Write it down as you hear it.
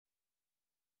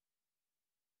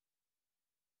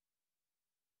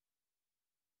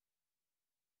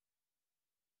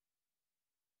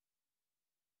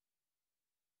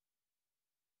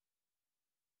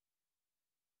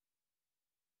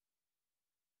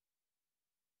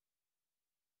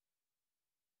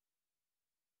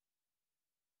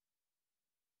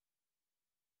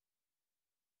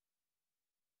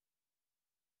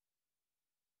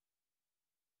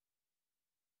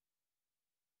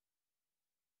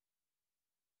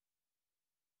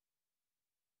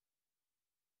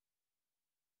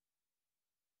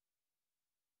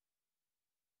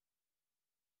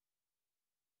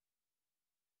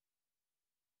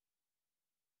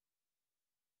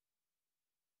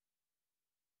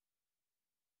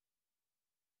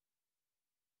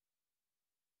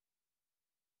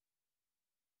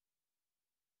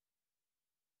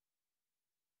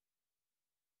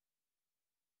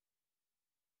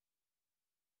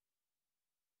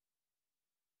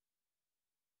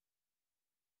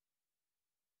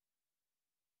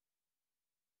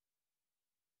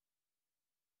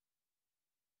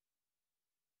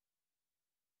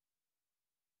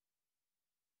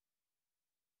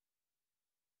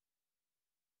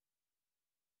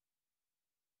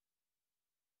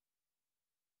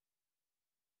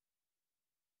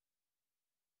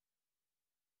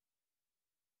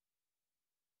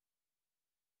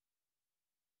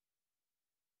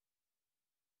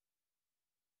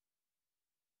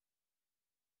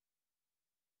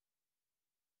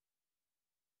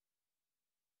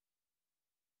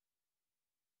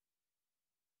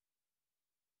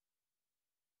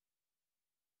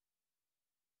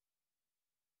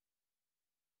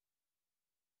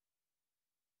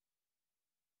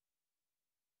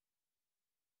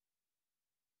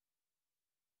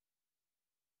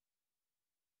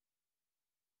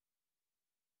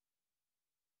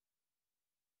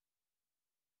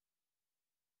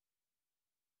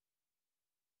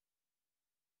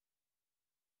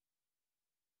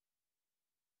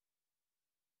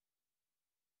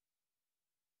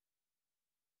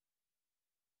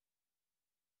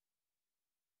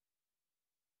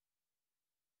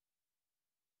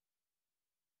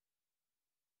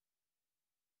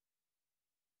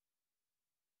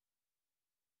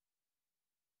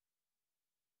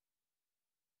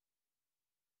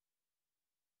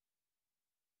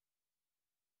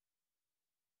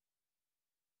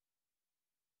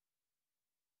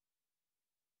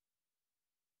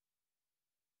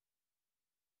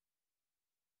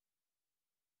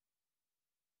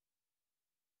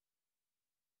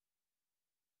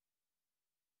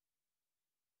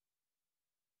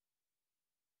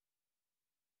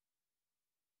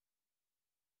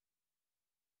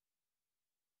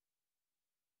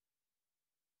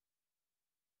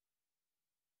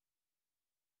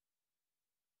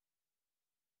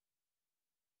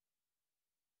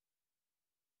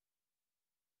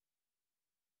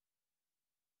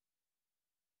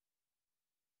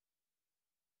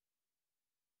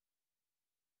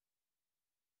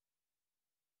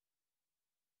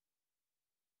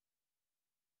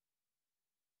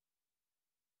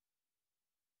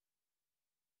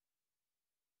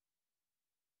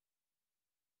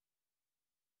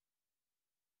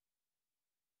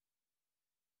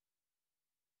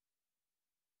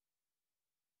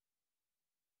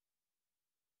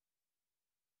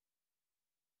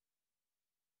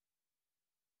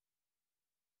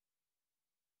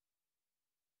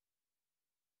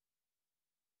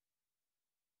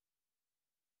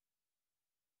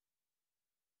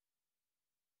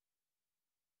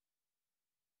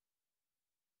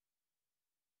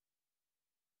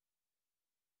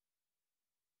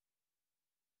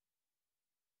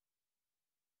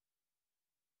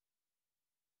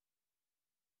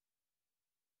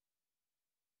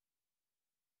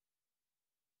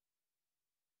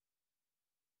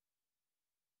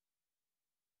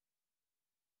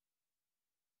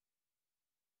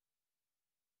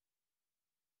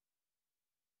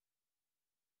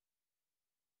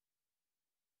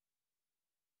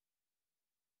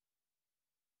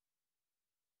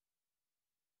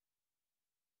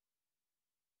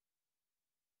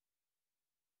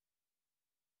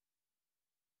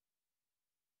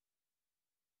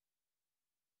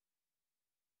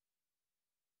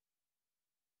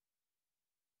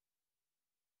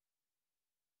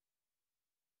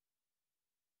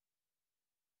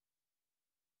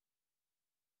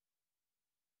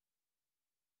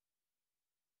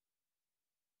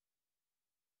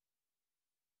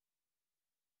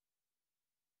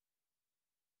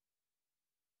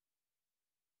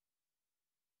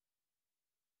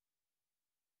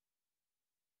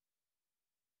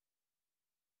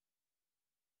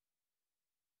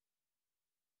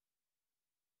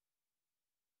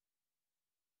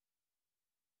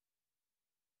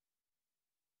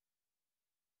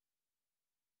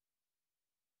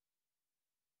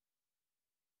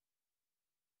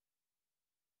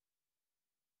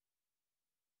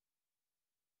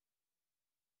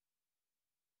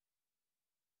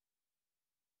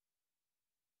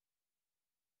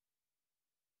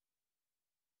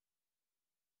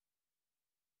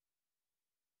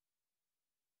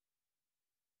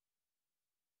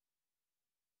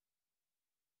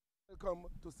Welcome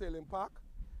to Salem Park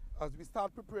as we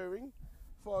start preparing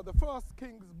for the first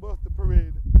King's Birthday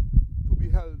Parade to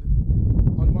be held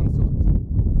on Montserrat.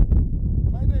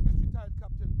 My name is retired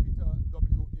Captain Peter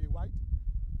W.A. White,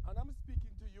 and I'm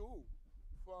speaking to you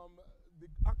from the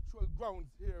actual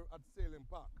grounds here at Salem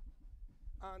Park.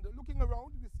 And looking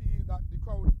around, we see that the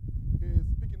crowd is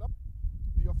picking up.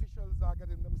 The officials are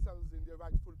getting themselves in their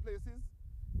rightful places.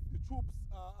 The troops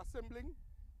are assembling.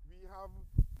 We have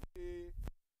the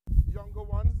younger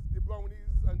ones, the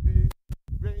brownies and the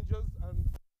rangers, and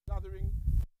gathering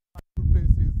rightful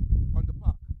places on the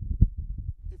park.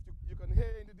 If you can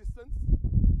hear in the distance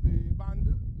the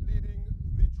band leading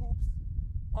the troops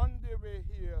on their way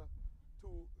here to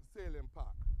Salem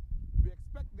Park. We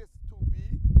expect this to be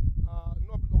a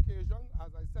noble occasion.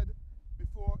 As I said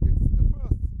before, it's the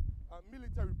first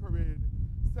military parade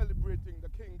celebrating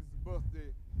the King's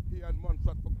birthday here in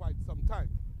Montserrat for quite some time.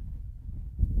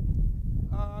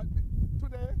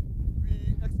 Today,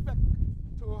 we expect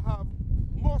to have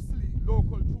mostly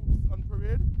local troops on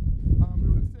parade. We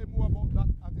will say more about that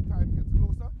as the time gets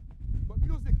closer. But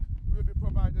music will be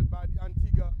provided by the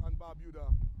Antigua and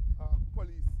Barbuda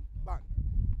Police Band.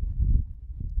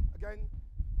 Again,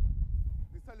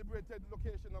 the celebrated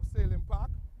location of Salem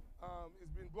Park is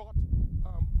being brought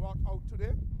out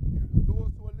today.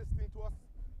 Those who are listening to us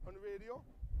on radio,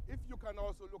 if you can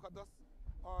also look at us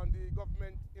on the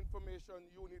Government Information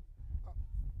Unit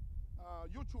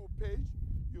YouTube page,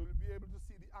 you'll be able to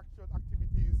see the actual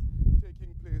activities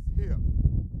taking place here.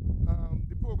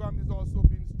 The program is also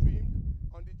being streamed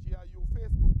on the GIU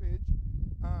Facebook page,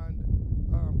 and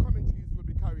commentaries will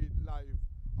be carried live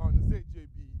on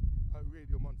ZJB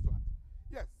Radio Montserrat.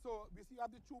 Yes, so we see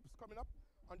the troops coming up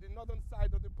on the northern side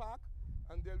of the park,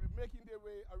 and they'll be making their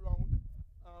way around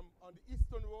on the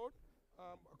eastern road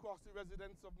across the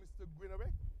residence of Mr. Gwynaway,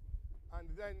 and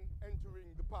then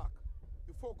entering the park.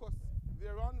 The focus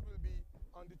thereon will be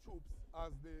on the troops as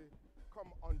they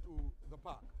come onto the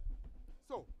park.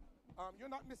 So, you're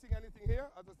not missing anything here.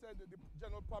 As I said, the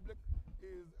general public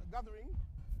is gathering,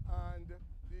 and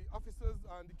the officers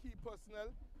and the key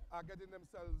personnel are getting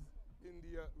themselves in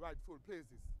their rightful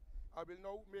places. I will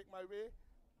now make my way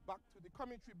back to the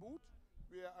commentary booth,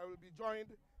 where I will be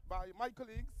joined by my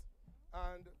colleagues,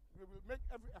 and we will make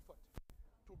every effort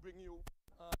to bring you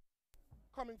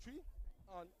commentary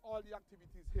on all the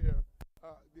activities here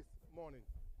this morning.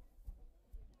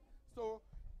 So,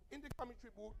 in the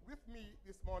commentary booth with me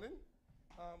this morning,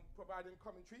 providing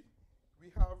commentary,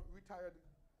 we have retired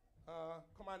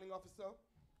commanding officer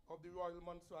of the Royal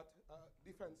Montserrat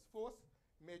Defence Force,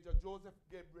 Major Joseph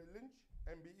Gabriel Lynch,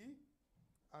 MBE,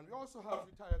 and we also have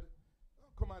retired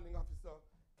commanding officer,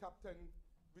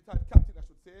 retired captain I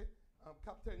should say,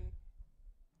 Captain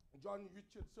John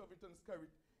Richard Servington Skerritt,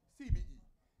 CBE.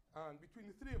 And between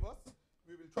the three of us,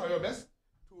 we will try our best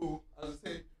to, as I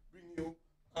say, bring you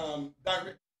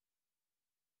direct.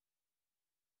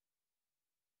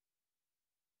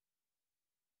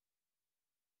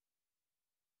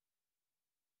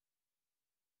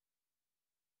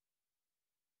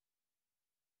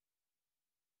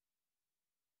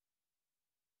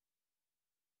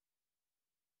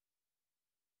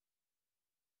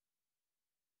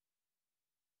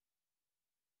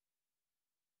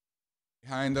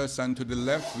 Behind us and to the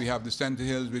left, we have the Center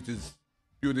Hills, which is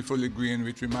beautifully green,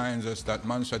 which reminds us that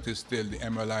Montserrat is still the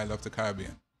Emerald Isle of the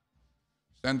Caribbean.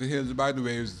 Center Hills, by the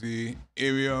way, is the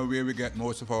area where we get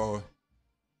most of our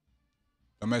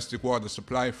domestic water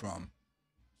supply from.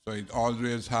 So it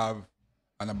always have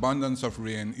an abundance of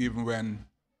rain, even when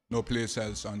no place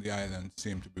else on the island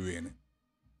seems to be raining.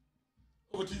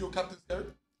 Over to you, Captain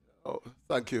Skerritt. Oh,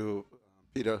 thank you,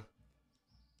 Peter.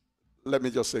 Let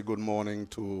me just say good morning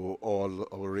to all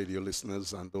our radio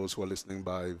listeners and those who are listening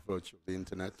by virtue of the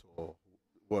internet or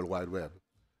World Wide Web.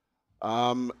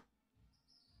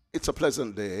 It's a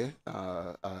pleasant day.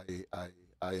 I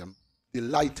am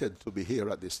delighted to be here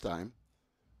at this time,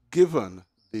 given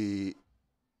the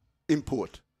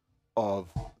import of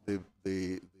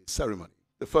the ceremony.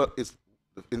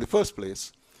 In the first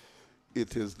place,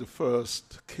 it is the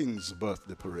first King's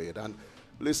Birthday Parade. And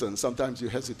listen, sometimes you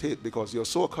hesitate because you're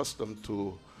so accustomed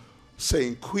to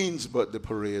saying Queen's Birthday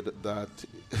Parade that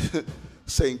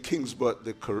saying King's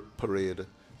Birthday Parade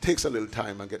takes a little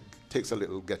time and takes a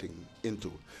little getting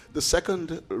into. The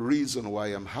second reason why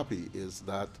I'm happy is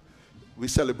that we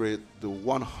celebrate the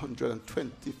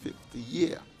 125th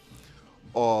year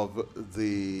of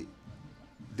the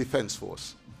Defense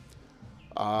Force.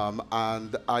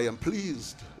 And I am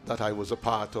pleased that I was a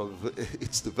part of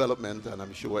its development, and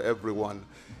I'm sure everyone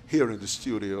here in the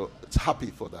studio is happy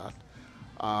for that.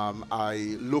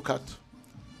 I look at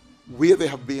where they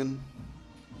have been,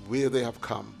 where they have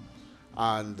come,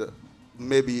 and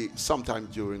maybe sometime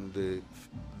during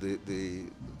the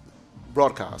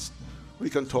broadcast, we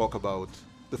can talk about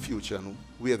the future and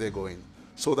where they're going,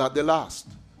 so that they last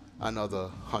another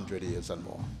 100 years and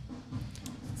more.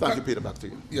 Thank you, Peter. Back to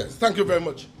you. Yes, thank you very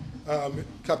much,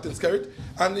 Captain Skerritt.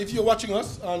 And if you're watching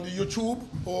us on the YouTube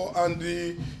or on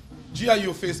the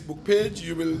GIU Facebook page,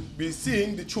 you will be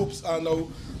seeing the troops are now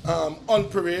on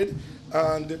parade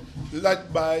and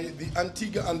led by the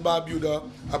Antigua and Barbuda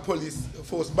Police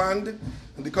Force Band.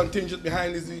 And the contingent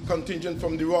behind is the contingent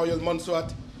from the Royal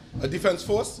Montserrat Defense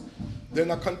Force,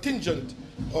 then a contingent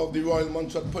of the Royal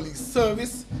Montserrat Police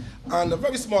Service, and a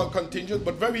very small contingent,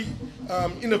 but very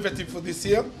innovative for this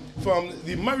year, from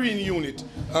the Marine Unit,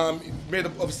 made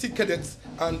up of 6 cadets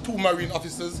and 2 Marine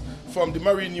officers from the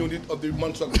Marine Unit of the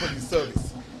Montserrat Police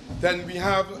Service. Then we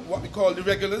have what we call the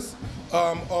regulars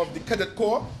of the Cadet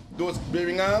Corps, those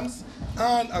bearing arms,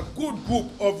 and a good group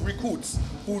of recruits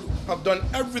who have done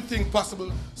everything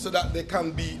possible so that they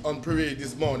can be on parade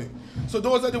this morning. So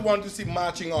those are the ones you see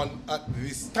marching on at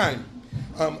this time.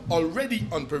 Already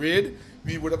on parade,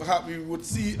 we would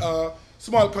see a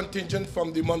small contingent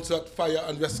from the Montserrat Fire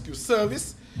and Rescue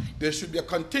Service. There should be a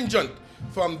contingent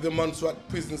from the Montserrat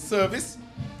Prison Service,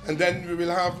 and then we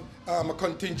will have a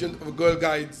contingent of Girl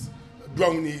Guides,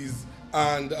 Brownies,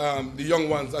 and the young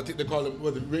ones. I think they call them,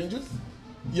 what, the Rangers?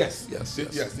 Yes,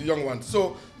 the young ones.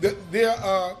 So they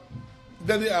are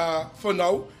for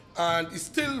now, and it's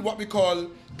still what we call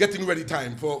getting ready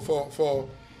time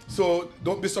so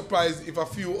don't be surprised if a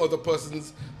few other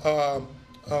persons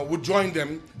would join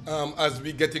them as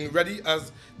we're getting ready,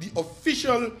 as the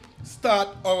official start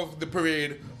of the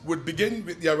parade would begin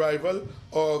with the arrival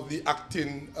of the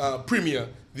acting premier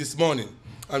this morning.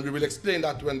 And we will explain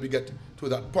that when we get to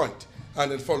that point,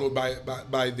 and then followed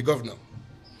by the governor.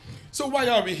 So why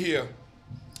are we here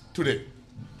today?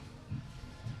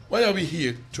 Why are we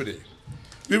here today?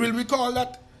 We will recall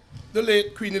that the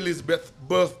late Queen Elizabeth's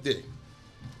birthday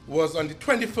was on the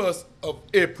 21st of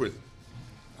April,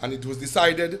 and it was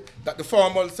decided that the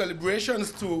formal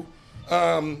celebrations to,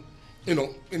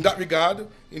 in that regard,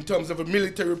 in terms of a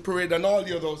military parade and all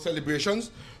the other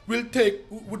celebrations,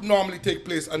 would normally take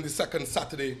place on the 2nd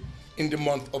Saturday in the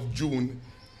month of June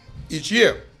each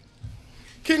year.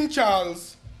 King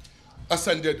Charles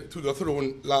ascended to the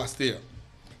throne last year.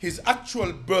 His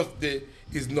actual birthday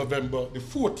is November the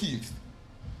 14th.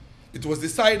 It was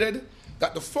decided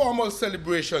that the formal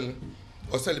celebration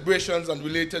or celebrations and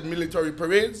related military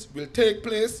parades will take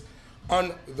place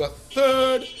on the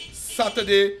 3rd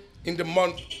Saturday in the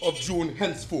month of June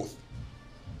henceforth.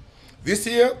 This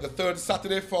year, the 3rd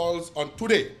Saturday falls on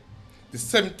today, the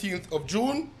 17th of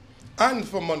June, and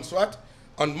for Montserrat,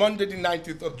 on Monday the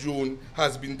 19th of June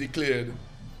has been declared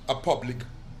a public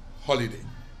holiday.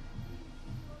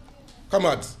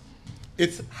 Comrades,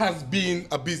 it has been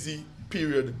a busy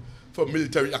period for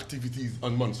military activities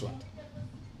on Montserrat.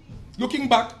 Looking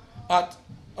back at,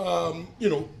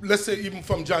 let's say even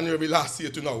from January last year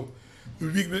to now,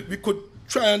 we could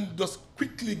try and just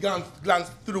quickly glance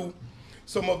through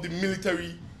some of the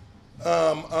military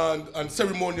and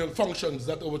ceremonial functions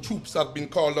that our troops have been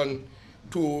called on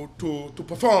to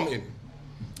perform in.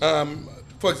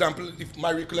 For example, if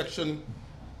my recollection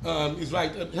is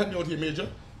right, help me out here, Major.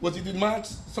 Was it in March,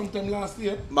 sometime last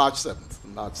year? March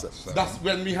 7th. That's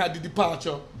when we had the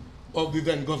departure of the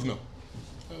then governor,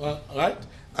 right?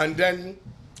 And then,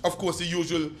 of course, the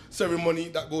usual ceremony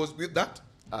that goes with that.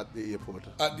 At the airport.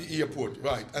 At the airport,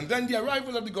 right. And then the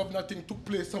arrival of the governor, I think, took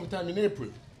place sometime in April.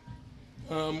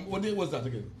 What day was that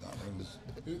again?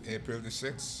 April the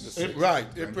 6th. Right,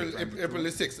 April the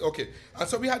 6th, okay. And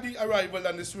so we had the arrival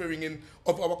and the swearing in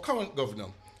of our current governor,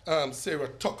 Sarah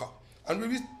Tucker. And we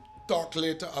will talk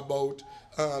later about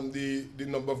the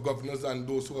number of governors and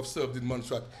those who have served in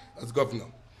Montserrat as governor.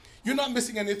 You're not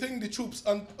missing anything. The troops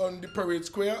on the parade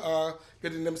square are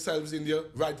getting themselves in their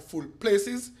rightful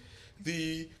places.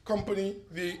 The company,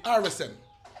 the RSM,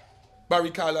 Barry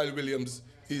Carlisle Williams,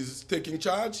 is taking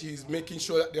charge. He's making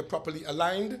sure that they're properly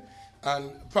aligned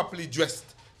and properly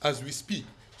dressed as we speak.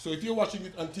 So if you're watching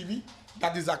it on TV,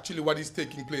 that is actually what is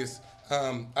taking place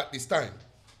at this time.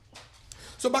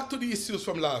 So back to the issues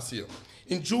from last year.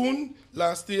 In June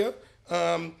last year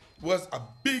was a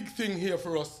big thing here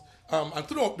for us, and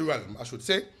throughout the realm, I should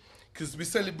say, because we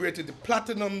celebrated the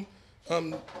Platinum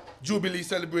Jubilee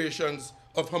celebrations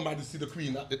of Her Majesty the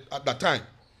Queen at that time.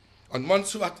 On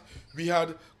Montserrat, we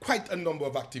had quite a number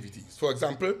of activities. For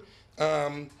example,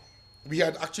 we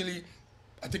had actually,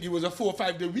 I think it was a 4 or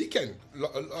 5 day weekend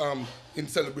in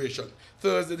celebration.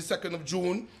 Thursday, the 2nd of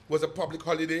June, was a public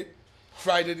holiday.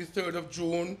 Friday the 3rd of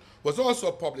June was also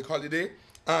a public holiday,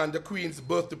 and the Queen's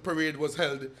birthday parade was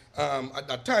held at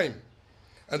that time.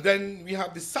 And then we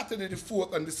have the Saturday the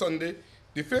 4th and the Sunday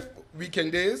the 5th,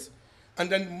 weekend days. And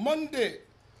then Monday,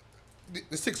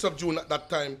 the 6th of June at that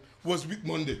time, was Whit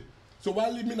Monday. So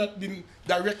while it may not been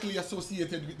directly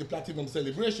associated with the Platinum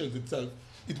celebrations itself,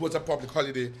 it was a public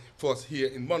holiday for us here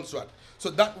in Montserrat. So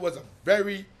that was a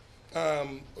very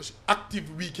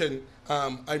active weekend,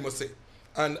 I must say.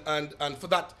 And for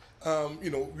that,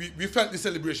 we felt the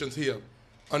celebrations here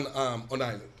on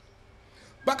Island.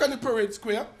 Back on the parade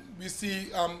square, we see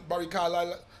Barry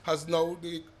Carlisle has now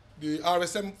the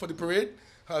RSM for the parade,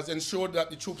 has ensured that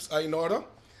the troops are in order,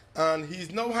 and he's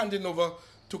now handing over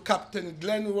to Captain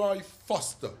Glenroy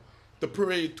Foster, the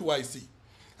parade 2IC.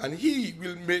 And he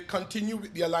will continue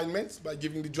with the alignments by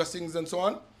giving the dressings and so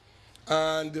on,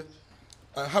 and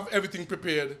have everything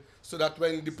prepared so that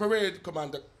when the parade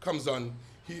commander comes on,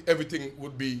 everything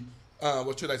would be,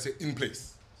 in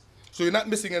place. So you're not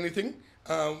missing anything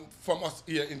from us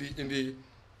here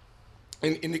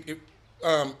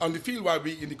on the field while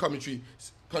we in the commentary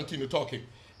continue talking.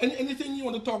 Anything you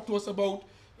want to talk to us about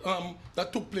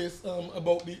that took place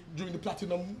during the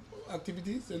Platinum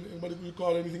activities? Anybody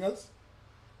recall anything else?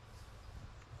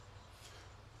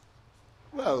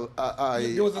 Well,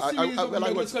 there was a series of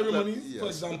medal ceremonies, yes, for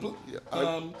example.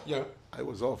 Yeah, I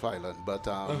was off island, but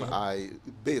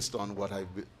based on what I've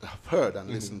heard and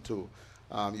listened to,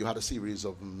 you had a series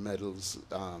of medals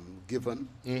given.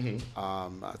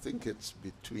 I think it's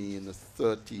between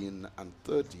 13 and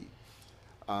 30.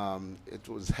 It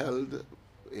was held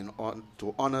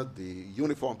to honor the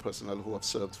uniformed personnel who have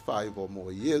served 5 or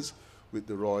more years with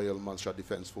the Royal Montserrat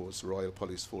Defence Force, Royal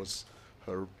Police Force,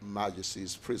 Her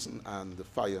Majesty's Prison, and the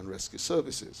Fire and Rescue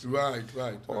Services. Right.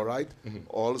 All right.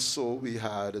 Also, we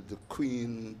had the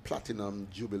Queen Platinum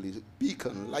Jubilee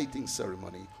Beacon lighting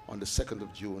ceremony on the 2nd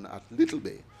of June at Little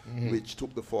Bay, which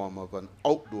took the form of an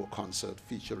outdoor concert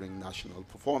featuring national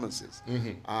performances.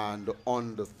 And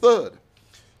on the 3rd,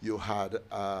 you had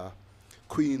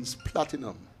Queen's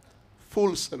Platinum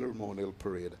full ceremonial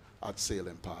parade at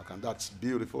Salem Park, and that's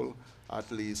beautiful. At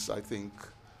least, I think,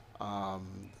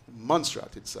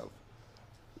 Montserrat itself,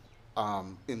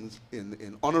 in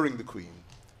honoring the Queen,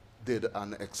 did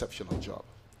an exceptional job.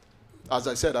 As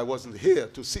I said, I wasn't here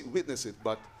to witness it,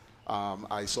 but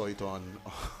I saw it on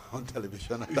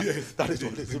television. Yes, that is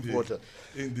what is important.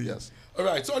 Indeed. Yes. All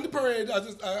right. So on the parade,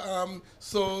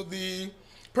 so the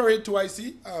parade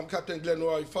 2IC, Captain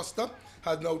Glenroy Foster,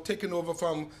 has now taken over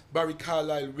from Barry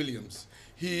Carlisle Williams.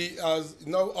 He is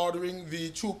now ordering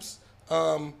the troops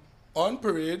on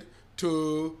parade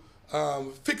to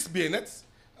fix bayonets.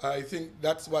 I think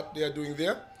that's what they are doing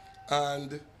there,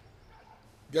 and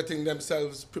getting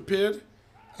themselves prepared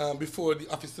before the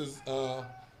officers are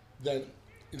then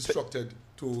instructed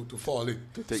to fall in.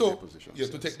 To take their positions. Yeah,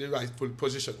 to take their rightful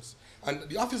positions. And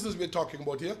the officers we're talking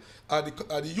about here are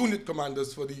the unit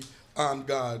commanders for the armed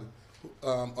guard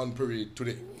on parade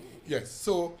today. Yes,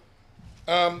 so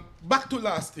back to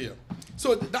last year.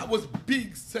 So that was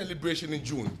big celebration in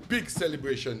June. Big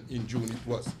celebration in June it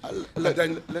was.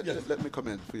 Let me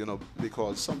comment,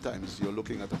 because sometimes you're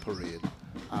looking at a parade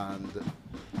and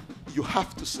you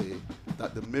have to say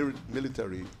that the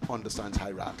military understands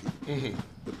hierarchy.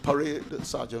 The parade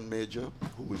sergeant major,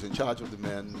 who is in charge of the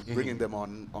men, bringing them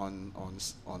on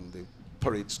the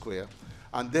parade square,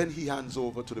 and then he hands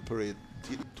over to the parade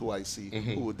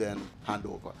 2IC, who would then hand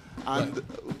over. And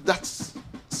that's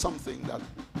something that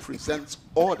presents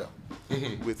order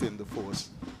within the force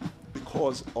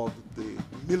because of the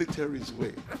military's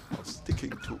way of sticking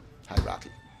to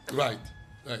hierarchy. Right,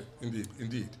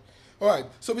 indeed. All right,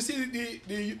 so we see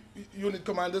the unit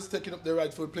commanders taking up their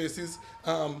rightful places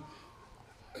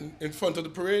in front of the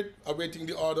parade, awaiting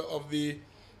the order of the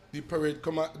parade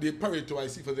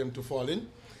 2IC for them to fall in.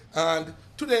 And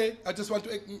today, I just want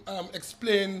to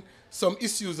explain some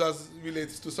issues as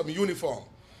relates to some uniform.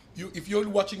 If you're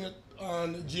watching it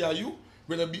on GIU,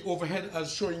 whether it be overhead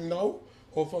as showing now,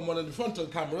 or from one of the frontal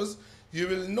cameras, you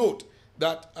will note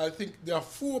that I think there are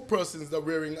 4 persons that are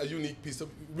wearing a unique piece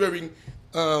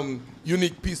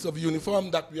of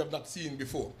uniform that we have not seen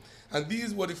before. And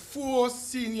these were the 4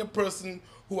 senior persons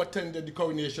who attended the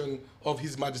coronation of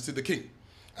His Majesty the King.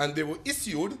 And they were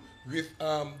issued with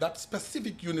that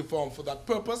specific uniform for that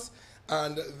purpose,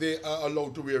 and they are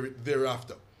allowed to wear it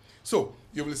thereafter. So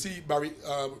you will see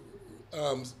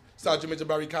Sergeant Major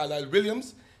Barry Carlisle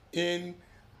Williams in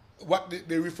what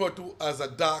they refer to as a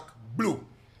dark blue.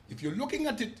 If you're looking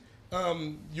at it,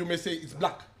 you may say it's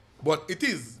black, but it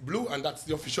is blue, and that's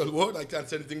the official word. I can't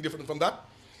say anything different from that.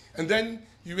 And then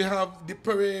you will have the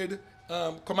parade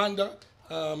commander,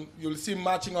 you'll see him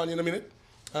marching on in a minute.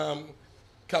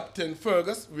 Captain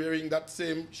Fergus wearing that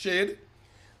same shade.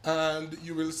 And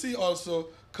you will see also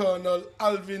Colonel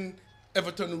Alvin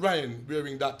Everton Ryan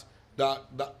wearing that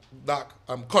dark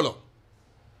color.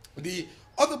 The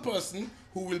other person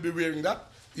who will be wearing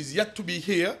that is yet to be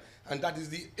here, and that is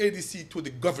the ADC to the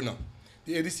governor.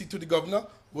 The ADC to the governor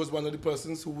was one of the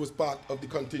persons who was part of the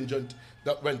contingent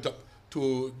that went up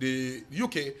to the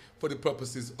UK for the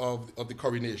purposes of the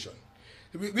coronation.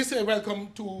 We say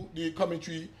welcome to the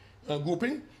commentary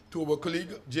grouping, to our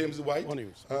colleague, James White.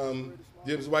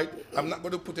 James White, I'm not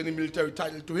going to put any military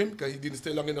title to him because he didn't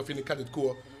stay long enough in the Cadet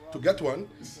Corps to get one.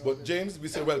 But James, we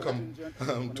say welcome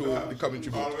to the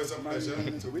commentary group. Always a pleasure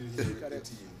to be here.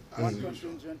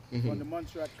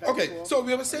 Okay, so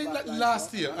we were saying that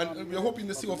last year, and we're hoping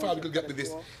to see how far we could get with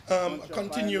this.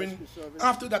 Continuing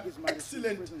after that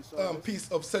excellent piece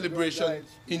of celebration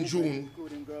in June,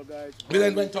 we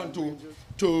then went on to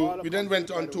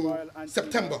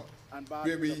September,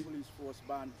 where we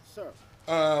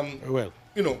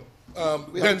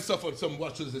then suffered some,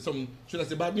 should I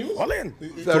say bad news?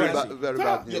 Very bad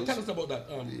news. Yeah, tell us about that,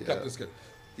 Captain Skip.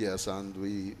 Yes, and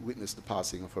we witnessed the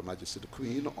passing of Her Majesty the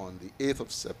Queen on the 8th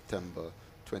of September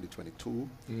 2022.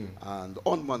 And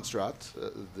on Montserrat,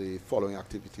 the following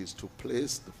activities took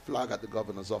place. The flag at the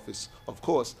governor's office, of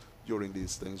course, during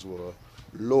these things were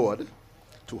lowered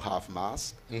to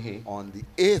half-mast. On the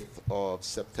 8th of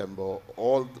September,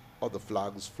 all the other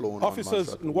flags flown officers on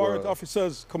Montserrat and warrant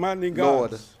officers, commanding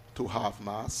guards, lowered to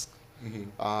half-mast.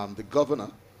 The governor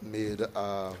made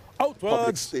a public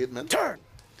outwards, statement. turn.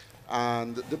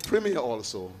 And the Premier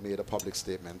also made a public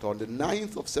statement. On the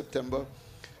 9th of September,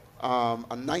 a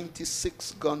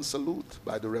 96-gun salute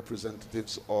by the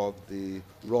representatives of the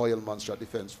Royal Montserrat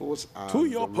Defence Force and To the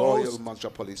your Royal post.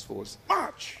 Montserrat Police Force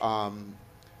March.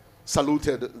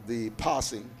 saluted the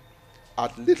passing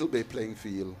at Little Bay Playing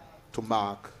Field to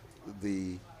mark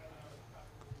the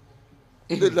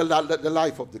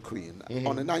life of the Queen.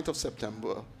 On the 9th of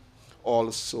September,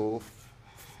 also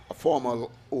a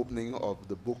formal opening of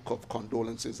the Book of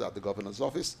Condolences at the Governor's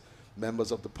Office.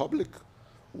 Members of the public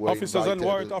were Officers and invited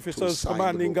warrant to officers, sign the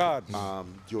commanding book, guards.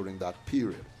 during that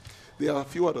period. There are a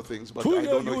few other things, but To I your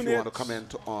don't know if you want to units.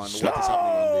 comment on what is happening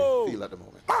on the field at the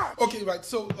moment. Okay, right.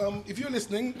 So if you're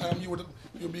listening,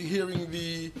 you'll be hearing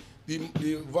the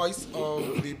voice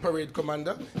of the parade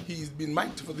commander. He's been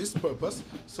mic'd for this purpose,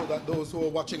 so that those who are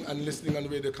watching and listening on the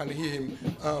radio can hear him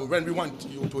when we want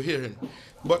you to hear him.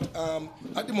 But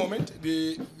at the moment,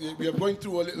 we are going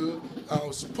through a little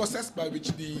process by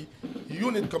which the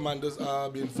unit commanders are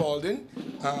being followed in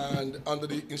and under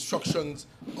the instructions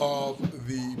of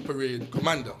the parade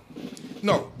commander.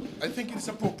 Now, I think it's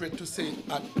appropriate to say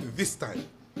at this time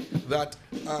that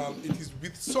it is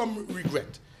with some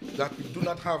regret that we do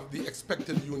not have the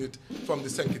expected unit from the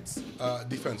St. Kitts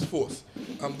Defence Force.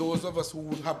 Those of us who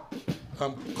would have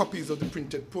copies of the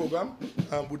printed program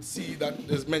would see that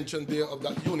there's mention there of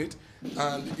that unit,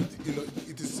 and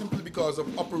it is simply because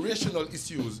of operational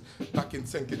issues back in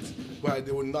St. Kitts why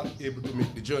they were not able to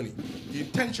make the journey. The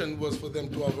intention was for them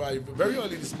to arrive very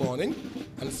early this morning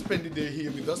and spend the day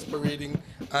here with us parading,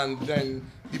 and then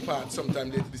depart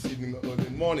sometime later this evening or early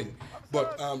morning.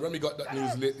 But when we got that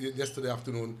news yesterday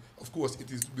afternoon, of course it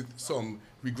is with some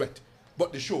regret.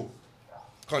 But the show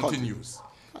continues.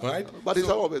 Right? But it's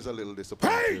always a little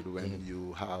disappointed when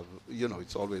you have,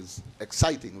 it's always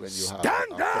exciting when you have a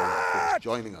foreign force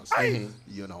joining us, and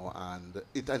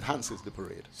it enhances the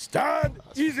parade. Stand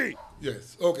easy.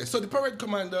 Yes. Okay. So the parade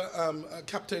commander,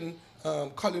 Captain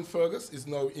Colin Fergus, is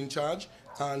now in charge,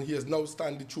 and he has now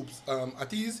stand the troops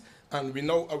at ease, and we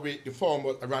now await the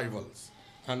formal arrivals.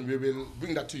 And we will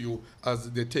bring that to you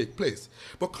as they take place.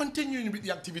 But continuing with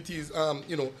the activities,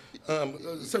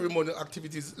 ceremonial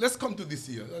activities, let's come to this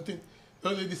year. I think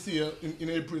early this year,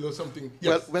 in April or something.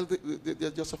 Yes. Well, there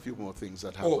are just a few more things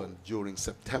that happened during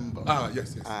September.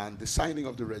 Yes. And the signing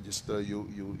of the register,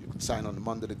 you could sign on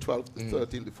Monday the 12th, the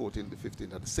 13th, the 14th, the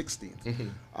 15th, and the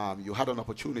 16th. You had an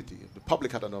opportunity, the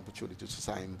public had an opportunity to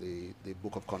sign the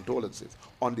Book of Condolences.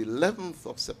 On the 11th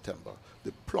of September,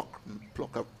 the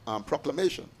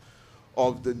proclamation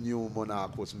of the new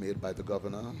monarch was made by the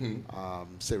governor,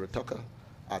 Sarah Tucker,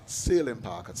 at Sailing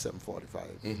Park at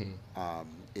 7:45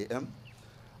 a.m.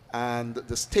 And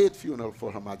the state funeral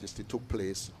for Her Majesty took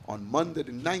place on Monday,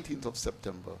 the 19th of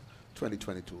September,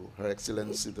 2022. Her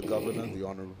Excellency, the Governor, the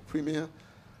Honorable Premier,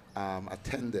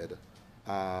 attended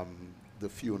the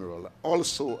funeral.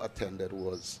 Also attended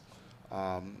was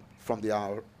from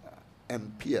the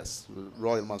MPS,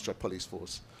 Royal Montserrat Police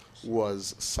Force,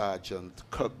 was Sergeant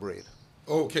Kirkbraid.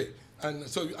 Okay. and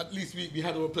so at least we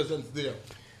had our presence there.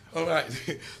 All right.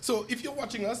 So if you're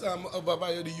watching us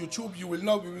via the YouTube, we will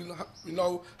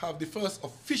now have the first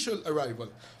official arrival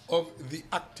of the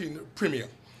acting premier.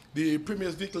 The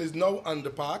premier's vehicle is now on the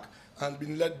park and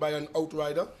being led by an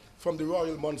outrider from the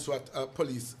Royal Montserrat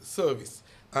Police Service.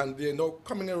 And they're now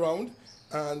coming around,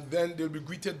 and then they'll be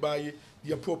greeted by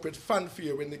the appropriate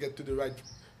fanfare when they get to the right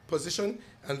position,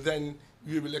 and then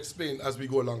we will explain as we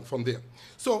go along from there.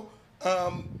 So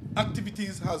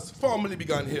activities has formally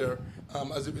begun here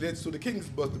as it relates to the King's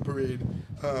Birthday Parade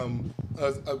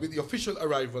with the official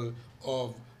arrival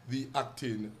of the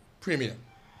acting premier.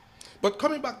 But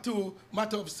coming back to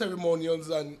matter of ceremonials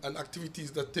and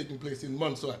activities that are taking place in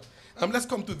Montserrat, let's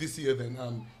come to this year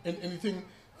then. Anything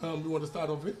we want to start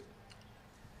off with?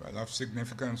 Well, of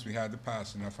significance, we had the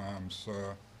passing of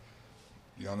Sir,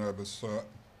 the Honorable Sir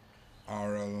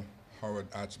R.L. Howard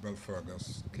Archibald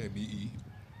Fergus, KBE,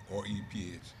 or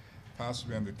EPH, passed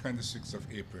away on the 26th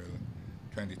of April,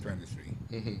 2023.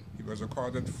 He was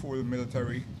accorded full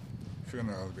military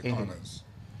funeral with honors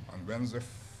on Wednesday,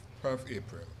 12th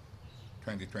April,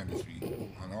 2023,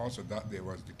 and also that day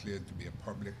was declared to be a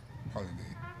public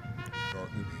holiday throughout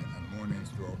the day and mournings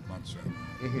throughout Montserrat.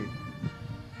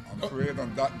 On parade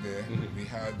on that day, we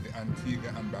had the Antigua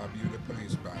and Barbuda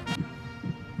Police Band,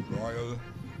 Royal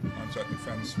Montserrat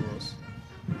Defence Force,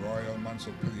 Royal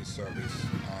Montserrat Police Service,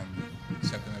 and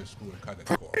Secondary School Cadet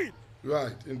Corps.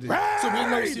 Right, indeed. So we're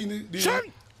now seeing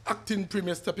the acting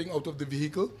premier stepping out of the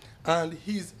vehicle, and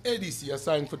his ADC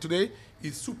assigned for today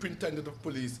is Superintendent of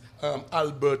Police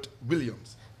Albert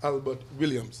Williams.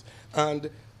 And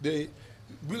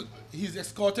he's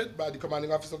escorted by the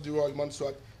commanding officer of the Royal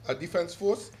Montserrat Defence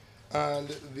Force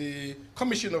and the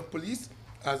Commissioner of Police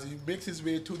as he makes his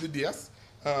way to the dais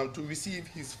to receive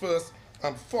his first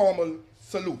formal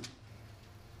salute.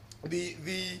 The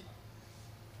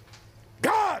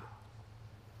God!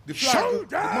 The flag,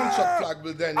 the Montserrat flag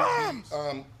will then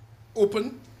be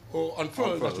open or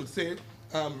unfurled, I should say,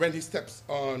 when he steps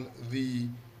on the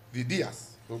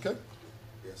dais. Okay?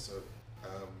 Yes, sir.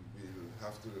 We'll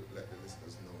have to let the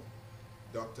listeners know.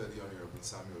 Dr. the Honorable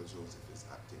Samuel Joseph is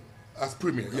acting as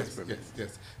premier. Yes.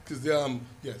 Because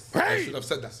yes, I should have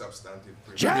said that. Substantive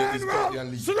premier.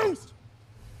 General salute!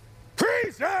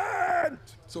 Present!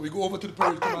 So we go over to the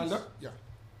parade commander. Yeah.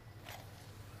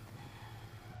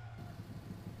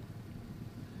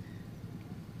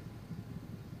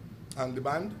 And the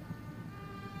band.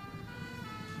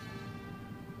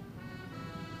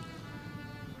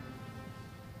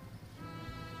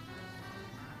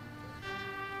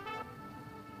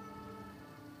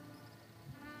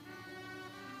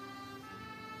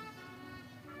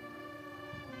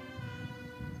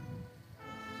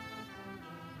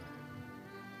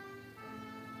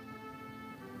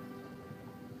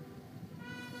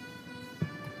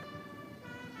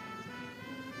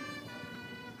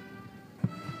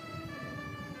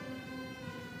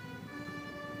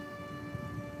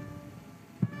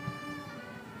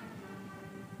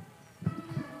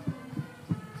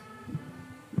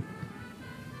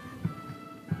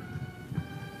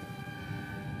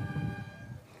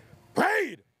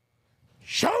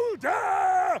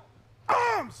 Shoulder!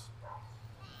 Arms!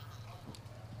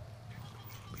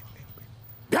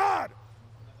 Guard!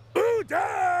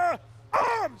 Order!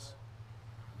 Arms!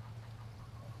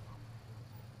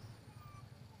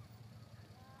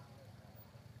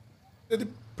 The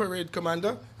parade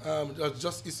commander has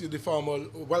just issued the formal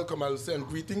welcome, I'll say, and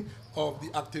greeting of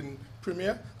the acting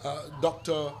premier,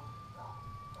 Dr.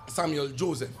 Samuel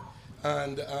Joseph.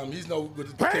 And he's now going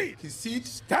to take his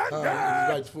seat in his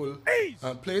rightful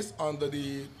place under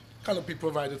the canopy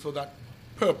provided for that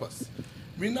purpose.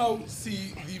 We now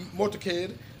see the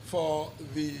motorcade for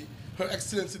Her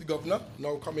Excellency the Governor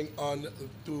now coming on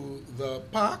to the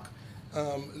park,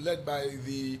 led by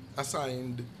the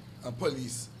assigned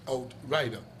police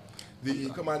outrider. The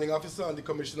commanding officer and the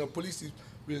commissioner of police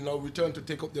will now return to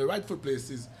take up their rightful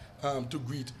places to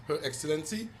greet Her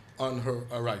Excellency on her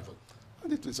arrival.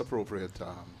 And it is appropriate,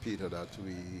 Peter, that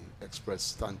we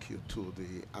express thank you to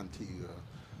the Antigua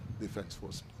Defence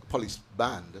Force Police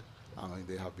Band. I mean,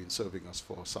 they have been serving us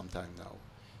for some time now,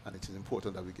 and it is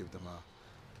important that we give them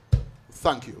a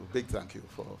thank you, big thank you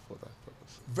for that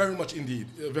purpose. Very much indeed,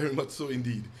 very much so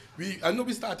indeed. I know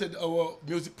we started our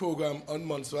music program on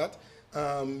Montserrat.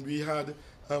 We had,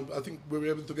 I think we were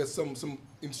able to get some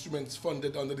instruments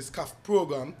funded under the SCAF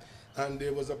program, and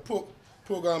there was a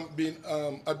program being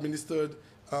administered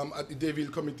at the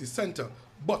Daville Community Center,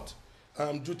 but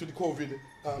due to the COVID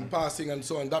passing and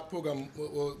so on, that program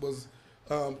was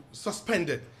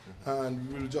suspended,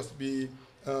 and we will just be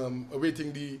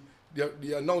awaiting the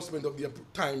the announcement of the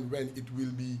time when it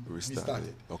will be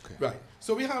restarted. Okay. Right.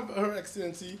 So we have Her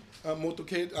Excellency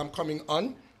motorcade coming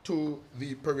on to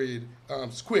the parade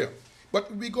square.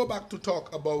 But we go back to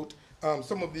talk about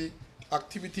some of the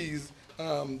activities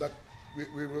that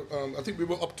we were, I think we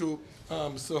were up to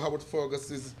Sir Howard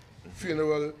Fergus's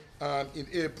funeral in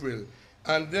April.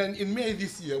 And then in May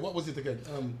this year, what was it again?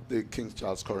 The King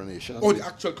Charles coronation. Oh, the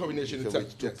actual coronation itself.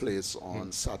 Which took place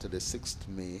on Saturday, 6th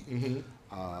May,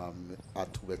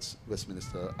 at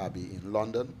Westminster Abbey in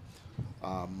London.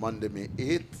 Monday, May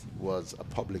 8th was a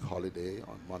public holiday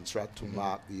on Montserrat to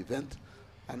mark the event,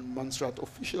 and Montserrat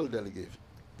official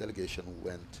delegation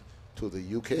went to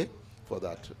the UK for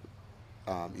that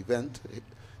event.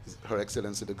 Her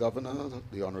Excellency the Governor,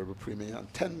 the Honourable Premier,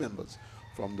 and 10 members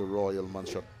from the Royal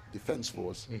Montserrat Defence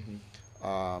Force.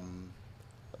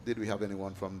 Did we have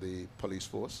anyone from the police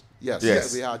force? Yes.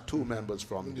 Yes. We had 2 members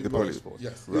from the police police force.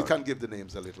 Yes. We can give the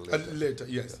names a little later. Later,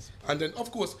 yes. And then, of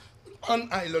course, on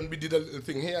island, we did a little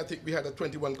thing here. I think we had a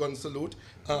 21-gun salute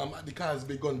at the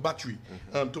Casby Gun Battery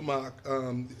to mark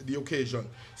the occasion.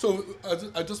 So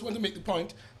I just want to make the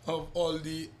point of all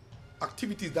the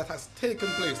activities that has taken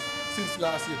place since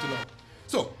last year to now.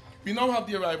 So we now have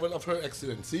the arrival of Her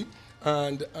Excellency,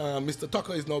 and Mr.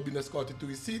 Tucker is now being escorted to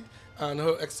his seat, and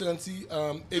Her Excellency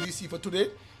ADC for today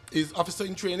is Officer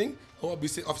in Training, or we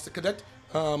say Officer Cadet,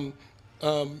 Carmen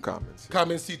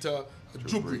Sita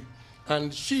Jubri.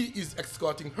 And she is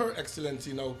escorting Her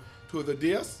Excellency now to the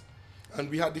dais, and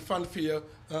we had the fanfare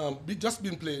just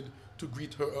been played to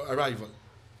greet her arrival.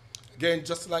 Again,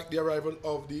 just like the arrival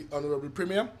of the Honorable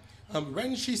Premier,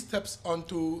 when she steps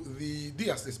onto the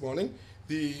dais this morning,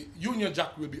 the Union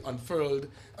Jack will be unfurled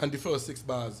and the first 6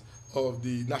 bars of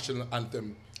the national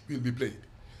anthem will be played.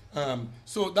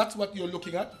 So that's what you're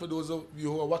looking at for those of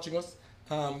you who are watching us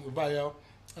via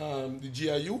the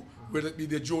GIU, whether it be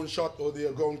the drone shot or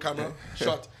the ground camera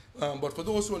shot. But for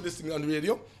those who are listening on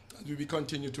radio, we will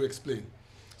continue to explain.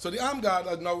 So the armed guard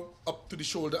are now up to the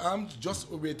shoulder arms, just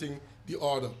awaiting the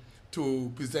order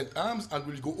to present arms, and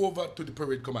will go over to the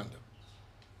parade commander.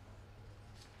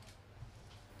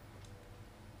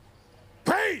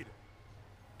 Parade!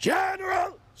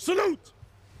 General salute!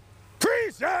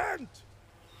 Present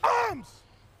arms!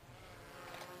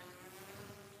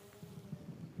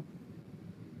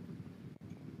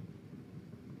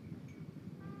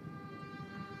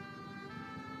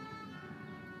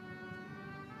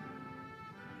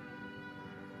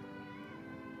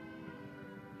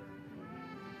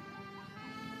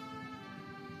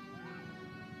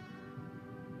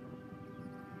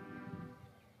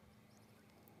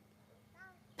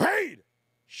 Parade!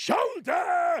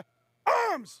 Shoulder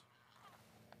arms!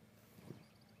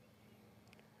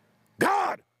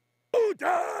 Guard!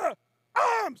 Order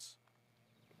arms!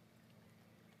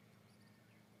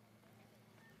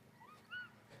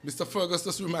 Mr. Fergus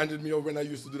just reminded me of when I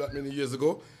used to do that many years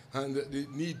ago, and the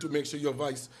need to make sure your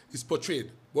voice is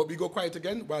portrayed. But we go quiet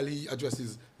again while he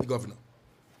addresses the governor.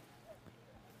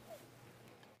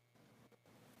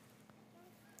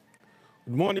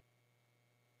 Good morning.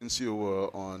 Since you were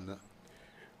on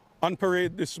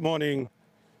parade this morning,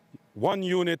 1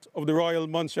 unit of the Royal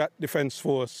Montserrat Defence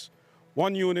Force,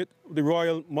 1 unit of the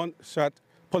Royal Montserrat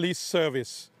Police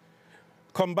Service,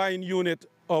 combined unit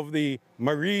of the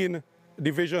Marine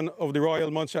Division of the Royal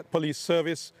Montserrat Police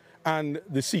Service and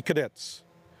the Sea Cadets,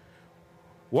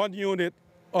 1 unit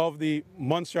of the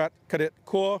Montserrat Cadet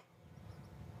Corps,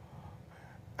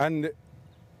 and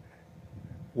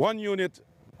 1 unit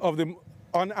of the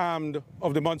unarmed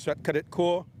of the Montserrat Cadet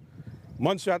Corps,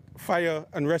 Montserrat Fire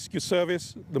and Rescue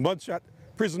Service, the Montserrat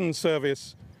Prison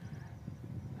Service,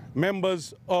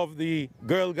 members of the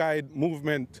Girl Guide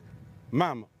movement,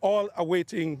 ma'am, all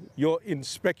awaiting your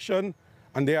inspection,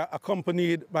 and they are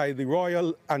accompanied by the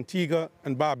Royal Antigua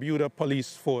and Barbuda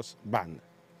Police Force Band.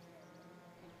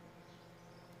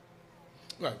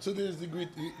 Right, so there's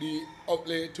the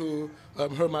outlay to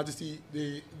Her Majesty,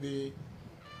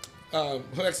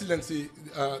 Her Excellency,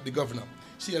 the Governor.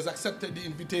 She has accepted the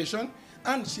invitation,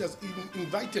 and she has even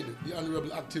invited the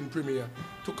Honorable Acting Premier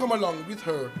to come along with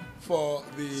her for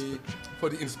the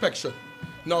inspection.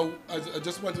 Now, I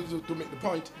just wanted to make the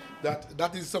point that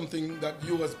that is something that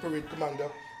you as parade commander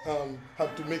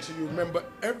have to make sure you remember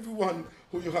everyone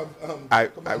who you have.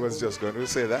 I was just going to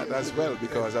say that as well,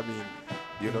 because I mean,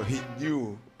 you know, he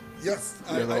knew. Yes,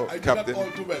 I did Captain, that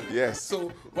all too well. Yes.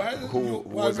 So while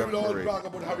we all brag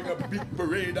about having a big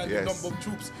parade and the number of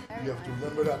troops, you have to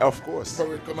remember that. Of course.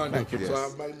 Parade commander. Yes. So I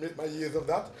have my years of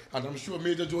that, and I'm sure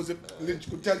Major Joseph Lynch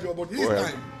could tell you about his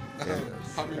time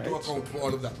having to account for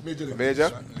all of that. Major Lynch. Major?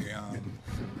 Certainly,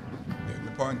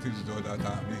 the point is, though,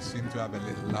 that we seem to have a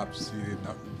little lapse. He did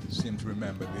not seem to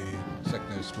remember the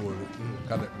secondary school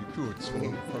cadet recruits who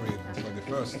were parading for the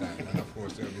first time. And of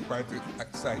course, it will be quite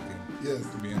exciting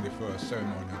to be in the first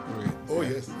ceremonial parade. Oh,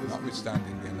 yes.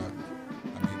 Notwithstanding, they're not,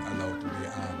 allowed to be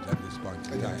armed at this point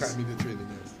in time. Time in the training,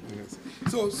 yes.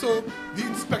 So the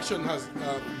inspection has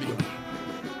begun.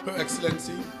 Her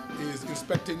Excellency is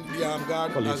inspecting the armed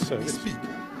guard Police as service. we speak.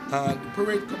 And the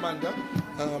parade commander,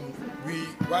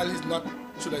 while he's not,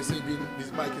 should I say,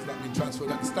 his mic is not being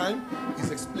transferred at this time,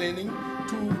 is explaining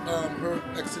to Her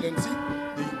Excellency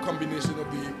the combination of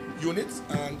the units.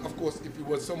 And of course, if it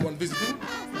was someone visiting,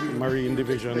 Marine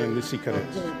Division and the Sea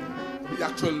Cadets. the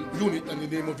actual unit and the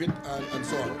name of it and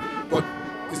so on. But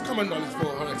it's common knowledge for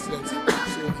Her Excellency,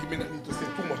 so he may not need to say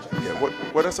too much. Yeah,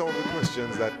 what are some of the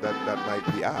questions that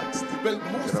might be asked? Well,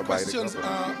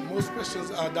 most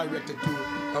questions are directed to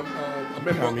a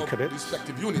member Army of the cadets.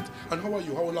 respective unit. And how are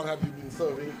you? How long have you been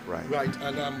serving? Right.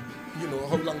 And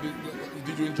how long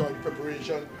did you enjoy the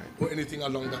preparation or anything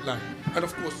along that line? And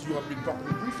of course, you have been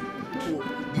properly briefed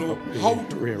to know how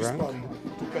to respond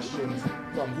to questions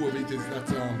from whoever it is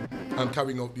that's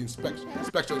carrying out the inspection.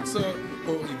 Sir,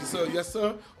 or sir, yes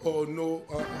sir, or no,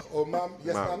 or ma'am,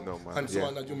 yes ma'am, no, ma'am. and so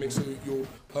on, and you make sure you,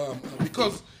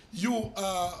 because you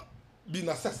are being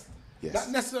assessed, not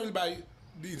necessarily by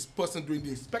the person doing the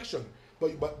inspection,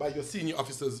 but by your senior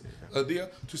officers there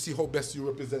to see how best you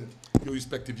represent your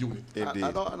respective unit. Indeed.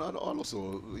 And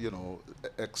also,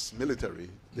 ex-military,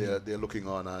 they're looking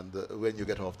on, and when you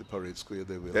get off the parade square,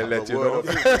 they will They'll have let a you word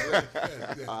know.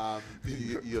 of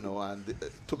and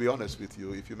to be honest with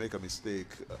you, if you make a mistake,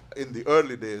 in the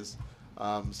early days,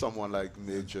 someone like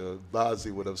Major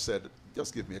Bazi would have said,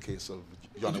 just give me a case of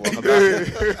Johnny Walker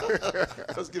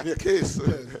Black. Just give me a case.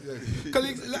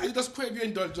 Colleagues, let me just crave your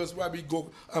indulgence while we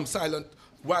go silent,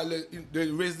 while they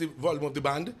raise the volume of the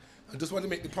band. I just want to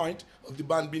make the point of the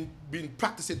band being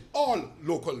practicing all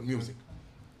local music.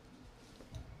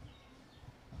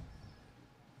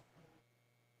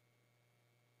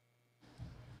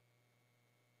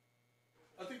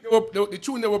 I think the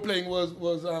tune they were playing was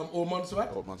O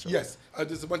Montserrat. O Montserrat. Yes, I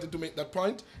just wanted to make that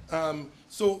point.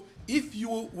 So if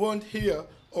you weren't here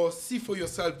or see for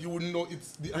yourself, you would know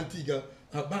it's the Antigua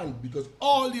band, because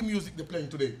all the music they're playing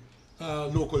today,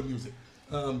 local music.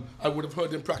 I would have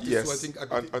heard them practice. Yes, so I think I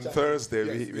could on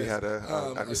Thursday we had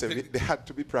and we said they had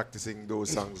to be practicing those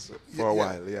songs for a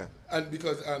while, and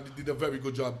because they did a very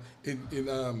good job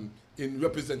in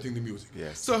representing the music.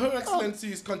 Yes. So Her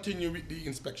Excellency is continuing with the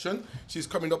inspection. She's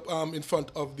coming up in front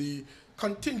of the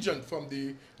contingent from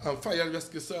the Fire and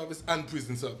Rescue Service and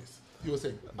Prison Service. You were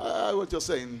saying? I was just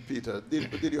saying, Peter,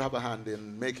 did you have a hand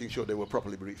in making sure they were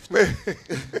properly briefed?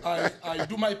 I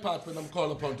do my part when I'm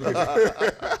called upon to do it.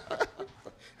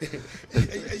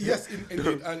 Yes,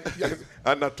 indeed. And, yes.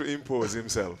 And not to impose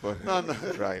himself. No.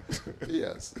 Right.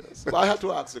 Yes. But I had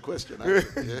to ask the question.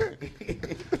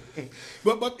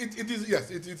 But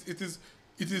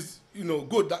it is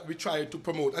good that we try to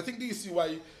promote. I think the issue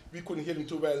why we couldn't hear him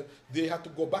too well, they had to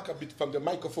go back a bit from the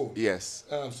microphone. Yes.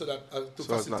 So that to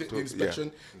facilitate the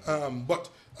inspection. But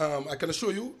I can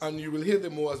assure you, and you will hear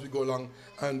them more as we go along,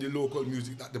 and the local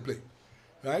music that they play.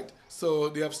 Right? So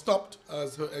they have stopped,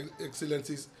 as Her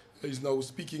Excellency is now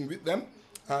speaking with them,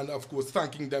 and of course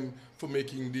thanking them for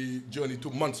making the journey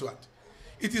to Montserrat.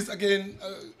 It is again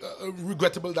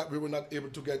regrettable that we were not able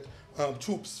to get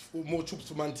more troops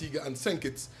from Antigua and St.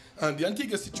 Kitts. And the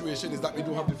Antigua situation is that we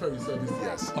do have the ferry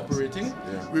service operating.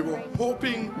 Yeah. We were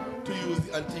hoping to use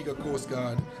the Antigua Coast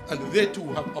Guard, and they too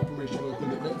have operational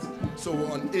commitments, so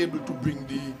we're unable to bring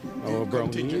the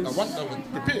contingent. I was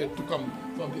prepared to come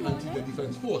from the Antigua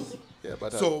Defense Force. Yeah,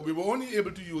 but so we were only able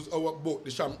to use our boat,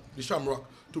 the Shamrock,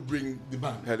 to bring the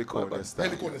band. Helicopter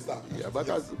staff. Yeah,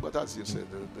 but as you said,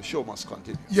 the show must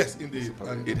continue. Yes, indeed.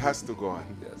 And it has to go on.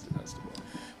 Yes, it has to go on.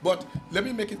 But let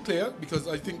me make it clear, because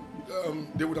I think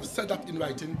they would have said that in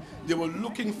writing. They were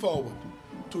looking forward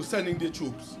to sending their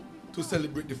troops to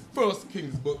celebrate the first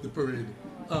King's Birthday Parade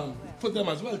for them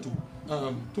as well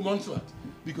to Montserrat,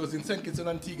 because in St. Kitts and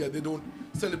Antigua they don't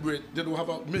have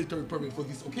a military permit for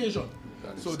this occasion.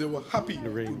 So they were happy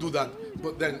to do that,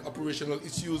 but then operational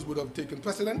issues would have taken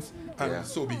precedence, and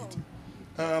so be it.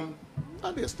 And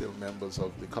they're still members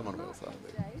of the Commonwealth, aren't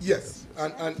they? Yes,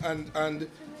 and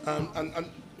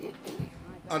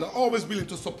are always willing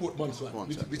to support Montserrat,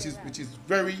 which is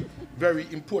very, very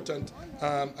important,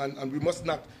 and we must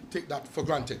not take that for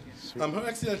granted. Her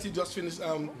Excellency just finished,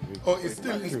 or is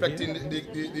still inspecting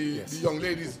the young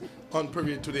ladies on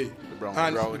parade today.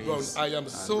 And the Brownies. I am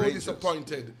so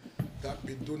disappointed that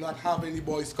we do not have any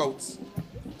Boy Scouts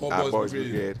or Boys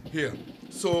Brigade here.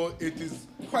 So it is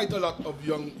quite a lot of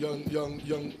young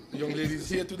ladies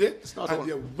here today, not and all-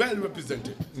 they're well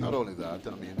represented. Not only that,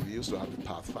 I mean, we used to have the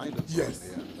Pathfinders.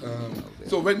 Yes. on there.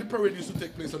 So when the parade used to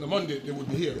take place on a Monday, they would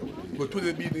be here. But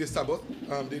today being the Sabbath,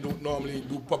 they don't normally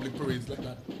do public parades like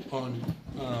that on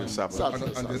The Sabbath.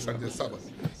 on the Sabbath.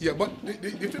 Yeah, but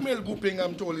the female grouping,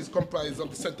 I'm told, is comprised of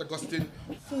the St. Augustine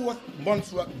 4th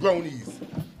Montserrat Brownies,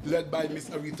 led by Miss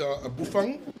Arita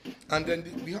Bufang. And then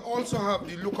we also have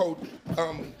the Lookout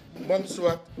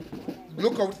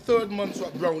Lookout 3rd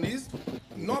Montserrat Brownies,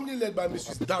 normally led by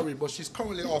Mrs. Darry, but she's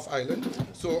currently off island.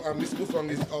 So Miss Bufang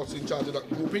is also in charge of that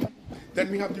grouping.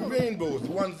 Then we have the Rainbows,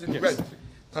 the ones in red,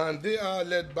 and they are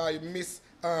led by Miss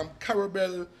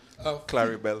Claribel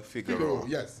Figaro.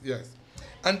 Yes.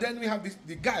 And then we have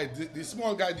the guide, the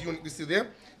small guide unit you see there.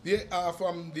 They are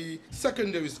from the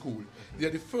secondary school. They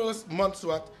are the first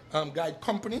Montserrat guide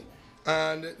company,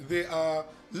 and they are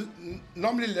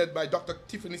normally led by Dr.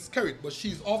 Tiffany Skerritt, but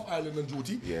she's off island on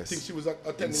duty. Yes. I think she was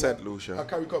attending In St. Lucia. a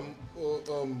CARICOM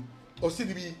or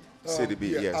CDB. CDB,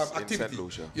 yes, in activity. St.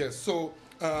 Lucia. Yes, so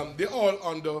they're all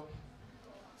under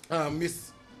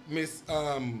Miss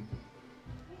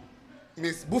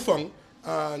Bufang,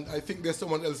 and I think there's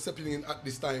someone else stepping in at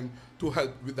this time to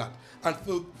help with that. And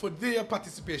for their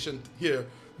participation here,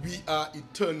 we are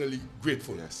eternally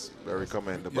grateful. Yes, very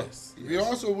commendable. Yes. We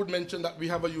also would mention that we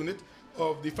have a unit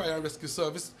of the Fire and Rescue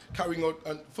Service carrying out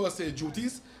first aid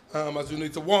duties. As you know,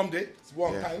 it's a warm day, it's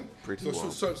warm time. Pretty so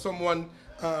warm. should someone,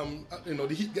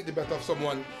 the heat get the better of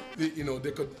someone,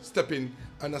 they could step in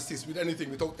and assist with anything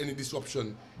without any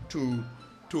disruption to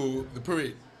the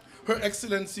parade. Her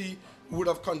Excellency would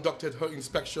have conducted her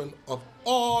inspection of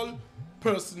all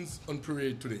persons on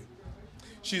parade today.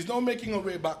 She's now making her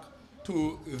way back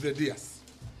to the dais,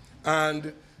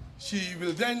 and she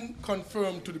will then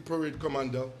confirm to the parade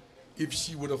commander if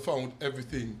she would have found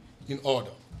everything in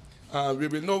order. We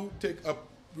will now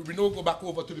go back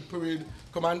over to the parade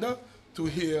commander to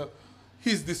hear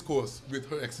his discourse with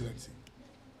Her Excellency.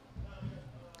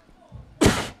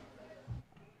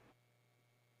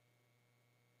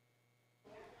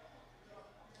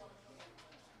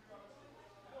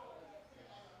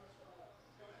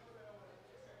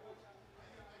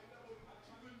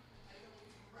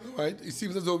 All right, it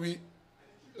seems as though we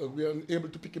are unable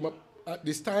to pick him up at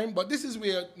this time, but this is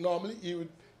where normally he would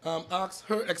ask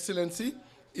Her Excellency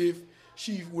if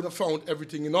she would have found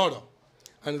everything in order.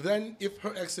 And then if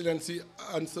Her Excellency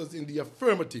answers in the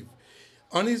affirmative,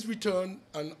 on his return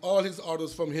and all his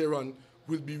orders from here on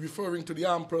will be referring to the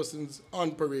armed persons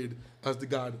on parade as the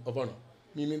guard of honor,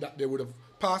 meaning that they would have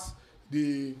passed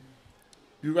the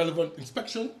relevant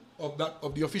inspection of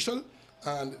the official,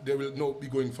 and they will now be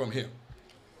going from here.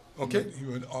 Okay? He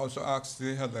would also ask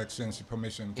the Her Excellency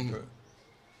permission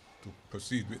to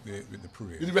proceed with the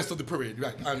parade. With the rest of the parade,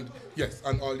 right? And yes,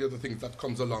 and all the other things that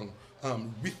comes along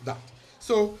with that.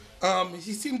 So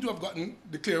he seemed to have gotten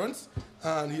the clearance,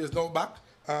 and he is now back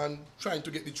and trying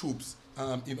to get the troops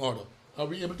in order. Are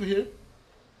we able to hear?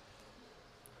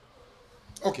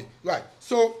 Okay, right.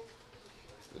 So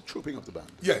The trooping of the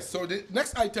band. yes, so the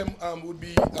next item would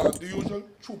be the usual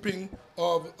trooping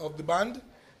of the band,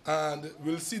 and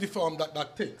we'll see the form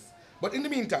that takes. But in the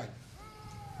meantime,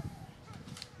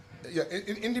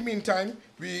 in the meantime,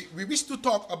 we wish to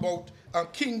talk about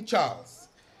King Charles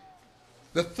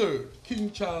III.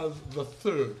 King Charles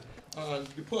III,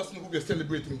 the person who we're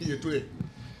celebrating here today.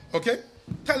 Okay?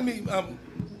 Tell me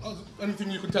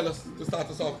anything you could tell us to start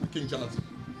us off with King Charles,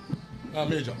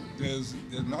 Major. There's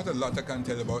not a lot I can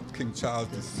tell about King Charles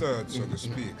III, so to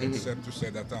speak, except to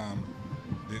say that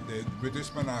the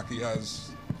British monarchy has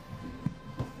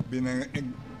been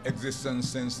in existence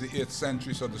since the 8th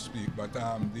century, so to speak, but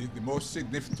the most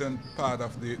significant part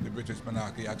of the British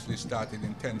monarchy actually started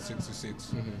in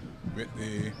 1066 with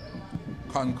the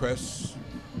conquest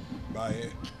by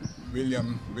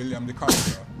William the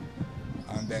Conqueror,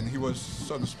 and then he was,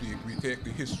 so to speak, we take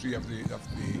the history of the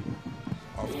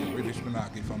British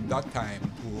monarchy from that time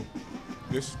to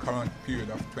this current period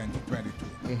of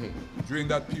 2022. During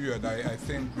that period, I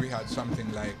think we had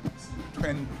something like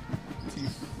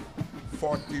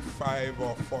 45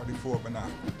 or 44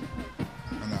 monarchs.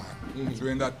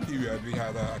 During that period, we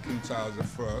had King Charles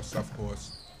I, of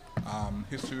course.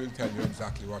 History will tell you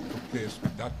exactly what took place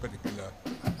with that particular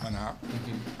monarch.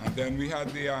 And then we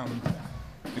had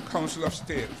the Council of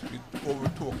State, which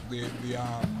overtook the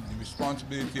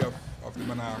responsibility of the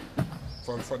monarch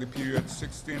for the period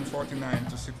 1649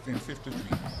 to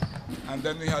 1653. And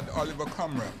then we had Oliver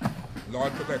Cromwell,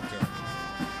 Lord Protector,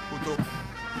 who took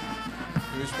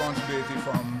the responsibility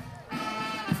from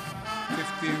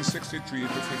 1563 to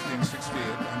 1568,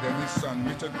 and then his son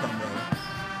Richard Cromwell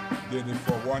did it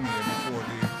for 1 year before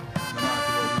the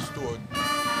monarchy was restored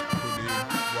to the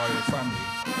royal family.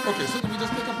 Okay, so we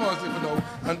just take a pause here for now,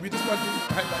 and we just want to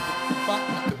highlight the fact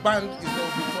that the band is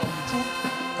now become the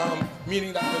troop,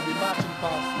 meaning that they'll be marching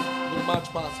past, will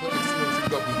march past Her Excellency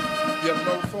Dublin. They have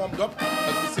now formed up,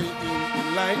 as we say,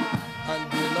 in line, and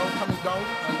they are now coming down,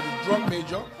 and the drum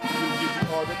major will give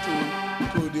the order to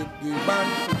the band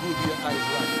to do their eyes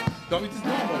right. Now it is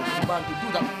normal for the band to do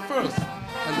that first,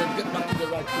 and then get back to the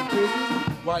rightful places,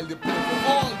 while they play for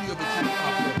all the other troops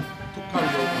after to carry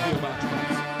out their march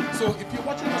past. So if you're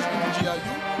watching us on the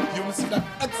GRU, you will see that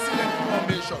excellent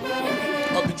formation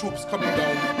of the troops coming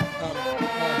down,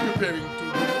 preparing to do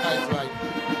the eyes right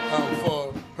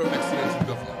for Her Excellency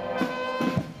Governor.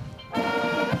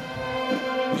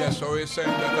 Yes, so we're saying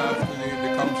that after the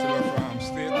Council of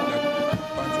State that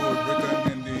controlled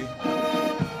Britain in the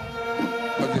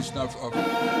position of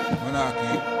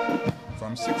monarchy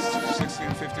from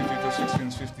 1653 to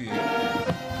 1658,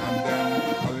 and then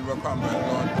Oliver Cromwell,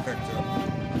 Lord Protector.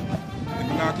 The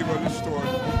monarchy was restored to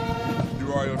the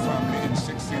royal family in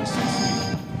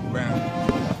 1660 when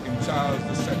King Charles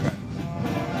II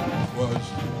was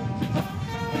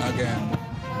again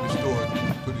restored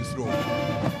to the throne.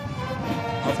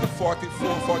 Of the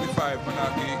 44-45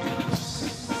 monarchy,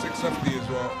 6 of these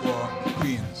were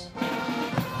queens.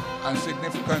 And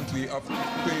significantly of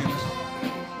queens,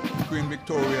 Queen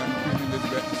Victoria and Queen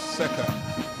Elizabeth II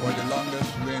were the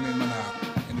longest reigning monarch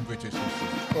in the British history.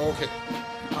 Okay.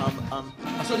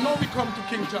 So now we come to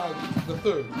King Charles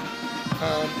III.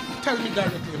 Tell me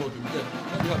directly about him. Yeah,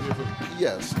 let me have your vote.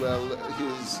 Yes, well,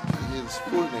 his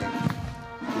full name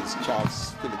is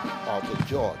Charles Philip Arthur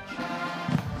George.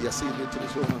 He acceded to the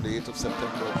throne on the 8th of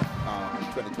September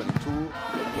 2022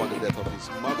 upon the death of his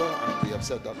mother, and we have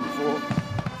said that before.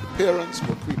 The parents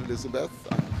were Queen Elizabeth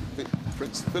and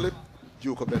Prince Philip,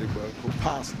 Duke of Edinburgh, who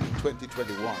passed in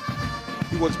 2021.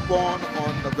 He was born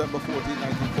on November 14,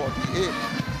 1948,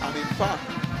 and in fact,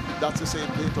 that's the same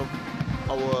date of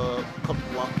our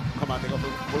commanding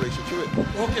officer, Horatio Hewitt.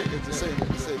 Okay. It's the same.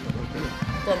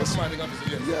 Former commanding officer,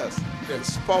 yes. Yes.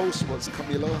 His spouse was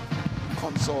Camilla,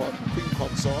 Queen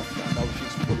Consort, and now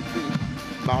she's fully queen,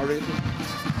 married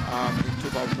in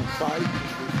 2005.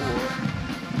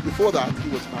 Before that, he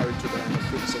was married to the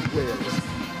Prince of Wales.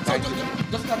 So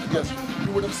just like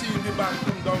you would have seen the band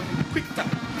come down in quick time,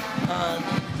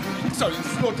 in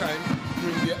slow time,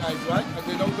 doing their eyes right, and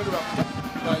they now go to wrap up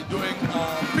by doing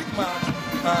quick march,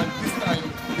 and this time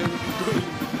they will be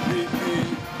doing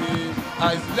the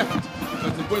eyes left,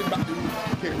 because they're going back the route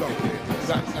to Cape Town.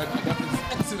 And that is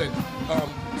excellent.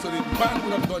 So the band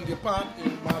would have done their part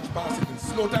in march past in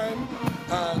slow time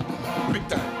and quick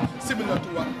time, similar to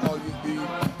what all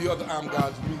the other armed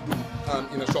guards will do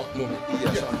in a short moment.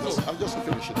 Yes, Yeah, I'm just to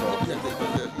finish it off.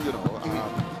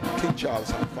 King Charles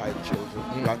had 5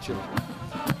 children, grandchildren.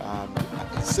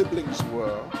 His siblings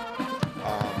were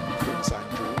Prince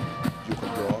Andrew, Duke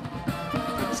of York,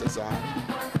 Princess Anne,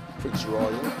 Prince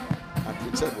Royal, and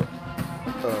Prince Edward,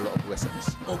 Earl of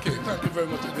Wessex. Okay, thank you very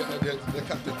much, the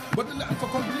captain. But for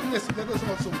completeness, let us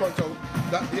also point out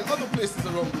that there are other places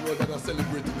around the world that are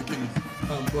celebrating the King's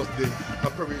birthday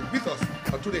parade with us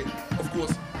today. Of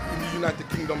course, in the United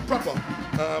Kingdom proper,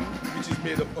 which is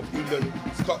made up of England,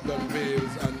 Scotland,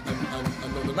 Wales, and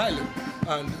Northern Ireland.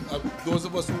 And those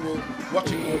of us who were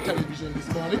watching our television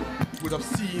this morning would have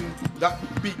seen that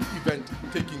big event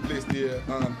taking place there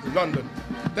in London.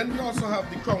 Then we also have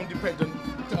the Crown-dependent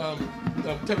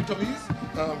territories,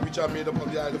 which are made up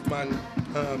of the Isle of Man,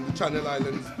 the Channel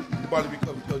Islands, the Bailiwick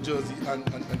of Jersey,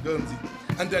 and Guernsey.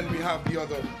 And then we have the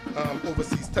other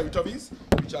overseas territories,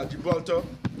 which are Gibraltar,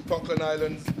 Falkland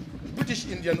Islands, British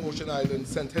Indian Ocean Islands,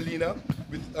 St. Helena,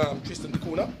 with Tristan da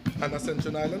Cunha and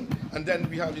Ascension Island. And then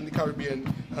we have in the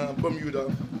Caribbean, Bermuda,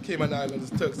 Cayman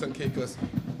Islands, Turks and Caicos,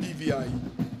 BVI,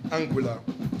 Anguilla,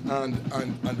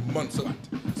 and Montserrat.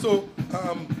 So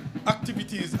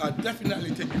activities are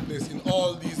definitely taking place in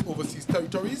all these overseas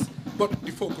territories, but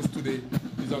the focus today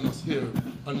is on us here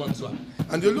on Montserrat.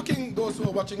 And you're looking, those who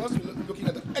are watching us, you're looking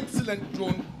at an excellent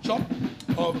drone shot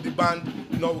of the band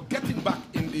now getting back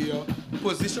in their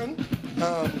position,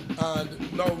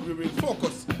 and now we will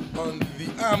focus on the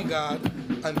armed guard,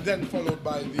 and then followed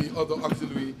by the other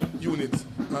auxiliary units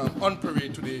on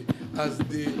parade today as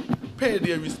they pay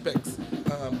their respects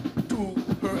to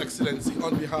Her Excellency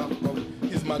on behalf of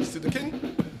His Majesty the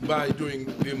King by doing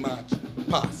the march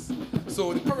past.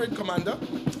 So the parade commander,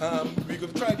 we're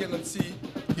going to try again and see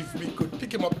if we could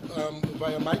pick him up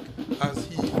via mic as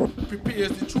he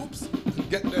prepares the troops and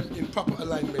get them in proper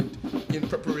alignment in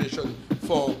preparation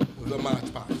for the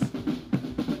march past.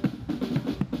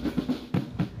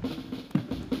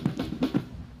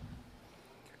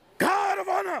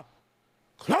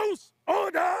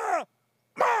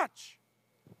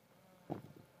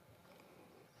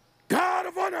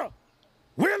 Honor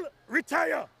will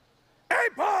retire.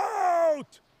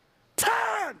 About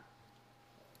 10.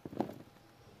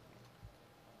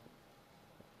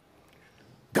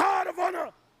 Guard of Honor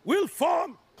will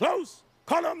form close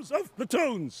columns of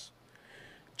platoons.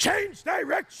 Change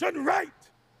direction right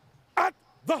at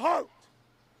the halt.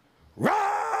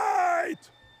 Right.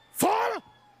 Forward.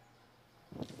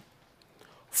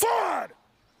 Forward.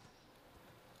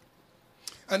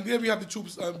 And there we have the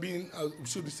troops being,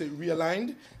 should we say,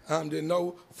 realigned. They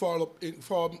now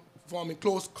forming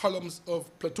close columns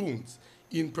of platoons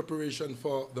in preparation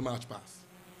for the march past.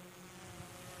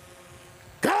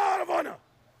 Guard of Honor.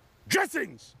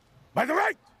 Dressings by the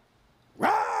right.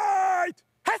 Right.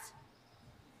 Hess.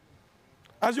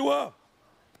 As you were.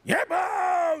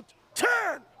 About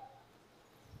 10.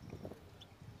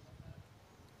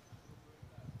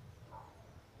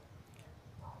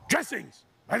 Dressings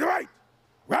by the right.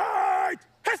 Right.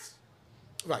 Hess.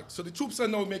 Right, so the troops are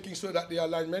now making sure that the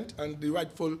alignment and they're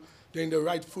in the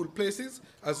rightful places.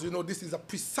 As you know, this is a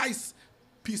precise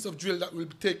piece of drill that will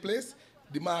take place.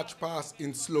 The march past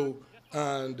in slow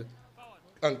and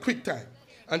quick time.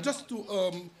 And just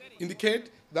to indicate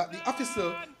that the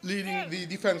officer leading the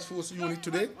Defense Force unit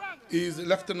today is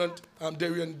Lieutenant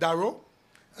Darian Darrow.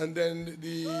 And then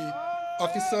the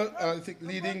officer, I think,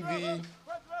 leading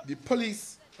the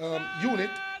police unit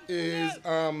is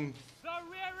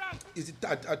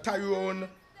Tyrone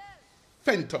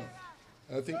Fenton.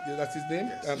 I think that's his name,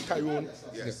 Tyrone,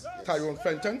 yes, Tyrone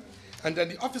Fenton. And then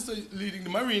the officer leading the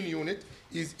Marine unit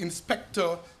is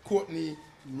Inspector Courtney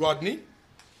Rodney.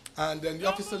 And then the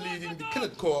officer leading the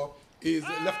Cadet Corps is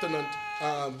Lieutenant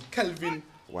Kelvin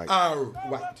White. R.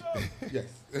 White. Yes.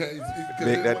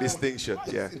 Make that distinction,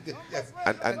 yeah. Yes.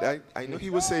 And I know he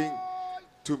was saying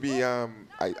to be,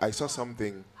 I saw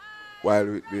something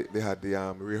while they had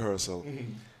the rehearsal,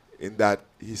 in that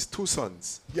his two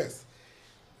sons Yes.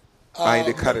 are in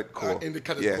the Cadet Corps. In the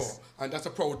Cadet Yes. Corps. And that's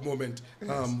a proud moment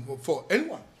for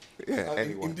anyone. Yeah,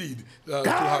 anyone. Indeed, to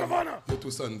have your two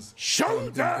sons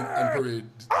in parade.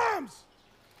 Arms.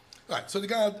 Right, so the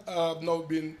guard have now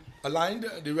been aligned.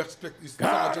 The respect is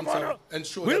sergeants have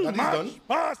ensured will that is done.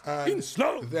 march past in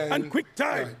slow then- and quick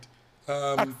time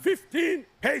Right. at 15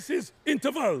 paces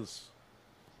intervals.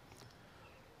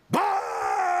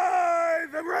 By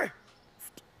the left.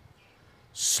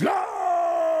 Slow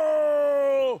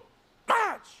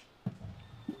march.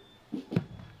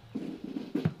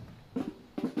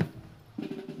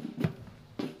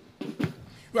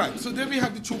 Right, so there we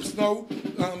have the troops now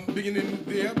beginning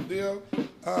their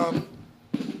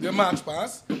march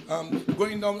past,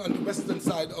 going down on the western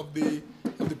side of the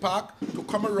park to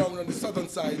come around on the southern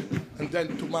side and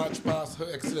then to march past Her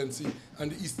Excellency on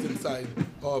the eastern side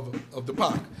of the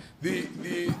park. The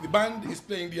band is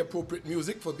playing the appropriate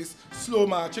music for this slow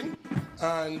marching,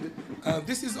 and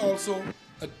this is also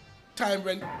a time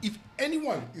when if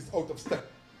anyone is out of step,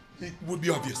 it would be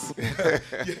obvious.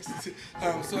 Yes.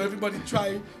 So everybody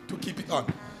try to keep it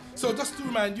on. So just to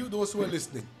remind you, those who are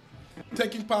listening,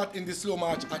 taking part in the slow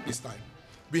march at this time,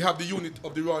 we have the unit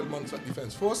of the Royal Montserrat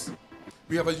Defence Force.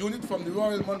 We have a unit from the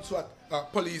Royal Montserrat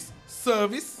Police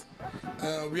Service.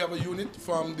 We have a unit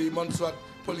from the Montserrat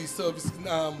Police Service,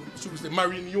 should we say,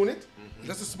 Marine unit.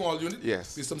 That's a small unit.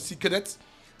 Yes. With some sea cadets.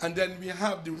 And then we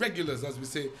have the regulars, as we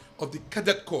say, of the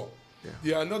Cadet Corps. Yeah.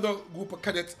 There are another group of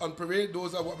cadets on parade.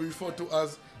 Those are what we refer to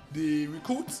as the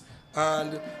recruits,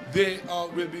 and they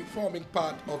will be forming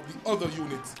part of the other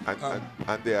units.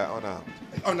 And they are unarmed.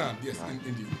 Unarmed, yes,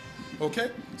 indeed.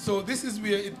 Okay, so this is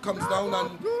where it comes down,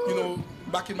 and you know,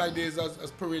 back in my days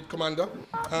as parade commander,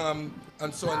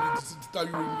 and so on, we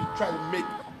try to make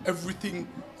everything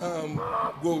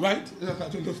go right. I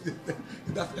don't know if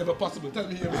that's ever possible. Tell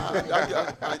me here.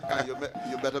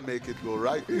 You better make it go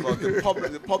right, because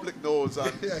the public knows,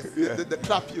 and Yes. the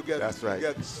clap you get That's right.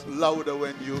 gets louder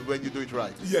when you do it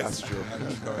right. Yes, That's true.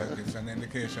 That's correct. It's an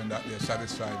indication that they're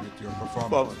satisfied with your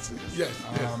performance. Performance. yes,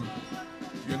 yes.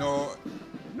 You know,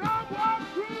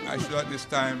 I should at this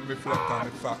time reflect on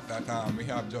the fact that we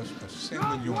have just a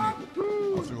single unit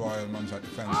of the Royal Montserrat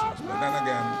Defence Force. But then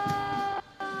again,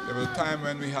 there was a time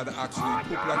when we had actually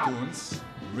two platoons,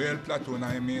 real platoon,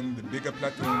 I mean the bigger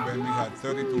platoon, when we had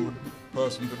 32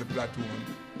 persons to the platoon,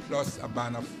 plus a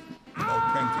band of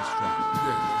about 20 strong.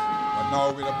 But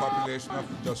now with a population of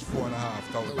just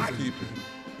 4,500 people,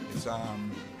 it's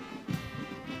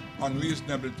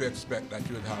unreasonable to expect that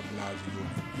you would have a large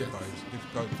unit, Yes. because it's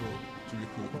difficult to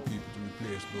recruit people to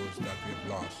replace those that we've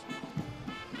lost.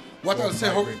 What or I'll say,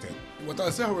 migrated.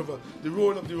 however, the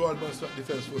role of the Royal Montserrat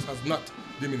Defence Force has not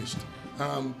diminished.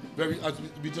 As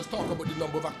we just talked about the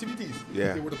number of activities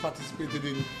Yeah. they would have participated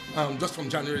in just from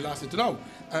January last year to now.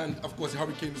 And of course, the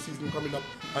hurricane season coming up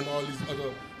and all these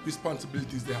other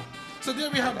responsibilities they have. So there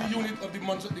we have the unit of the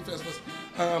Montserrat Defence Force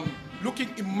looking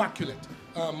immaculate,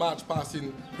 march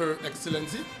passing Her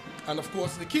Excellency. And of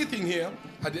course, the key thing here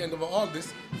at the end of all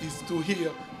this is to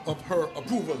hear of her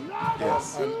approval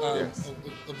Yes. and, Yes.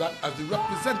 of that as the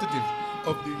representative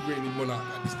of the reigning monarch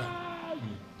at this time.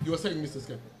 You were saying, Mr.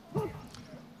 Skep?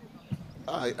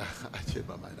 I changed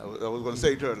my mind. I was going to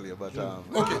say it earlier, but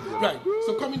Okay, right.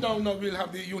 So coming down now, we'll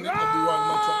have the unit of the Royal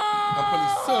Montserrat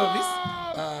Police Service,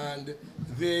 and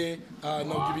they are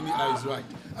now giving the eyes right.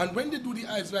 And when they do the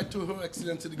eyes right to Her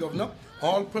Excellency the Governor,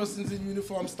 all persons in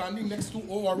uniform standing next to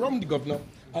or around the Governor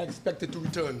are expected to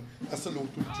return a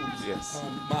salute to the troops Yes.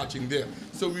 marching there.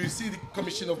 So we see the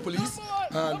Commissioner of Police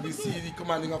and we see the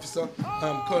Commanding Officer,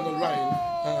 Colonel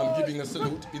Ryan, giving a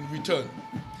salute in return.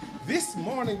 This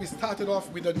morning we started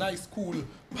off with a nice cool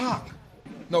park.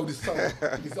 Now the sun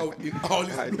is out in all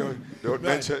its glory. Don't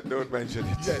Right. mention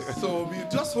it. Yes, so we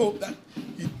just hope that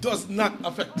it does not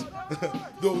affect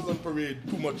those on parade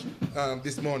too much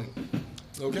this morning.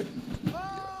 Okay?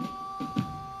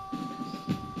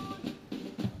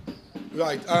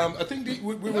 Right, I think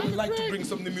we would like to bring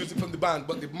some of the music from the band,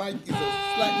 but the mic is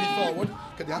slightly forward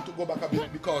because they have to go back a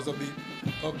bit because of the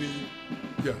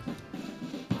yeah.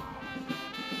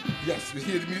 Yes, we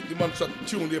hear the Montserrat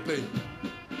tune they're playing.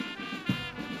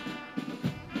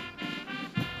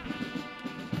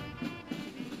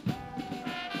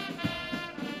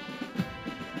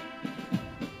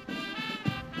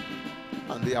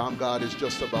 and the armed guard is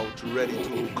just about ready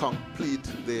to complete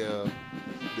their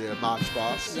march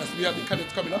past. Yes, we have the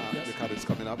cadets coming up. Yes. The cadets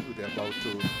coming up, they're about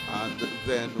to, and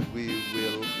then we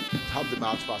will have the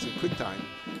march past in quick time,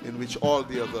 in which all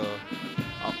the other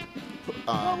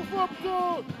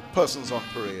persons on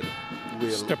parade will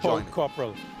Step join. out,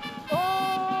 Corporal.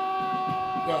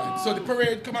 Right. So the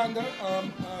parade commander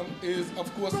is,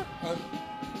 of course,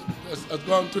 has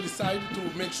gone to the side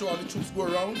to make sure all the troops go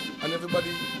around and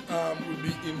everybody will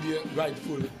be in their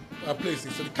rightful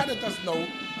places. So the cadets now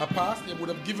are passed. They would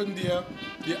have given their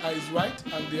eyes right,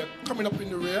 and they're coming up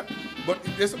in the rear. But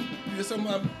there's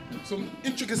some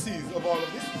intricacies of all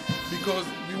of this because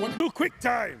we want to Do quick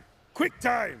time. Quick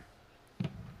time.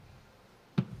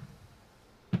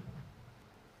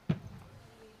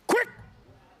 Quick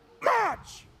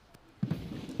march.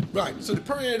 Right, so the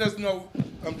parade has now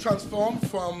transformed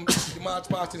from the march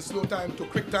past in slow time to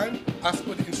quick time as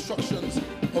per the instructions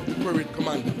of the parade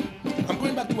commander. I'm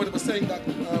going back to what I was saying that,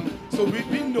 so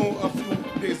we know a few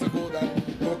days ago that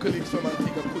our colleagues from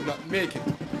Antigua could not make it.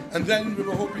 And then we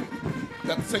were hoping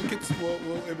that St. Kitts were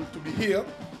able to be here.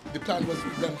 The plan was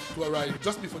for them to arrive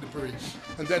just before the parade.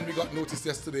 And then we got notice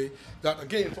yesterday that,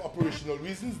 again, for operational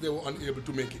reasons, they were unable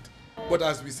to make it. But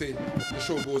as we say, the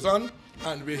show goes on,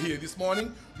 and we're here this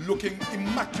morning looking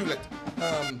immaculate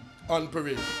on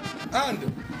parade. And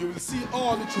you will see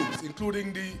all the troops,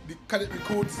 including the cadet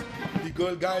recruits, the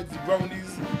Girl Guides, the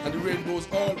Brownies, and the Rainbows,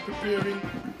 all preparing,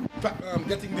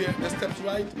 getting their steps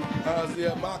right as they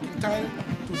are marking time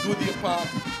to do their part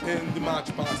in the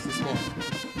march past this morning.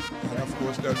 And of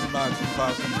course, there'll be marching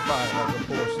past in file as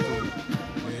opposed to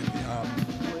the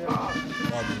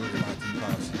ordinary marching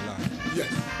past in line.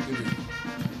 Yes, indeed.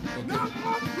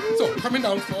 Okay. So, coming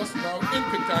down first, now in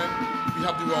quick time, we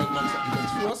have the Royal Montserrat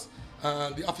Defence Force.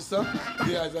 And the officer,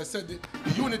 there, as I said, the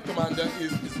unit commander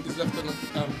is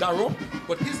Lieutenant Darrow,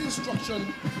 but his instruction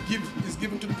is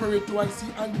given to the parade 2IC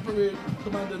and the parade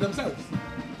commander themselves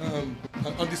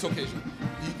on this occasion.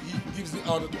 He gives the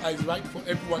order to eyes right for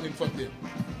everyone in front there.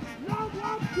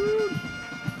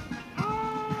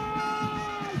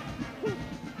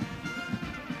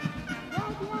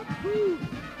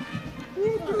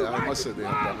 I must say they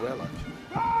have done well, actually.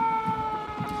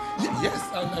 Yes,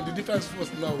 and the defense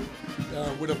force now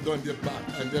would have done their part,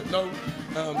 and they've now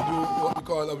do what we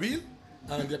call a wheel,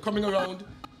 and they're coming around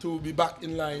to be back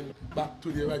in line, back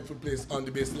to their rightful place on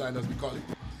the baseline, as we call it.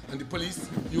 And the police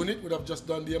unit would have just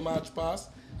done their march past,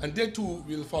 and they too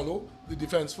will follow the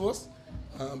defense force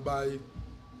by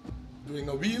doing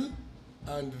a wheel,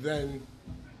 and then,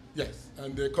 yes,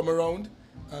 and they come around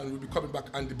and will be coming back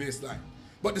on the baseline.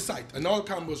 But the sight, and all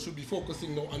cameras should be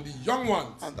focusing now on the young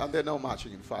ones. And they're now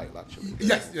marching in file, actually.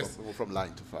 Yes, yes. From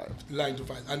line to file. Line to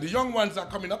file. And the young ones are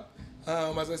coming up,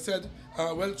 as I said,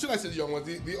 well, should I say the young ones,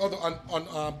 the other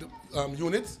unarmed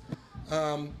units.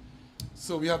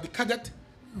 So we have the cadet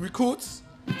recruits.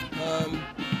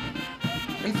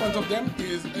 In front of them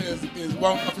is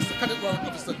Warrant Officer, Cadet Warrant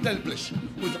Officer Delplish,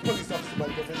 who is a police officer by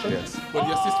profession, Yes. but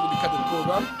he assists with the cadet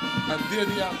program. And there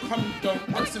they are coming down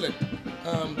excellent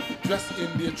dressed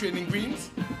in their training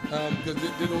greens because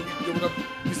they would have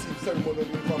received ceremonial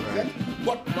uniforms yet.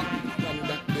 But notwithstanding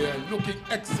that, they are looking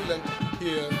excellent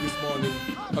here this morning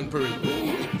on parade.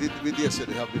 We dare say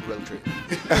they have been well trained.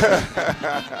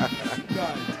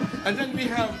 Right. And then we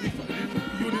have the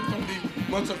unit from the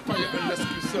Montserrat Fire and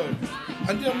Rescue Service.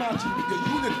 And they're marching with the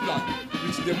unit flag,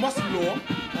 which they must lower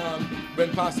when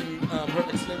passing Her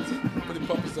Excellency for the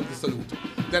purpose of the salute.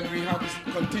 Then we have this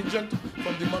contingent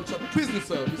from the Montserrat Prison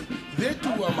Service. They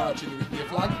too are marching with their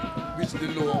flag, which they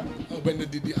lower when they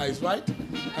did the Eyes Right.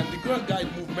 And the Girl Guide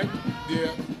movement, their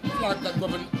flag that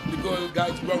governed the Girl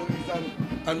Guides, Brownies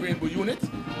and Rainbow units,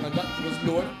 and that was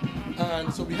lowered.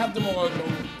 And so we have them all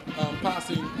now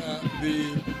passing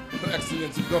the Her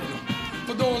Excellency Governor.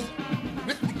 For those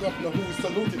with the Governor who is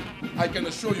saluting, I can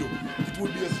assure you it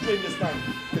will be a strenuous time.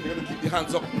 They're going to keep their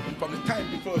hands up from the time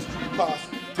the first three pass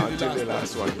till the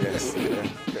last one. Yes.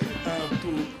 To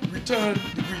return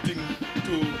the greeting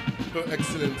to Her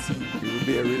Excellency. It will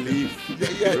be a relief.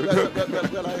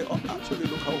 Well, I actually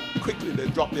look how quickly they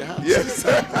drop their hands. Yes.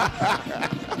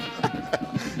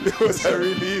 It was a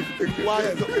relief.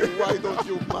 Why don't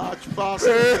you march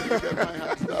faster and get my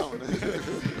hands down?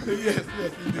 Yes,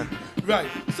 indeed. Right.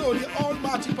 So they're all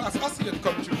marching past us here at the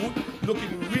commentary booth,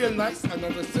 looking real nice. And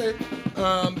as I say,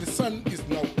 the sun is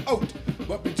now out,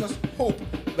 but we just hope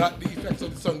that the effects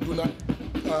of the sun do not,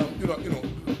 do not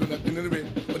in any way,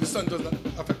 but the sun does not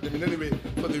affect them in any way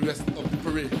for the rest of the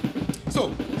parade. So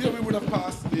there we would have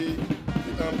passed the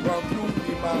Grand Blue,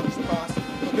 the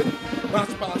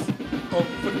march pass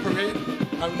for the parade,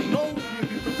 and now we'll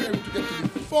be preparing to get to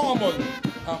the formal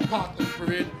part of the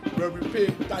parade where we pay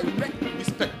direct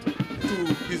respect to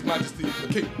His Majesty the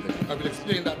King. I will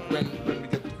explain that when we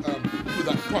get to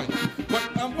that point. But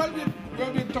while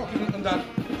we're talking on that,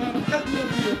 help me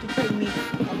here to tell me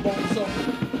about some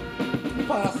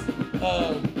past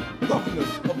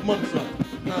governors of Montserrat.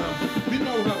 We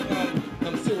now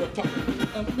have Sarah Tucker.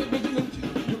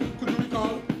 Could you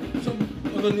recall some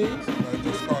other names? I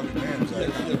just call the names. I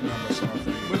can't remember some of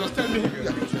the Well, just tell me. which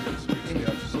we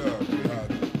have served. We had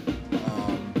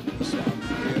the Sam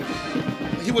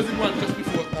Fierce, He was the one just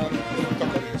before Tucker.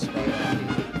 Place by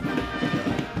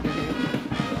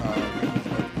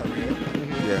Elizabeth Career,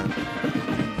 Yeah.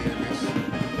 King Davis,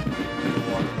 the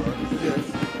Waterworth, Yes.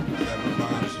 Devin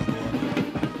Barnstone,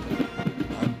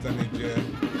 Anthony J.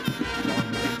 John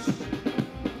Woods,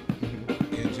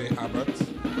 A.J. Abbott,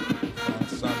 Frank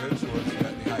Savage, who was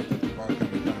at the height of the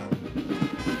volcanic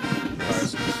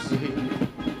crisis,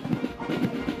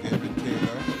 David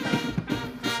Taylor,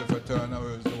 Christopher Turner, who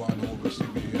was the one who oversaw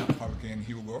the Hurricane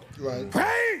Hugo, Right.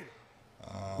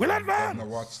 Governor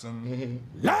Watson,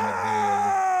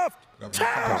 Left! Governor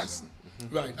Carson.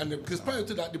 Right. And because prior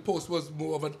to that, the post was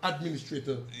more of an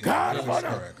administrator. That is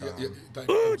correct. Type. And before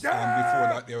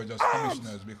that, they were just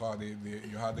commissioners because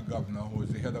you had the governor who was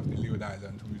the head of the Leeward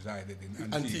Island who resided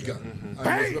in Antigua. Antigua.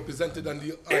 And was represented on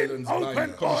the islands by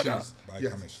open commissioners. By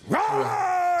Yes. commissioners.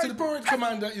 Right. So the parade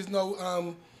commander is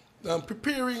now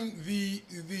preparing the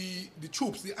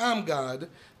troops, the armed guard,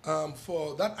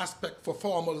 for that aspect for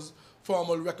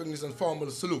formal recognition and formal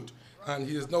salute. And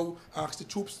he has now asked the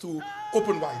troops to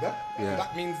open wider. Yeah.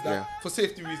 That means that, Yeah. for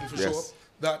safety reasons, for Yes. sure,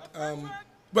 that,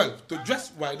 to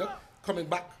dress wider, coming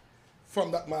back from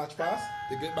that march pass,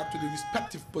 they get back to the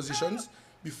respective positions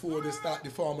before they start the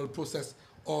formal process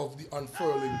of the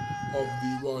unfurling of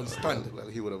the royal standard. Well,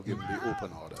 he would have given the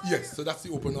open order. Yes, so that's the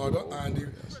open order, and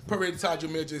the parade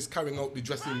sergeant major is carrying out the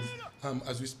dressings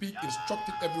as we speak,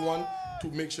 instructing everyone to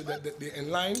make sure that they're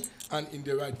in line and in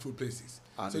their rightful places.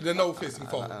 So they're now facing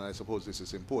forward. And I suppose this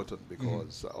is important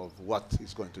because of what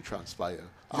is going to transpire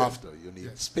after. You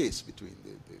need space between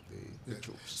the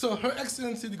troops. So Her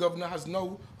Excellency the Governor has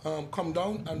now come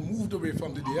down and moved away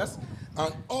from the dais,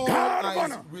 and all Guard of eyes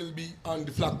honor. will be on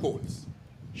the flagpoles.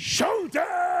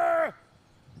 Shoulder!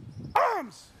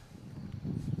 Arms!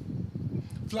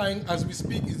 Flying as we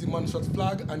speak is the Montserrat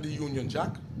flag and the Union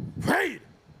Jack. Parade!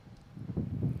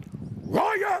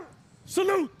 Royal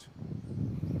salute!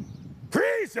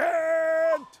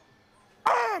 Present!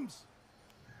 Arms!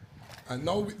 And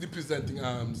now with the presenting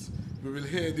arms, we will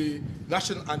hear the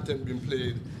national anthem being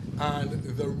played, and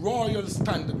the royal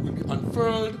standard will be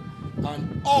unfurled,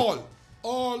 and all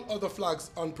other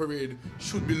flags on parade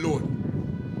should be lowered.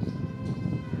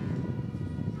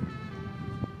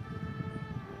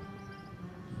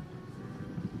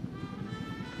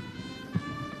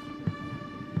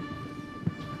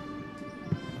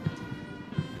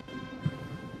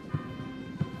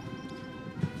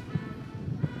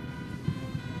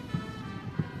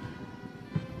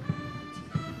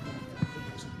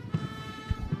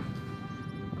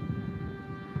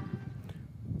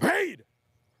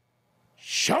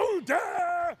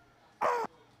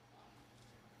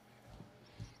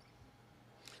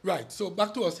 Right, so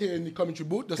back to us here in the commentary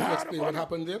booth, just to explain what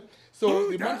happened there. So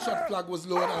the Montserrat flag was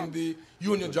lowered and the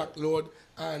Union Jack lowered,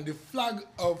 and the flag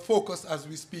of focus as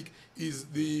we speak is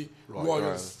the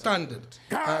Royal Standard.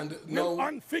 And now,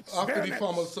 after the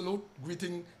formal salute,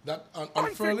 greeting that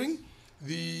unfurling,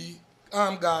 the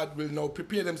armed guard will now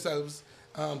prepare themselves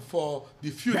for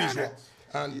the Furies Walk.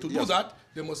 And to do that,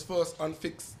 they must first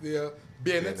unfix their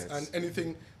bayonets and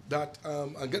anything that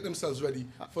and get themselves ready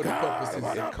for the purposes.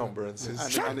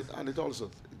 Encumbrances. And it also,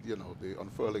 you know, the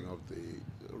unfurling of the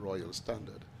Royal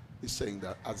Standard is saying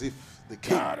that as if the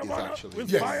king is actually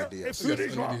Yes. on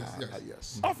the dais.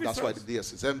 Yes. That's why the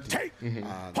dais is empty. And,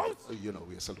 you know,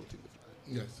 we are saluting the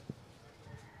flag. Yes.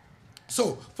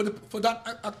 So for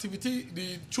that activity,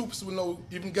 the troops will now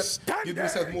even give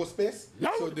themselves more space.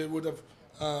 So they would have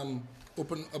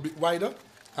opened a bit wider,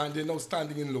 and they're now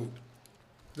standing in load.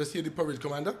 Let's hear the parade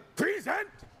commander. Present.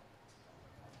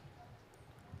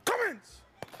 Commence.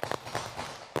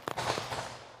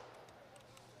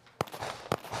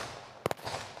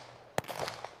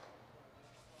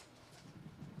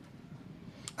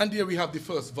 And here we have the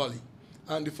first volley.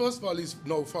 And the first volley is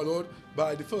now followed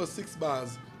by the first 6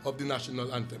 bars of the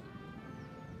national anthem.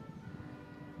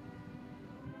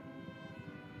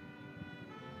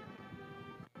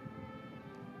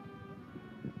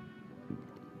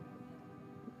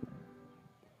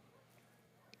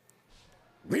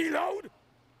 Reload.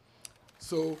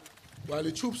 So while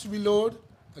the troops reload,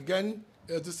 again,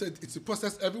 as I said, it's a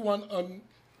process. Everyone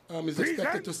is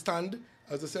expected to stand,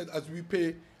 as I said, as we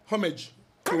pay homage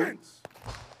to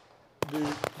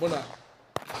the monarch.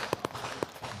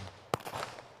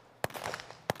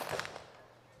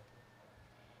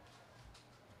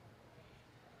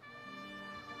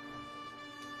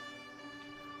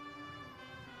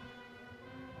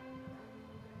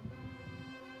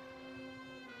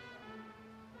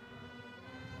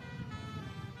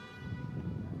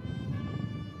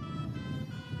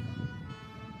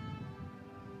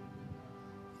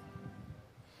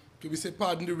 We say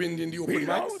pardon the wind in the open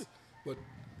mics, but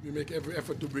we make every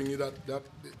effort to bring you the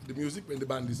music when the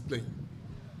band is playing.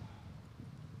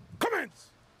 Commence.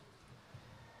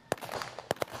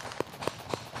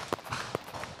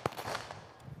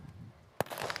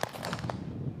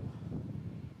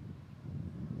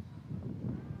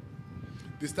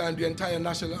 This time the entire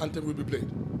national anthem will be played.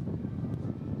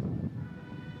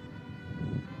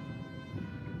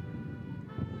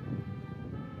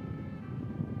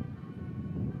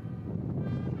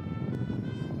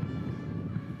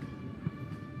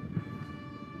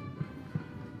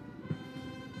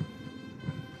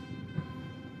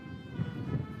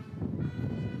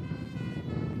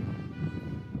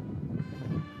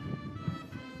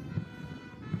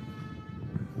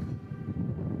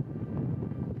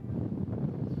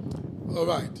 All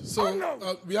right,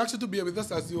 so we ask you to bear with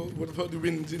us as you would have heard the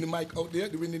wind in the mic out there,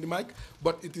 the wind in the mic,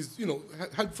 but it is, you know,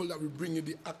 helpful that we bring you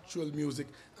the actual music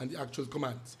and the actual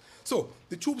commands. So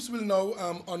the troops will now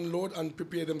unload and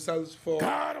prepare themselves for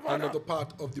another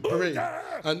part of the parade.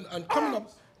 And coming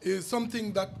up is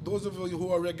something that those of you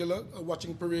who are regular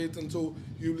watching parades, and so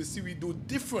you will see we do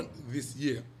different this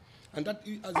year. And that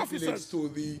as it relates to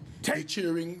the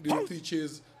cheering, the 3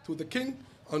 cheers to the king.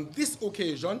 On this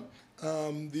occasion,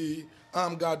 the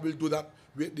armed guard will do that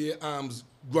with their arms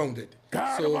grounded.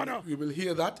 So we will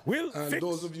hear that. And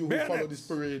those of you who follow this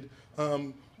parade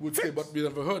would say, but we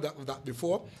never heard of that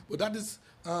before. But that is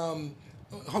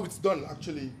how it's done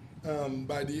actually in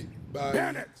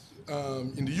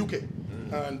the UK.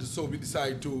 And so we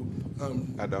decided to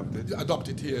adopt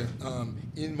it here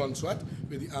in Montserrat,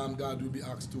 where the armed guard will be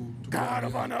asked to Guard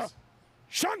of honor.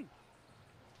 Shun.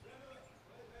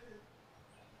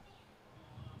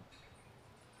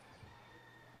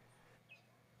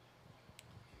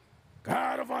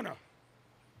 Guard of honor.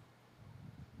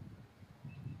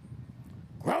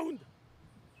 Ground.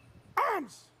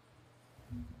 Arms.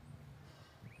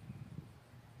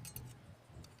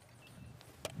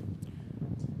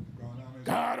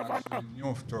 Guard of honor.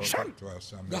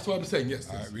 That's what I'm saying,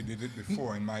 yes. We did it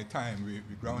before. In my time, we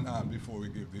ground arm before we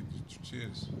give the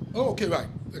cheers. Oh, okay, right.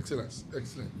 Excellent,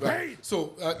 excellent. Right.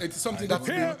 So it's something that's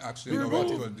been... Actually, no,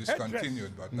 it was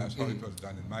discontinued, but that's how it was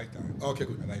done in my time. Okay,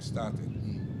 good. When I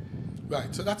started.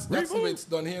 Right, so that's the way it's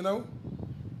done here now.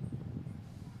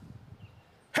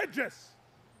 Headdress.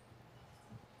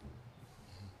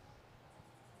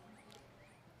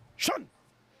 Shun.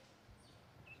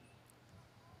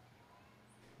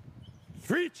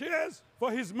 3 cheers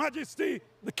for His Majesty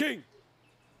the King.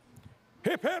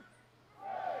 Hip hip.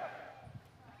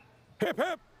 Hip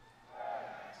hip.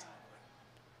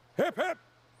 Hip hip.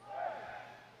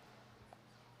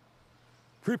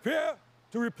 Prepare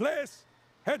to replace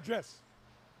Headdress.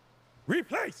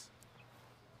 Replace.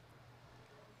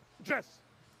 Dress.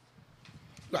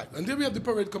 Right, and then we have the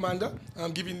parade commander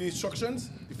giving the instructions,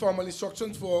 the formal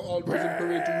instructions for all those in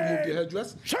parade to remove their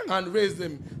headdress and raise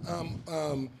them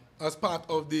as part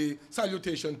of the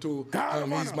salutation to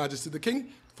His Majesty the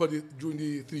King during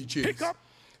the 3 cheers.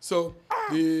 So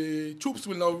the troops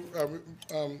will now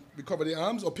recover their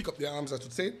arms, or pick up their arms, I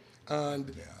should say,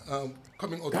 and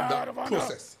coming out of that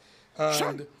process.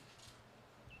 And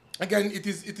again, it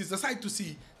is a sight to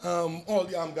see all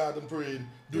the armed guard on parade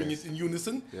doing it in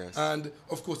unison. Yes. And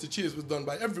of course, the cheers was done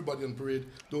by everybody on parade,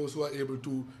 those who are able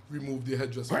to remove the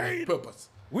headdress for that purpose.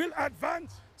 Will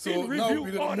advance. So now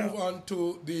we're going to move on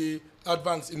to the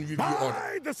advance in review order.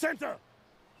 By the center.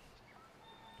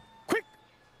 Quick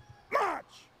march.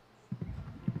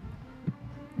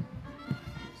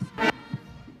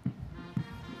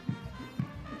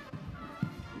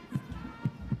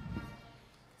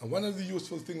 And one of the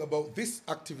useful things about this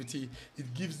activity,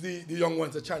 it gives the young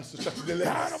ones a chance to stretch their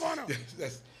legs. Guard of honor.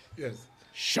 Yes, yes.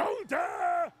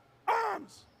 Shoulder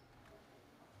arms.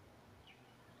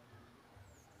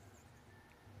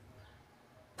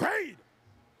 Parade.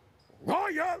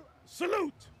 Royal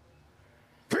salute.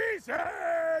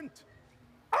 Present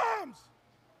arms.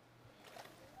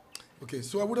 Okay,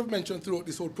 so I would have mentioned throughout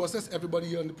this whole process,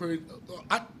 everybody on the parade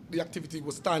at the activity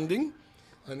was standing.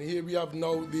 And here we have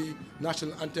now the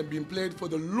national anthem being played for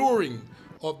the lowering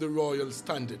of the royal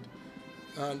standard.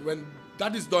 And when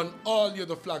that is done, all the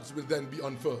other flags will then be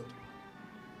unfurled.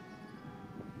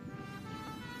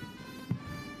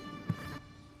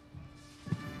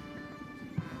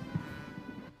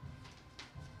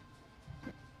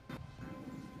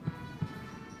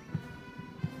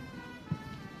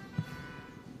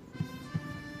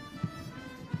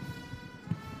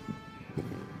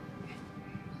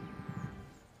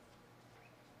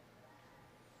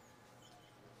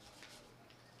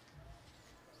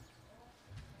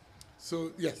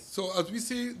 So, yes, so as we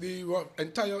see, the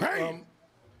entire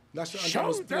national anthem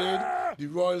was played, the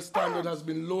royal standard has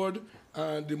been lowered,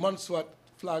 and the Montserrat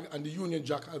flag and the Union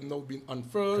Jack have now been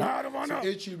unfurled. So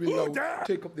HE will now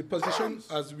take up the position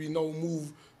as we now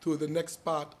move to the next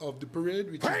part of the parade,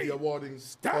 which is the awarding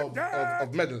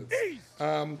of medals.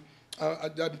 I'm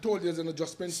told there's an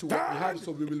adjustment to what we have,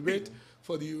 so we will wait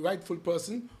for the rightful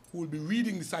person who will be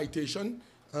reading the citation.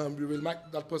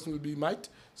 That person will be mic'd,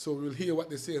 so we'll hear what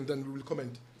they say and then we will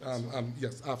comment.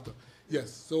 Yes, after. Yes,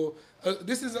 so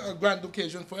this is a grand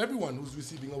occasion for everyone who's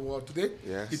receiving an award today.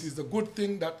 Yes. It is a good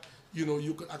thing that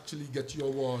you could actually get your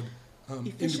award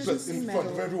in front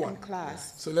of everyone.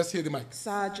 Class. So let's hear the mic.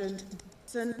 Sergeant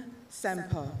Dixon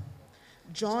Semper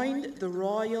joined the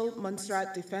Royal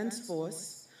Montserrat Defence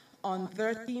Force on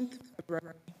 13th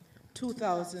February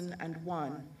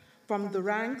 2001. From the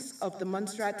ranks of the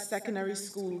Montserrat Secondary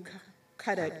School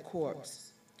Cadet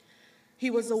Corps. He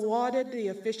was awarded the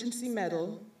Efficiency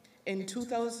Medal in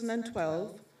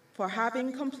 2012 for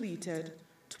having completed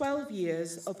 12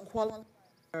 years of quality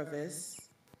service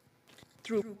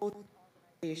through both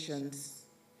organizations.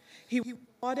 He was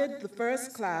awarded the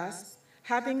first class,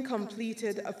 having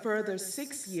completed a further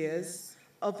 6 years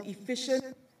of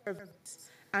efficient service,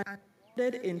 and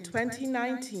awarded in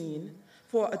 2019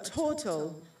 for a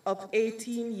total of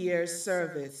 18 years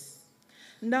service.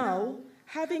 Now,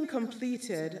 having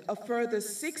completed a further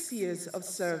 6 years of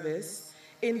service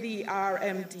in the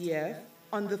RMDF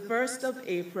on the 1st of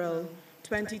April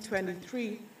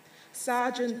 2023,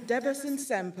 Sergeant Deverson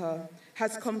Semper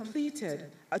has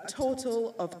completed a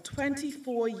total of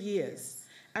 24 years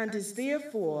and is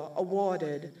therefore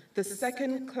awarded the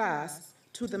second class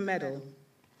to the medal.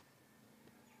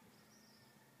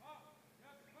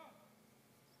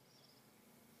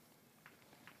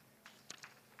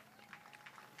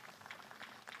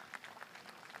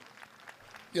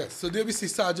 Yes, so there we see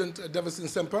Sergeant Deverson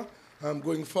Semper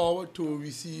going forward to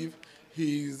receive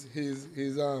his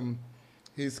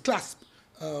clasp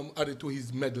added to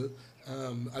his medal.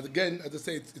 And again, as I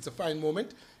say, it's a fine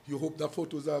moment. You hope that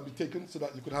photos will be taken so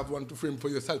that you could have one to frame for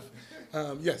yourself.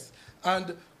 Yes,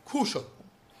 and crucial,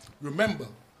 remember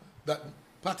that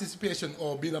participation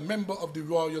or being a member of the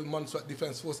Royal Montserrat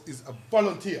Defence Force is a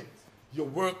volunteer. Your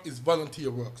work is volunteer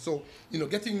work. So,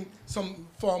 getting some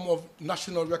form of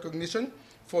national recognition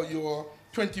for your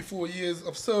 24 years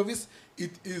of service,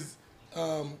 it is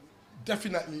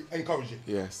definitely encouraging.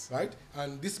 Yes. Right?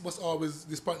 And this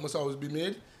point must always be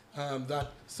made,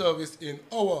 that service in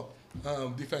our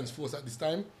defense force at this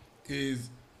time is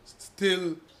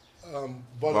still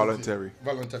voluntary.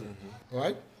 Mm-hmm. All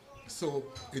right? So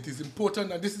it is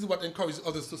important, and this is what encourages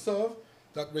others to serve,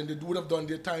 that when they would have done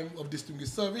their time of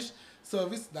distinguished service,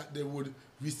 that they would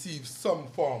receive some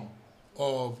form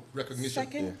of recognition.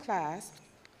 Second class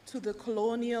to the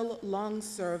Colonial Long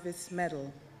Service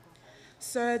Medal.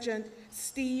 Sergeant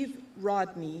Steve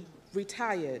Rodney,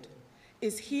 retired,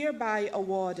 is hereby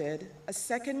awarded a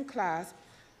second class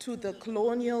to the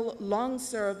Colonial Long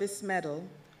Service Medal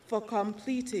for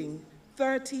completing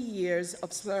 30 years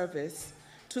of service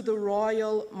to the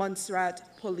Royal Montserrat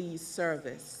Police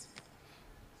Service.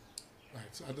 Right,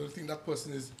 so I don't think that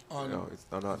person is on. No, it's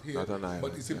not here, not on island.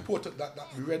 but it's important that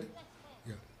we read.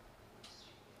 Yeah.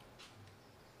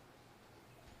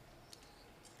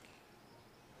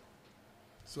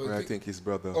 So I think his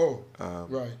brother. Oh,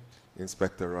 right.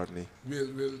 Inspector Rodney.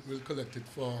 We'll collect it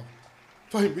for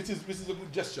him, which is a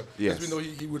good gesture. Yes. Because we know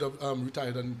he would have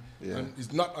retired and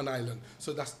is not on island.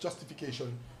 So that's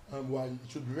justification why it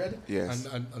should be read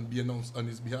and be announced on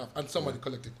his behalf, and somebody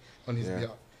collect it on his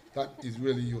behalf. That is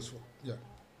really useful. Yeah.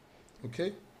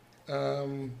 Okay.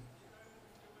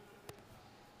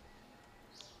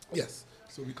 Yes.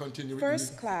 So we continue.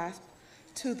 First class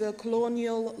to the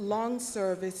Colonial Long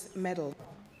Service Medal.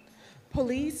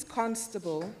 Police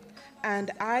Constable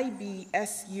and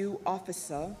IBSU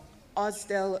Officer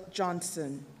Osdell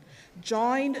Johnson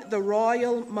joined the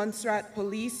Royal Montserrat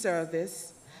Police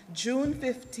Service June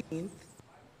 15th,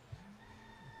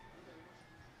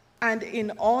 and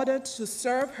in order to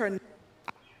serve her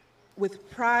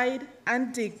with pride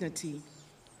and dignity.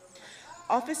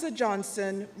 Officer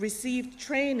Johnson received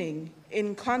training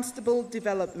in constable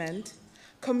development,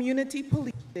 community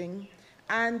policing,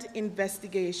 and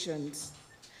investigations.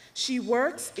 She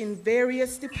works in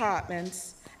various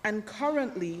departments and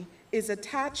currently is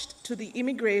attached to the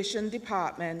Immigration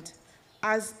Department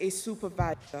as a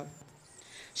supervisor.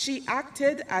 She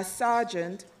acted as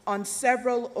sergeant on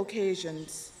several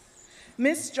occasions.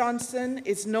 Ms. Johnson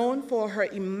is known for her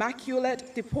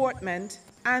immaculate deportment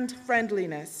and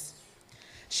friendliness.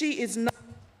 She is not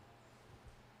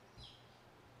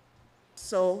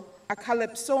also a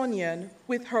Calypsonian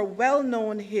with her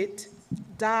well-known hit,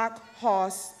 Dark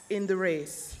Horse in the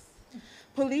Race.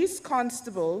 Police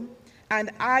Constable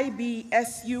and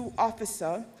IBSU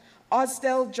Officer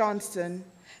Osdell Johnson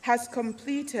has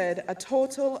completed a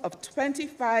total of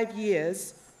 25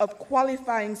 years of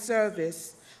qualifying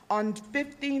service on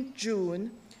 15th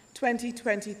June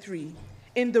 2023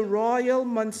 in the Royal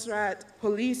Montserrat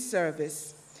Police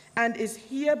Service and is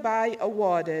hereby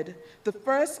awarded the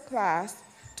first class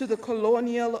to the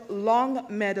Colonial Long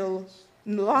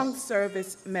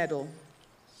Service Medal.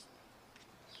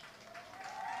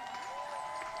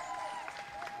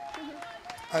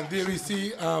 And there we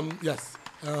see,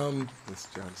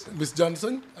 Miss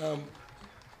Johnson,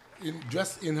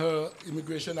 dressed in her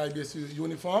immigration IBSU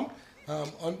uniform,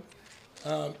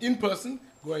 in person,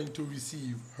 going to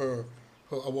receive her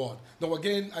award. Now,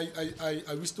 again,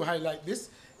 I wish to highlight this.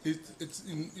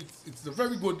 It's a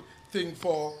very good thing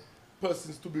for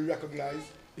persons to be recognized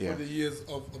for the years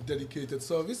of dedicated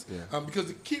service, because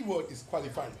the key word is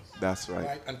qualifying. That's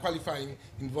right. And qualifying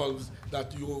involves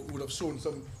that you would have shown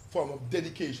some form of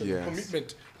dedication,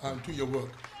 commitment to your work.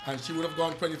 And she would have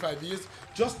gone 25 years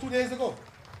just 2 days ago.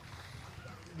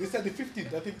 They said the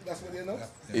 15th, I think that's what they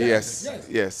announced?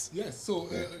 Yes. So,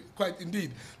 quite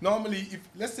indeed. Normally,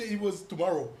 let's say it was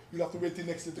tomorrow, you'll have to wait till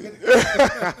next year to get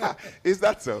it. Is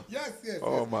that so? Yes.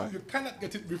 Oh, my. You cannot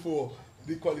get it before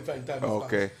the qualifying time.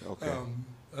 Okay.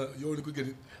 You only could get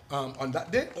it on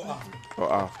that day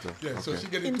or after. Yeah, so she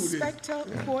get it 2 days. Inspector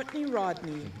Courtney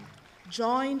Rodney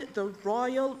joined the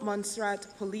Royal Montserrat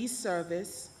Police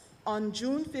Service on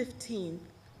June 15,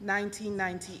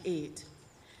 1998.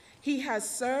 He has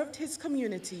served his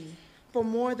community for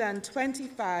more than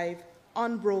 25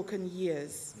 unbroken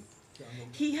years.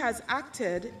 He has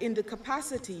acted in the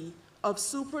capacity of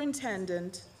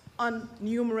superintendent on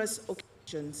numerous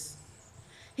occasions.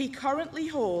 He currently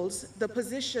holds the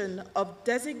position of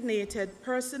designated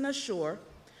person ashore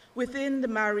within the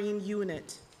Marine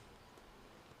Unit.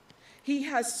 He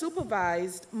has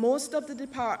supervised most of the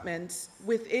departments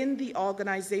within the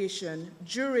organization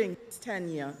during his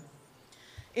tenure.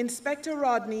 Inspector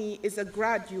Rodney is a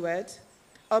graduate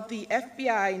of the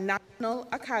FBI National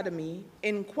Academy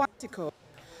in Quantico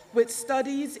with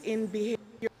studies in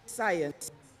behavioral science.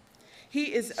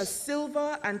 He is a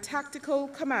Silver and Tactical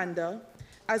Commander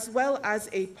as well as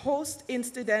a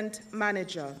post-incident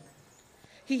manager.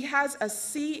 He has a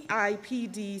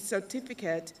CIPD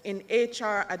certificate in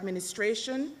HR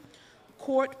administration,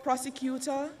 court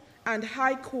prosecutor, and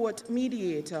high court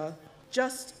mediator,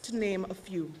 just to name a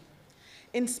few.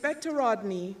 Inspector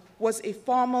Rodney was a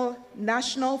former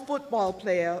national football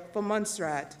player for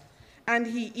Montserrat and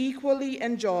he equally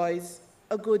enjoys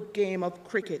a good game of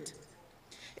cricket.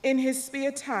 In his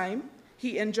spare time,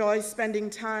 he enjoys spending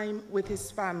time with his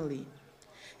family.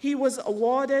 He was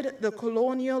awarded the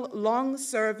Colonial Long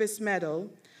Service Medal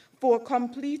for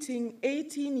completing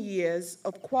 18 years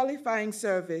of qualifying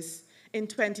service in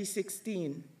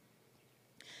 2016.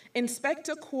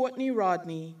 Inspector Courtney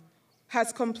Rodney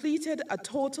has completed a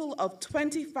total of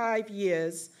 25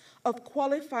 years of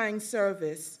qualifying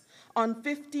service on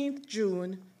 15th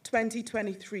June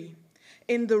 2023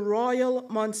 in the Royal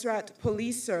Montserrat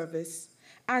Police Service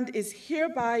and is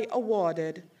hereby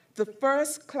awarded the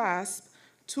first class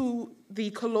to the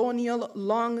Colonial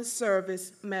Long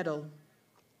Service Medal.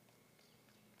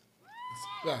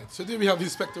 Right, so there we have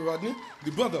Inspector Rodney,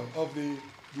 the brother of the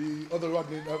other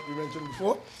Rodney that we mentioned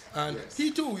before, and yes,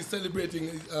 he too is celebrating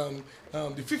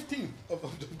the 15th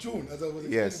of June, as I was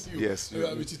explaining to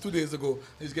you, which is 2 days ago.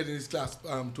 He's getting his class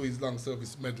to his long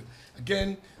service medal.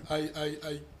 Again,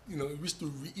 I wish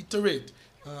to reiterate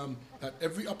that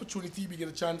every opportunity we get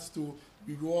a chance to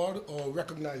reward or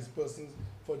recognize persons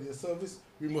for their service,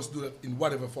 we must do that in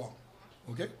whatever form.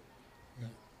 Okay? Yeah.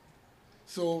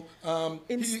 So,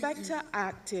 Inspector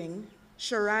Acting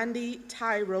Sharandi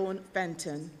Tyrone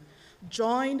Fenton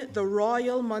joined the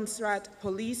Royal Montserrat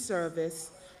Police Service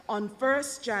on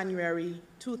 1st January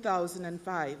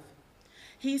 2005.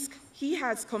 He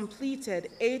has completed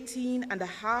 18 and a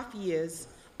half years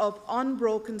of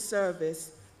unbroken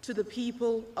service to the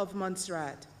people of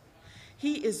Montserrat.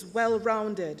 He is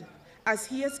well-rounded as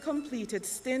he has completed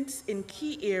stints in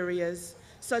key areas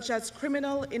such as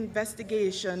Criminal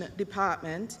Investigation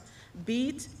Department,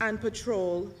 Beat and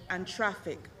Patrol, and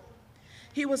Traffic.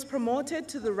 He was promoted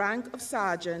to the rank of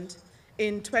Sergeant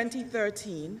in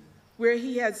 2013, where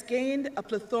he has gained a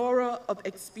plethora of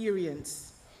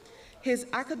experience. His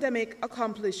academic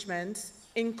accomplishments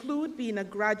include being a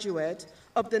graduate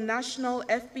of the National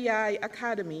FBI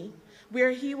Academy,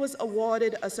 where he was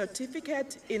awarded a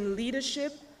certificate in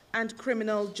leadership and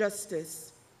criminal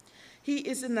justice. He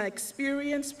is an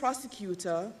experienced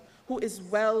prosecutor who is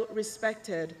well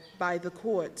respected by the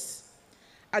courts.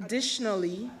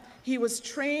 Additionally, he was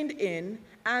trained in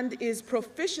and is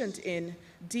proficient in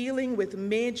dealing with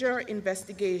major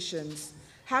investigations,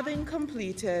 having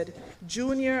completed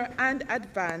junior and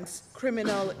advanced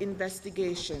criminal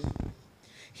investigation.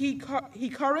 He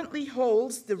currently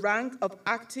holds the rank of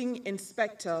Acting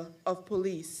Inspector of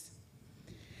Police.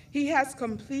 He has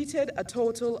completed a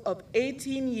total of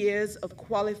 18 years of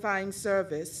qualifying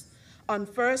service on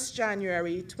 1st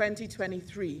January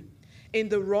 2023 in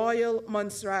the Royal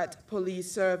Montserrat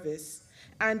Police Service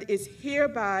and is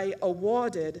hereby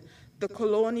awarded the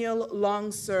Colonial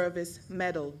Long Service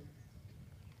Medal.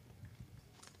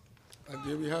 And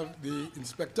there we have the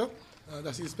inspector.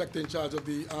 That's the inspector in charge of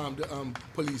the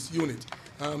police unit.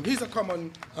 He's a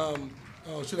common,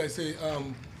 should I say,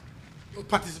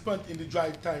 participant in the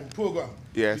drive time program.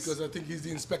 Yes. Because I think he's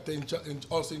the inspector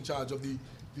also in charge of the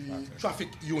traffic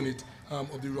unit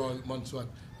of the Royal Montserrat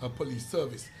Police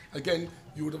Service. Again,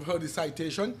 you would have heard the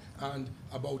citation and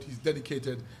about his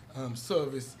dedicated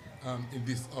service in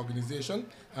this organization,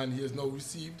 and he has now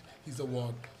received his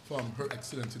award from Her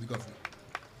Excellency the Governor.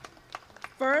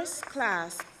 First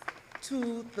class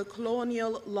to the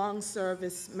Colonial Long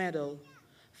Service Medal,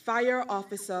 Fire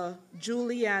Officer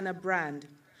Juliana Brand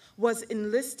was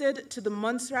enlisted to the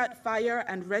Montserrat Fire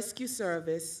and Rescue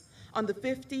Service on the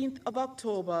 15th of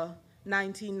October,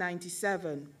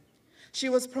 1997. She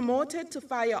was promoted to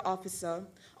Fire Officer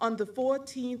on the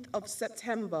 14th of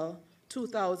September,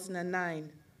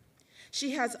 2009.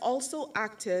 She has also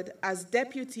acted as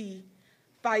Deputy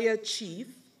Fire Chief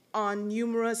on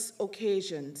numerous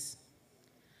occasions.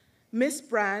 Ms.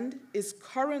 Brand is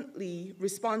currently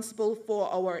responsible for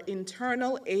our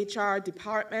internal HR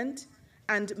department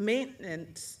and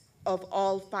maintenance of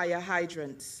all fire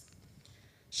hydrants.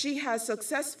 She has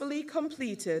successfully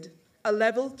completed a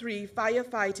Level 3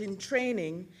 firefighting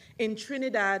training in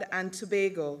Trinidad and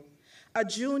Tobago, a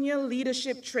junior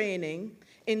leadership training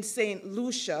in St.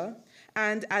 Lucia,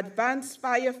 and advanced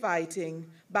firefighting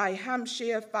by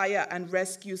Hampshire Fire and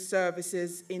Rescue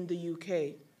Services in the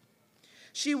UK.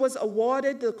 She was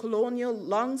awarded the Colonial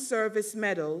Long Service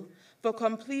Medal for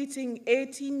completing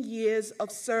 18 years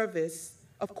of service,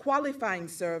 of qualifying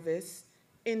service,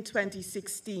 in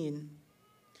 2016.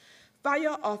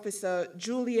 Fire Officer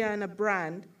Juliana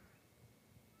Brand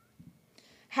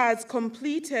has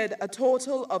completed a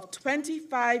total of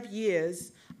 25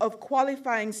 years of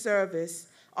qualifying service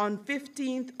on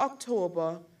 15th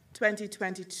October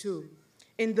 2022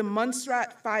 in the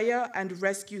Montserrat Fire and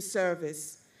Rescue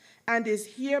Service and is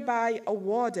hereby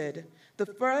awarded the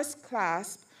first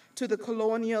class to the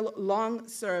Colonial Long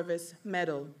Service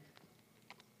Medal.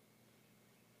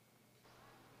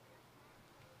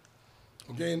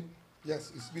 Again,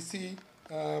 yes, we see,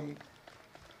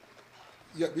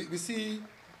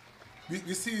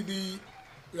 we see the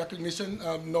recognition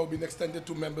now being extended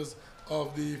to members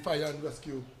of the Fire and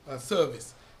Rescue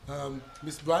Service.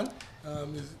 Ms. Brand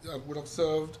would have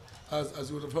served, as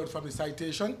you would have heard from the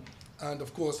citation, and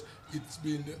of course, it's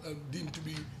been deemed to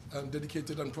be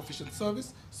dedicated and proficient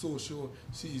service, so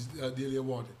she is duly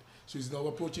awarded. She is now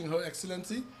approaching Her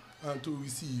Excellency to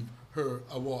receive her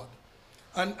award.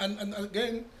 And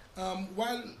again,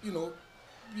 while, you know,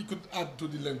 we could add to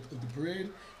the length of the parade,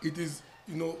 it is,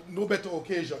 you know, no better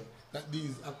occasion that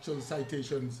these actual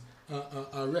citations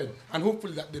are read. And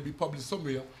hopefully that they be published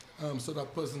somewhere so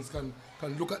that persons can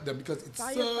look at them, because it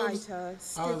serves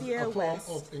as a form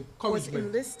of encouragement was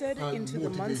enlisted into the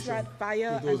Montserrat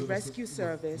Fire and Rescue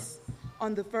Service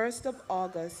on the 1st of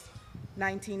August,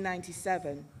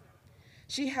 1997.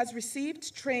 She has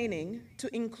received training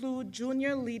to include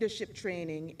junior leadership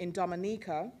training in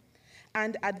Dominica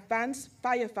and advanced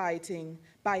firefighting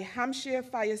by Hampshire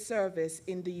Fire Service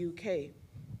in the UK.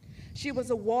 She was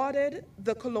awarded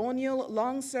the Colonial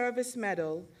Long Service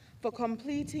Medal for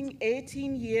completing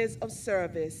 18 years of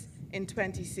service in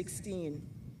 2016.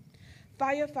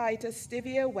 Firefighter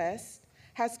Stivia West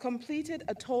has completed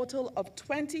a total of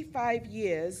 25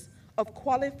 years of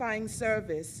qualifying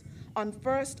service on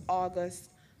 1st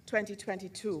August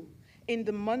 2022 in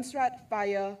the Montserrat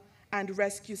Fire and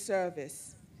Rescue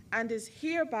Service, and is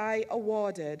hereby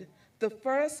awarded the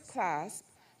first clasp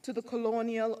to the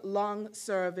Colonial Long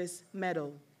Service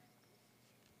Medal.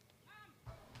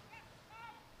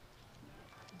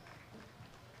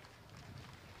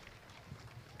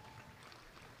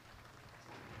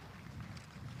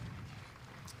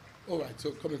 All right,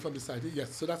 so coming from the side,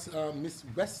 yes, so that's Miss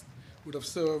West would have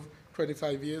served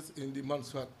 25 years in the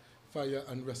Montserrat Fire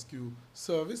and Rescue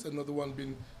Service, another one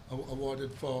being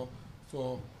awarded for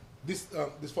this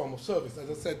form of service. As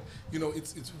I said, you know,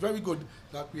 it's very good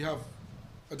that we have,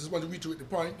 I just want to reiterate the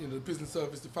point, you know, the prison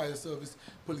service, the fire service,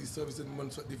 police service, and the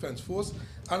Montserrat Defense Force.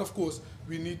 And of course,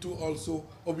 we need to also,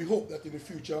 or we hope that in the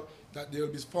future, that there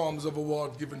will be forms of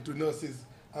award given to nurses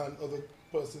and other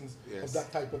persons of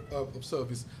that type of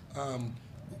service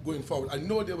going forward. I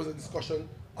know there was a discussion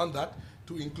on that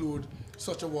to include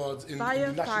such awards in the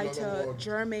National Firefighter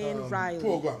Jermaine Riley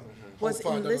program. was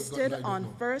enlisted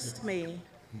on 1st May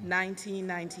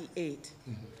 1998.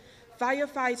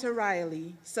 Firefighter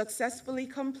Riley successfully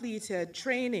completed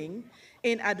training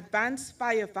in advanced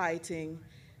firefighting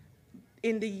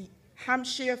in the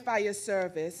Hampshire Fire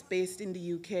Service based in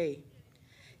the UK.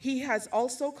 He has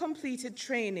also completed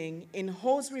training in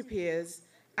hose repairs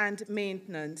and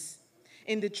maintenance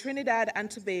in the Trinidad and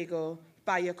Tobago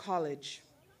Fire College.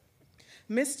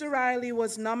 Mr. Riley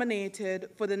was nominated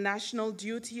for the National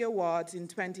Duty Awards in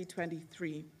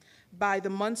 2023 by the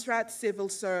Montserrat Civil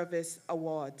Service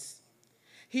Awards.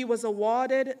 He was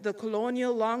awarded the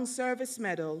Colonial Long Service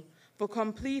Medal for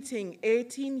completing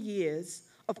 18 years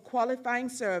of qualifying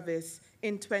service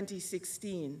in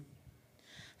 2016.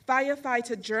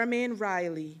 Firefighter Jermaine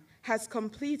Riley has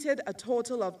completed a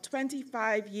total of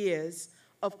 25 years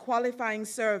of qualifying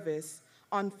service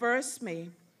on 1st May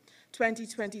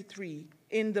 2023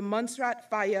 in the Montserrat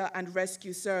Fire and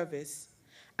Rescue Service,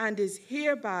 and is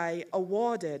hereby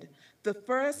awarded the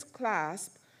first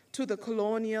clasp to the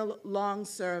Colonial Long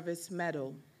Service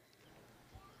Medal.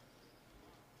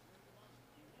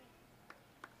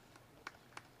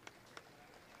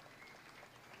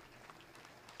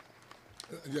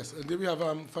 Yes, and then we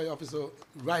have Fire Officer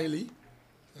Riley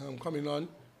coming on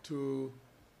to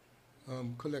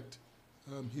collect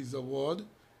his award.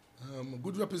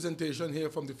 Good representation here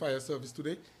from the fire service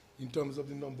today in terms of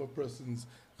the number of persons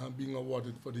being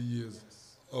awarded for the years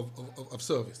of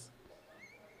service.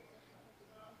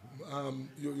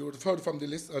 You would have heard from the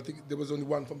list, I think there was only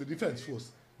one from the Defense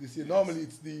Force this year. Normally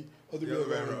it's the other way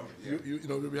around. Yeah. You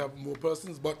know, we have more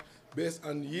persons, but based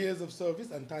on years of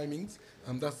service and timings,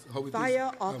 that's how it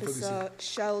Fire is. Officer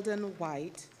Sheldon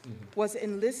White was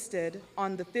enlisted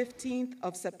on the 15th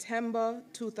of September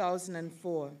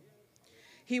 2004.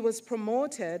 He was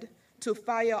promoted to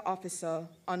Fire Officer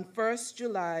on 1st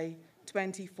July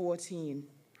 2014.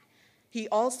 He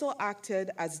also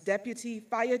acted as Deputy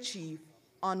Fire Chief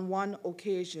on one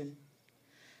occasion.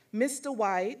 Mr.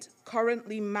 White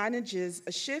currently manages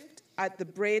a shift at the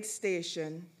Braid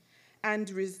Station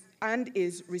and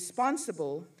is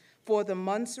responsible for the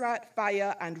Montserrat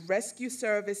Fire and Rescue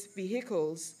Service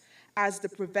vehicles as the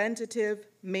Preventative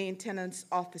Maintenance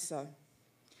Officer.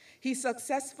 He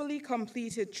successfully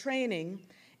completed training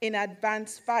in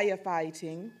advanced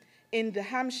firefighting in the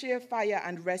Hampshire Fire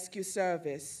and Rescue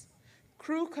Service,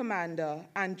 crew commander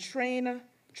and trainer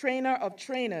of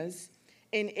trainers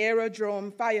in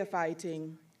aerodrome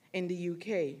firefighting in the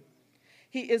UK.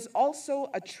 He is also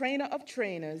a trainer of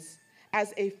trainers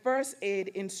as a first aid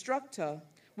instructor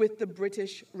with the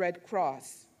British Red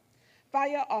Cross.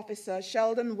 Fire Officer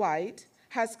Sheldon White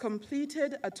has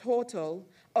completed a total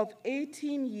of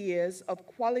 18 years of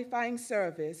qualifying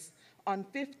service on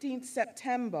 15th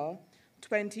September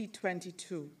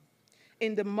 2022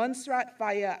 in the Montserrat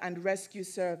Fire and Rescue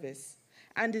Service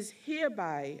and is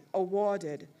hereby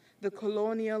awarded the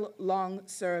Colonial Long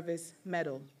Service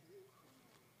Medal.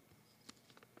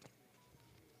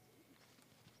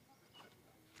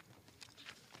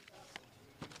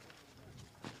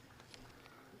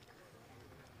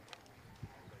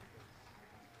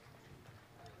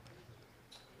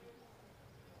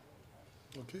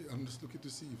 Okay, I'm just looking to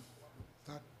see if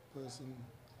that person.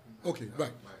 Okay,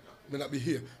 right. May not be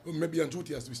here. Or maybe on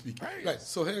duty as we speak. Right,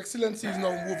 so Her Excellency is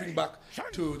now moving back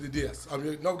to the dais. And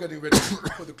we're now getting ready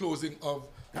for the closing of,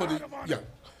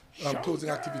 closing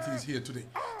activities here today.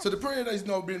 So the parade is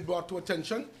now being brought to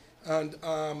attention, and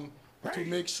to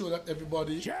make sure that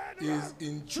everybody is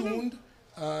in tuned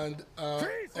and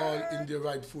all in their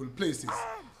rightful places.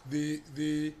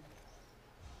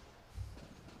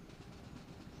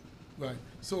 Right.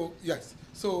 So yes.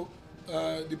 So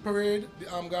the parade, the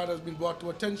armed guard has been brought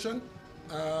to attention,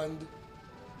 and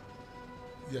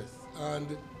yes, and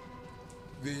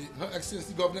Her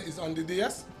Excellency Governor is on the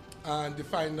dais, and the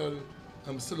final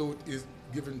salute is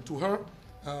given to her.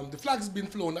 The flag's been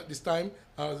flown at this time.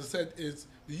 As I said, is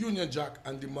the Union Jack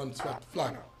and the Montserrat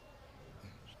flag.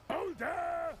 Hold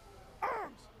their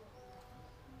arms.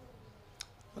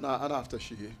 And after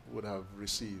she would have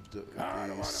received the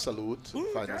salute,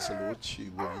 final salute, she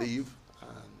will leave,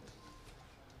 and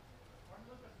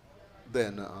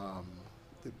then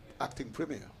the acting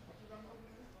premier.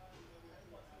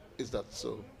 Is that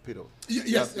so, Peter?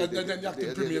 Yes, and then the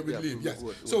acting premier will leave, yes.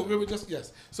 So we will just,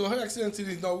 yes. So Her Excellency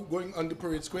is now going on the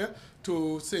parade square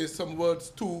to say some words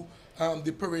to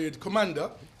the parade commander,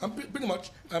 and pretty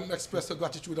much express her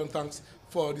gratitude and thanks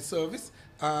for the service,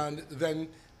 and then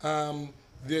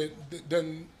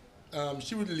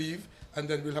she will leave, and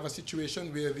then we'll have a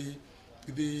situation where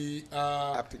the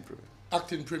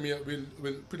acting premier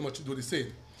will pretty much do the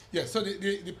same. Yeah, so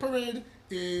the parade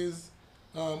is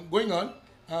going on,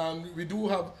 and we do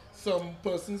have some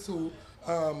persons who,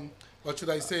 what should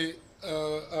I say,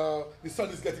 the sun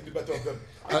is getting the better of them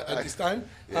at this time.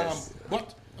 Yes.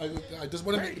 But I just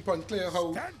want to make the point clear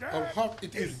how hot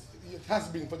it is. It has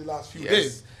been for the last few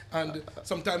days, and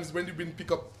sometimes when the wind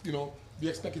pick up, we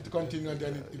expect it to continue, and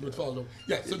then it would fall down.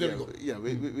 Yeah, so there we go. Yeah,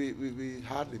 we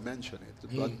hardly mention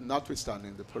it, but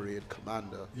notwithstanding the parade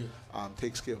commander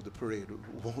takes care of the parade,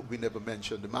 we never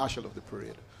mention the marshal of the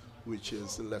parade, which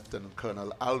is Lieutenant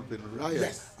Colonel Alvin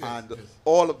Ryan,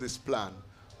 all of this plan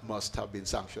must have been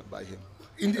sanctioned by him.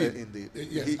 Indeed.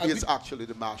 Yes. He is actually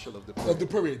the marshal of the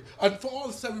parade. And for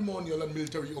all ceremonial and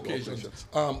military occasions,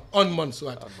 on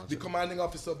Montserrat, the commanding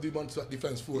officer of the Montserrat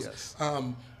Defense Force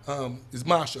is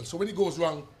marshal. So when it goes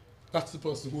wrong, that's the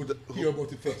person who would hear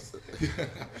about it first.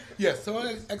 Yes, so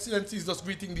Her Excellency is just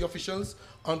greeting the officials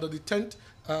under the tent,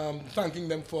 thanking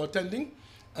them for attending,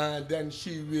 and then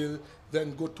she will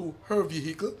then go to her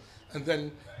vehicle, and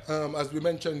then, as we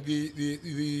mentioned,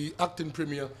 the acting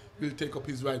premier will take up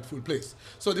his rightful place.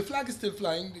 So the flag is still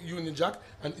flying, the Union Jack,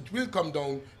 and it will come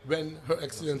down when Her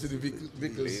Excellency the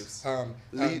vehicles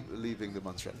leaving the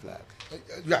Montserrat flag.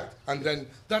 Right, and then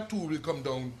that too will come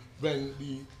down when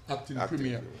the acting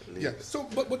premier. Yeah. So,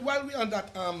 but while we're on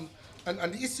that, and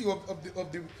the issue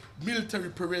of the military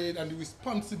parade and the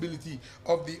responsibility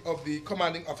of the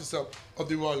commanding officer of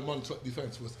the Royal Montserrat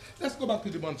Defence Force, let's go back to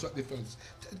the Montserrat Defence.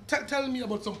 Tell me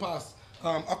about some past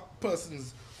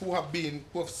persons who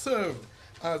have served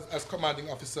as commanding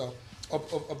officer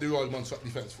of the Royal Montserrat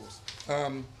Defence Force.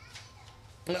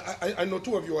 I know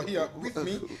two of you are here with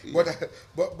me,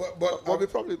 but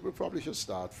we probably should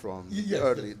start from the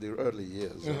early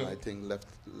years. And I think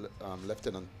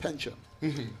Lieutenant Pension.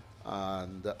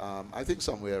 And I think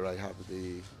somewhere I have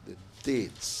the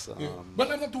dates. But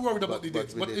I'm not too worried about the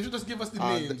dates. But if you just give us the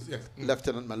names.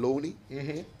 Lieutenant Maloney.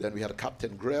 Then we had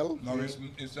Captain Grell. Now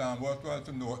it's worthwhile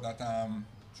to note that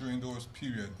during those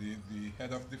periods, the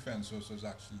head of defense force was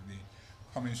actually the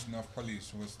commissioner of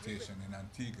police who was stationed in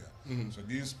Antigua. So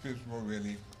these people were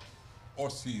really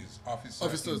OCs,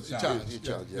 officers in charge.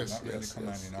 Yes, not really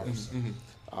commanding officer.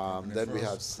 Then we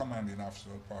have commanding officer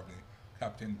was probably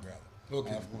Captain Grell.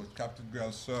 Okay. Of course, Captain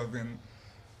Grell served in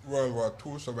World War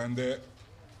II, so when they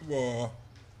were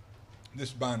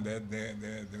disbanded,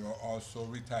 they were also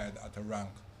retired at a rank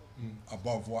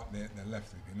above what they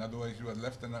left it. In other words, he was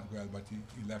Lieutenant Grell, but he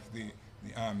left the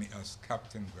army as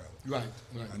Captain Grell. Right,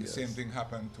 right. And the same thing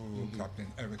happened to Captain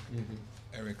Eric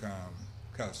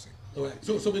Kelsey. All right.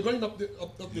 So we're going up the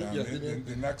Yeah,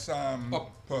 the next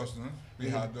person we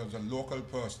had was a local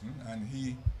person, and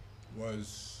he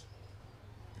was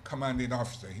the commanding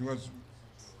officer. He was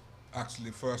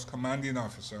actually first commanding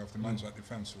officer of the Montserrat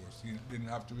Defense Force. He didn't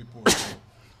have to report to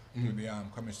the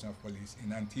Commissioner of Police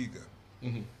in Antigua.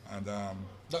 And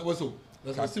that was who?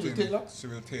 That was Cyril Taylor?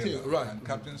 Cyril Taylor. Right. And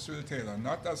Captain Cyril Taylor,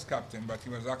 not as captain, but he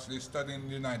was actually studying in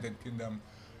the United Kingdom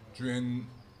during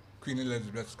Queen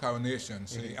Elizabeth's coronation.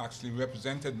 So he actually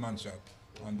represented Montserrat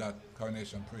on that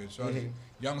coronation parade. So as a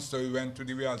youngster, he went to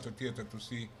the Rialto Theatre to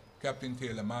see Captain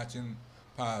Taylor marching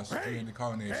past during the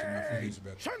coronation of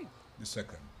Elizabeth II.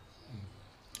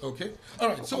 Okay. All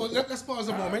right. So let's pause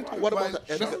a moment. What about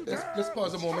let's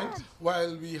pause a moment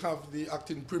while we have the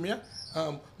acting premier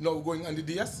now going on the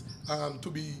DS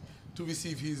to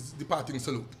receive his departing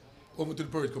salute. Over to the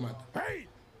parade command. Hey,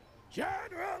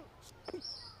 General!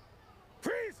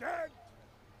 Present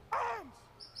arms!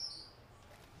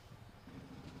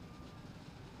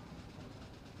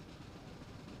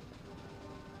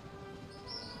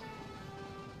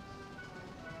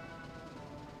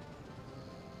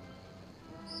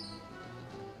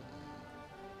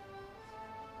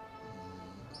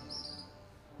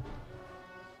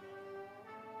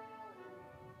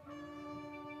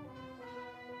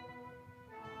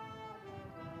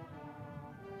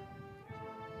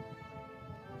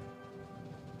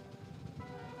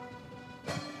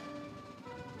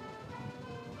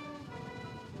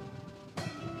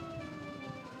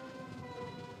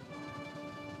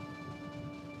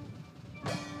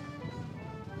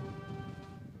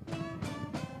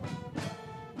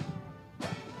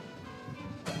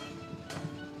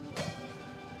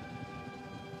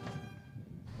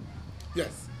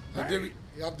 Yes. And there we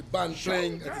have the band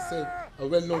playing, as I said, a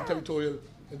well-known territorial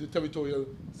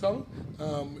song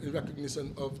in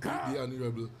recognition of the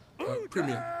Honorable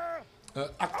Premier.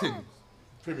 Acting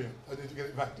Premier. I need to get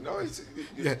it back. No, it's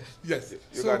yes.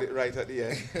 You got it right at the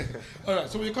end. All right,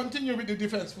 so we continue with the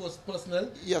Defense Force personnel.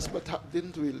 Yes, but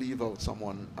didn't we leave out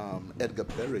someone, Edgar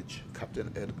Berridge,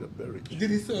 Captain Edgar Berridge?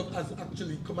 Did he serve as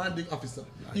actually commanding officer?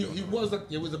 He was a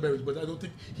Berridge, but I don't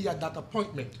think he had that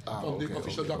appointment from the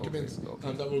official documents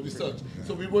and that will be searched. Yeah.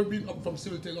 So we were being up from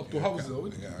Cyril Taylor up to Houser.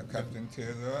 Yeah, Captain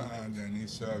Taylor, and then he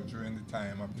served during the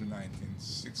time up to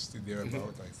 1960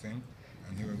 thereabout, I think.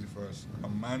 And he was the first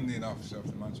commanding officer of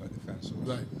the Montserrat Defense Force,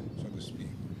 right, so to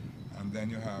speak. And then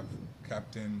you have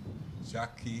Captain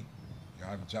Jackie,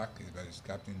 but it's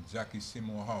Captain Jackie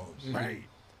Seymour Howes, who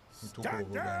took over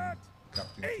when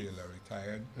Captain Taylor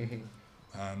retired.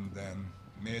 And then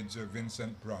Major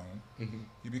Vincent Brown.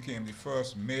 He became the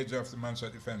first major of the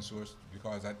Montserrat Defense Force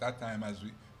because at that time, as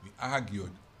we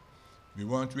argued, we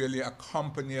weren't really a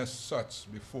company as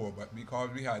such before, but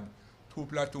because we had 2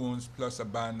 platoons plus a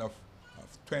band of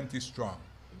 20 strong,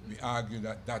 we argued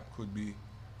that could be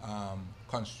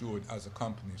construed as a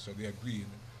company, so they agreed,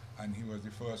 and he was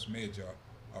the first major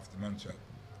of the Montserrat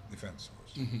Defense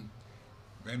Force.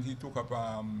 When he took up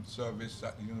service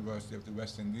at the University of the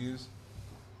West Indies,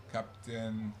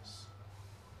 Captain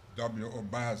W.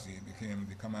 Obazi became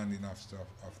the commanding officer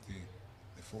of the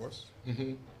force,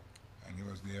 and he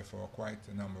was there for quite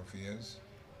a number of years,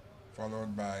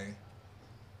 followed by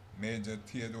Major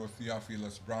Theodore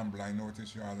Theophilus Bramble. I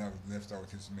notice you all have left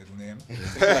out his middle name.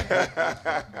 He's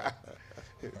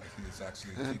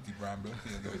actually T.T. Bramble,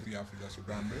 Theodore Theophilus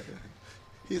Bramble.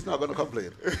 He's not going to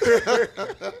complain.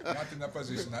 Not in a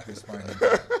position at this point.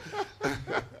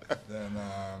 Then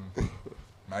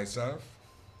myself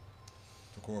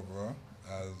took over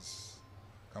as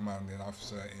commanding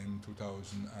officer in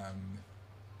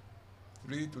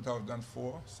 2003,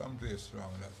 2004, someplace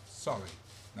around that. Sorry,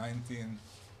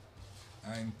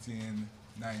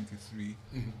 1993,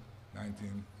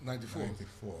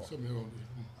 1994.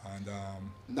 And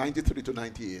 93 to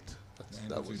 98.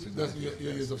 That's your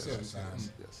years of service.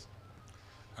 Yes.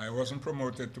 I wasn't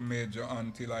promoted to major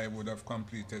until I would have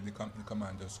completed the company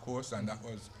commander's course, and that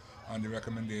was on the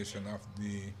recommendation of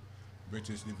the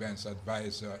British Defense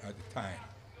Advisor at the time.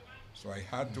 So I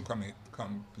had to complete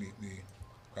the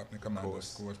company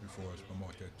commander's course before I was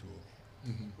promoted to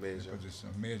Major. the position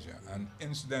of major. And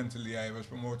incidentally, I was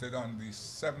promoted on the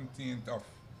 17th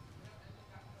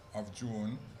of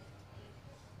June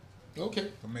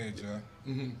to major,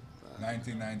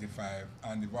 1995,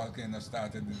 and the volcano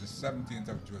started on the 17th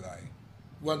of July.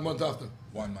 1 month after?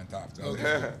 1 month after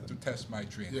to test my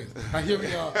training. Yes. And here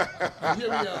we are. And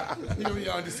here we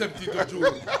are on the 17th of June,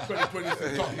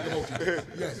 2023, talking about it.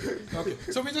 Yes. Okay.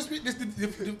 So we just witnessed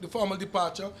the formal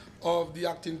departure of the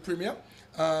acting premier,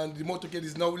 and the motorcade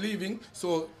is now leaving.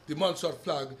 So the Montserrat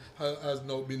flag has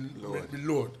now been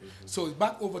lowered. So it's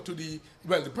back over to the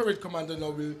parade commander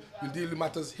now will deal with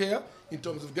matters here in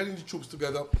terms of getting the troops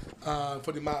together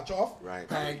for the march off.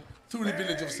 Right. And through the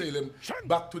village of Salem,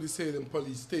 back to the Salem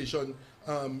police station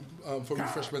for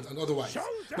refreshment and otherwise.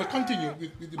 But continue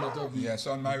with the matter of the... Yes,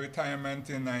 on my retirement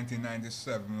in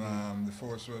 1997, the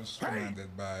force was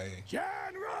commanded by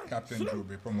Captain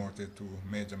Juby, promoted to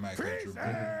Major Michael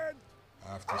Juby.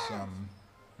 After some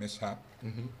mishap,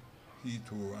 he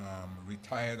too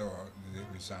retired or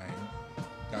resigned.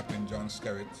 Captain John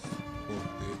Skerritt hold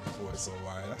the force for a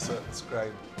while.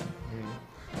 Subscribe.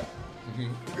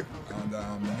 And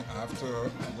after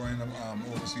going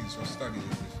overseas for studies,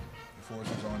 the force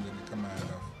was under the command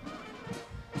of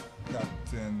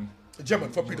Captain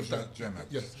German for a period of time. German.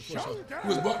 Yes, for sure. He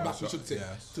was brought back, we should say,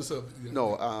 to serve. Yeah.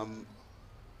 No,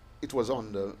 it was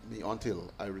under me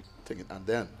until I retired, and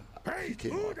then he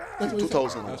came on. In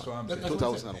 2001. That's what I'm saying.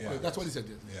 2001. That's what he said,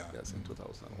 yes. Yes, in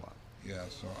 2001. Yeah,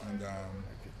 so, and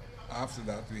after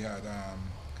that we had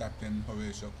Captain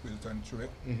Horatio Quilton Truitt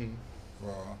for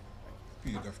a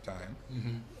period of time.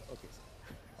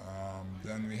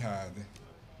 Then we had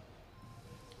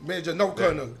Major, now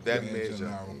Colonel. Then Major,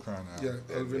 now Colonel.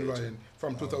 Yeah, Elvin Ryan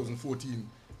from 2014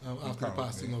 after the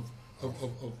passing of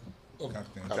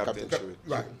Captain Truitt.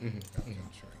 Right. Captain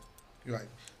Truitt.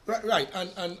 Right,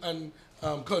 and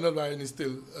Colonel Ryan is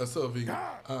still serving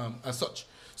as such.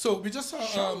 So we just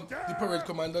saw the parade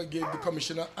commander gave the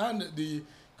commissioner and the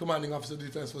commanding officer of the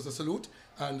Defense Force a salute,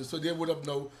 and so they would have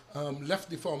now left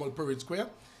the formal parade square.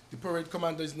 The parade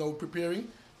commander is now preparing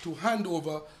to hand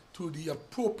over to the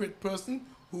appropriate person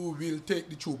who will take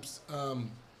the troops,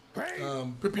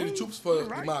 prepare the troops for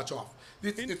the march off.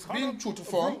 It's been true to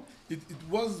form. It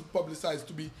was publicized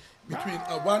to be between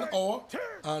 1 hour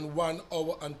and 1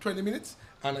 hour and 20 minutes.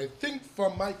 And I think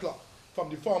from my clock, from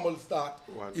the formal start,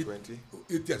 1:20.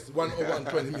 Yes, 1 hour and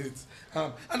 20 minutes.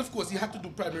 And of course, he had to do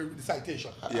primary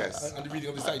recitation. Yes. And the reading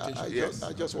of the citation.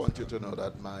 I just want you to know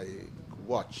that my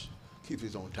watch keeps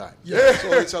its own time. Yeah.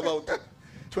 So it's about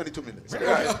 22 minutes.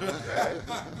 Right.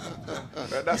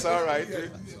 That's all right.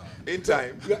 In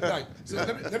time. Right. So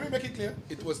let me make it clear.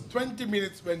 It was 20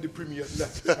 minutes when the premier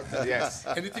left. Yes.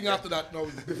 Anything after that now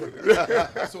is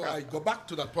different. So I go back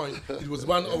to that point. It was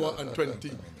 1 hour and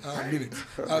 20 minutes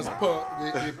as per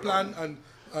the plan. And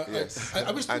yes.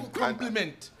 I wish to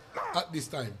compliment at this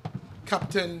time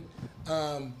Captain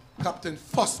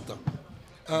Foster.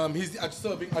 He's the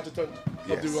serving adjutant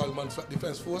of the Royal Montserrat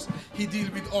Defense Force. He deals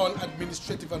with all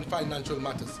administrative and financial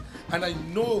matters. And I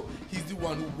know he's the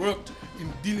one who worked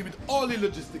in dealing with all the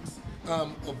logistics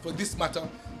for this matter,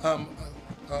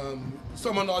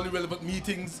 summon all the relevant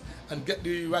meetings and get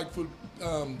the rightful,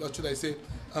 what should I say,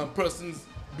 persons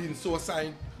being so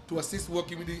assigned to assist,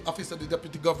 working with the office of the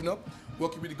Deputy Governor,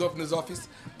 working with the Governor's office,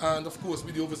 and of course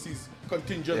with the overseas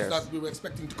contingents that we were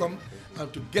expecting to come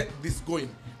to get this going.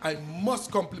 I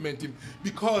must compliment him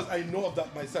because I know of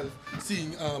that myself,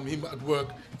 seeing him at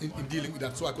work in dealing with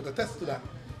that. So I could attest to that,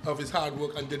 of his hard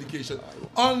work and dedication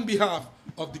on behalf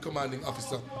of the commanding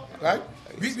officer. Right?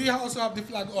 We also have the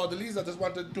flag orderlies. I just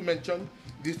wanted to mention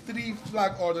the 3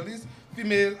 flag orderlies,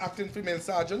 acting female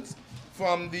sergeants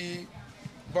from the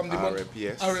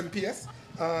RMPS.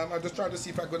 I'm just trying to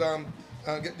see if I could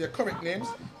get their correct names,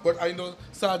 but I know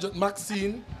Sergeant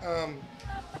Maxine.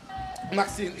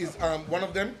 Maxine is one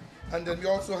of them, and then we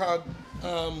also had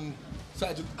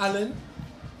Sergeant Allen.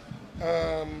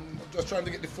 Just trying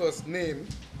to get the first name.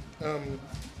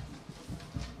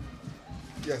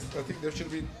 Yes, I think there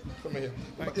should be from here.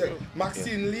 Yeah,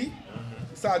 Maxine Lee,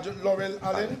 Sergeant Laurel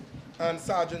Allen, and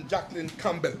Sergeant Jacqueline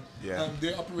Campbell. Yeah.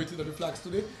 They operated on the flags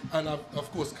today and have,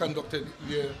 of course, conducted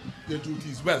their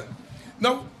duties well.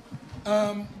 Now,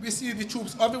 we see the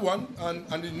troops, everyone,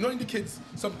 and knowing the kids,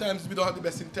 sometimes we don't have the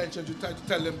best intentions. You try to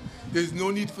tell them there's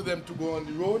no need for them to go on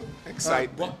the road.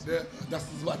 Excitement. But that's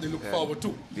what they look forward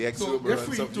to. The exuberance so they're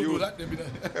free of to youth. do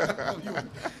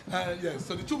that.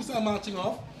 So the troops are marching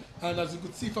off, and as you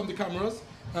could see from the cameras,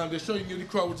 they're showing you the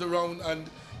crowds around and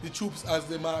the troops as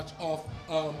they march off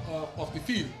the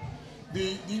field.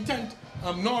 The intent,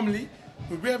 normally,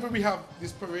 wherever we have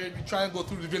this parade, we try and go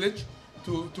through the village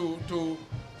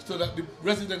so that the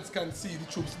residents can see the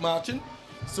troops marching.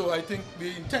 So I think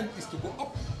the intent is to go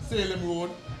up Salem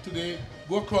Road today,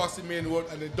 go across the main road,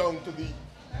 and then down to the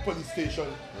police station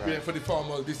for the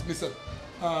formal dismissal.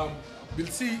 We'll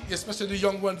see, especially the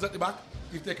young ones at the back,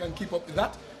 if they can keep up with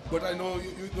that. But I know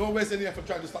you don't waste any effort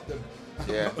trying to stop them.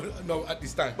 Yeah. no, at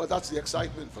this time. But that's the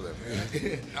excitement for them.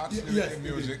 Actually, Yes, in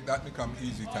music, that become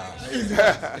easy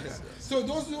task. So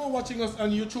those who are watching us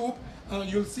on YouTube,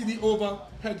 you'll see the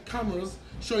overhead cameras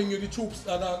showing you the troops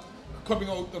that are coming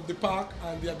out of the park,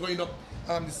 and they are going up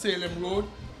the Salem Road,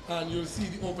 and you'll see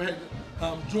the overhead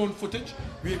drone footage.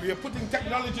 We are putting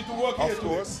technology to work here. Of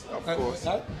course.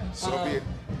 Right? So be it.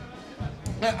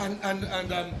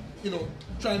 And you know,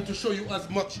 trying to show you as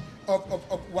much of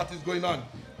what is going on.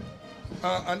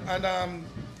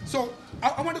 So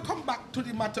I want to come back to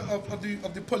the matter of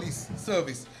the police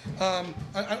service.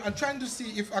 I'm trying to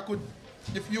see if I could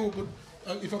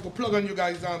plug on you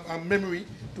guys' memory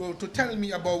to tell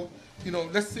me about, you know,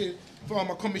 let's say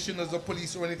former commissioners of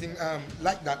police or anything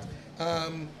like that.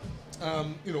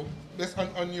 You know, that's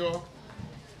on your,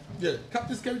 yeah.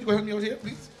 Captain Scary, you go help me out here,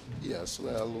 please. Yes,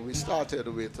 well, we started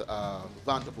with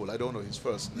Vanderpool. I don't know his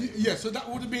first name. Yes, so that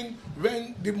would have been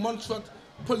when the Montserrat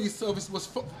Police Service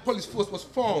police force was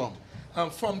formed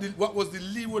from what was the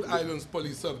Leeward Islands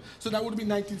Police Service. So that would have been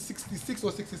 1966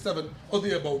 or 67 or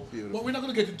thereabout. But we're not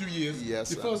going to get into years. Yes.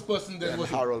 The first person there was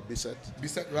Harold Bissett.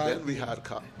 Bissett, right? Then we had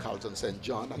Carlton St.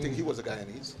 John. I think he was a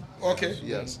Guyanese. Okay.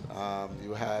 Yes.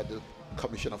 You had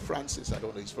Commissioner Francis. I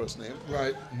don't know his first name.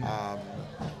 Right.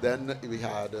 Then we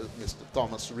had Mr.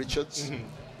 Thomas Richards.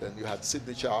 Then you had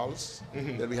Sidney Charles.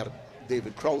 Then we had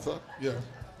David Crowther. Yeah.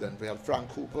 Then we had Frank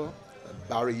Cooper, and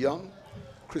Barry Young,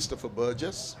 Christopher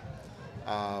Burgess.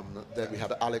 Then we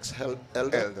had Alex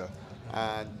Elder,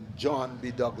 and John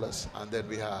B. Douglas, and then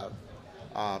we have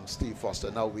Steve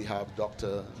Foster. Now we have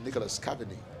Dr. Nicholas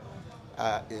Cavani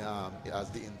as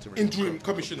the interim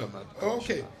commissioner.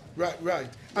 Okay, right.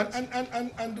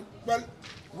 And well,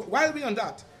 while we're on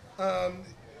that,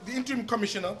 the interim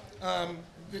commissioner,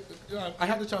 I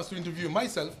had the chance to interview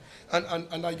myself,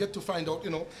 and I get to find out, you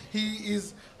know, he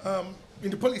is in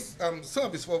the police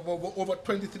service for over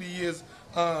 23 years,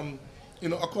 you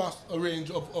know, across a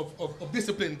range of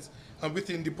disciplines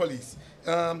within the police.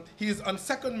 He is on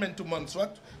secondment to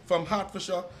Montserrat from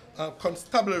Hertfordshire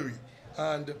Constabulary,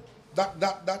 and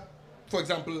that, for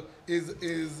example,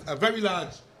 is a very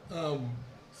large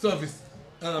service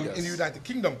in the United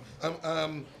Kingdom,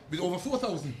 with over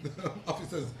 4,000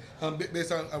 officers,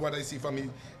 based on what I see from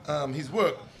his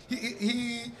work.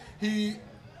 He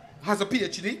has a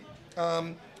PhD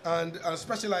and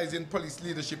specializes in police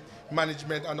leadership,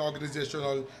 management, and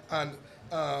organizational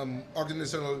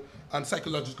and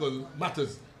psychological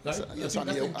matters. Right? Yes,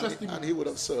 and he would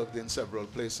have served in several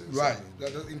places. Right,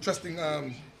 that's an interesting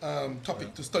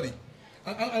topic to study.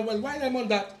 And well, while I'm on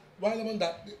that,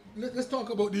 let's talk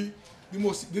about the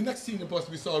next senior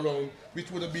person we saw around,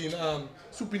 which would have been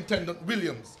Superintendent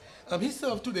Williams. He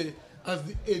served today as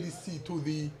the ADC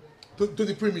to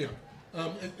the Premier.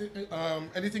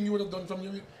 Anything you would have done from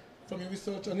your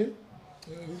research on him?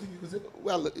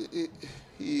 Well,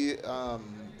 he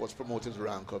was promoted to the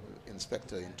rank of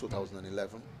inspector in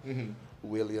 2011.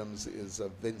 Williams is a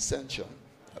Vincentian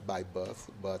by birth,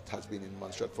 but has been in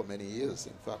Montserrat for many years.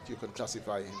 In fact, you can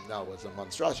classify him now as a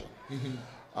Monstratian.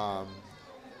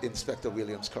 Inspector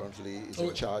Williams currently is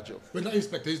in charge of... Well, not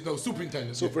inspector, he's now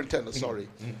superintendent. Superintendent, sorry,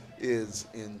 is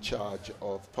in charge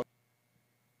of...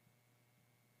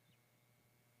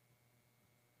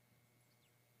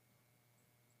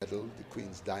 Medal, the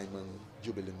Queen's Diamond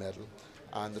Jubilee Medal,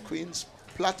 and the Queen's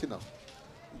Platinum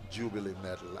Jubilee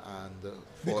Medal, and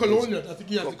the Colonial. I think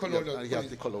he has the Colonial. And he has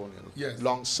the Colonial yes.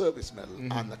 Long Service Medal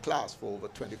and the class for over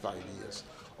 25 years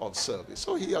of service.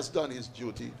 So he has done his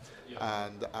duty,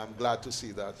 and I'm glad to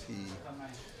see that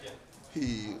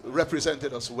he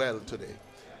represented us well today.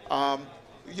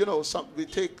 You know, we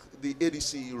take the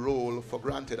ADC role for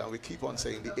granted, and we keep on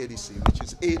saying the ADC, which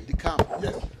is aide de camp.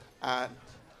 Yes. And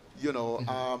you know,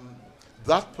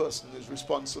 that person is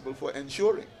responsible for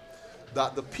ensuring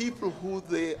that the people who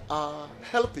they are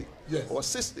helping or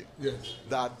assisting,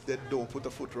 that they don't put a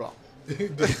foot wrong.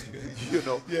 You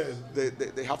know,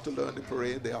 they have to learn the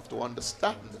parade, they have to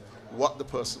understand what the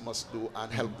person must do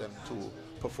and help them to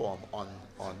perform on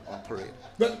parade.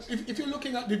 But if you're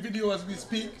looking at the video as we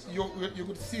speak, you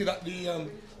could see that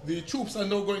the troops are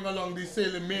now going along the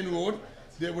Salem Main Road.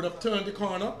 They would have turned the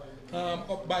corner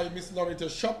up by Miss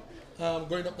Loretta's shop,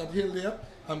 going up that hill there,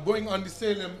 going on the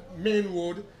Salem Main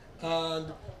Road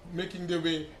and making their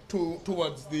way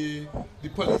towards the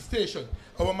police station.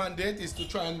 Our mandate is to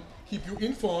try and keep you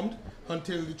informed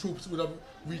until the troops would have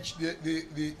reached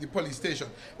the police station.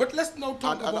 But let's now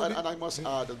talk about... And I must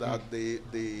add that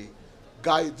the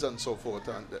guides and so forth,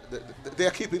 and they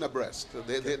are keeping abreast.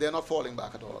 They're not falling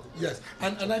back at all. Yes,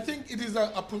 and I think it is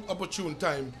an opportune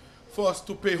time for us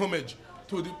to pay homage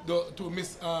to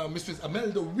Mistress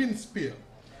Amelda Winspear,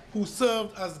 who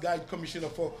served as guide commissioner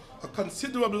for a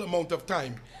considerable amount of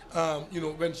time, you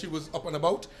know, when she was up and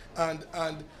about, and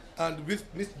with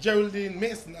Miss Geraldine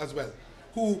Mason as well,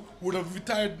 who would have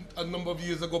retired a number of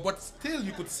years ago, but still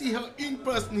you could see her in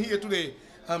person here today,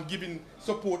 giving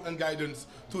support and guidance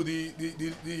to the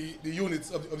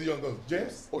units of the young girls.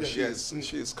 James? Oh, Yes.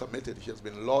 she is committed. She has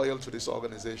been loyal to this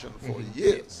organization for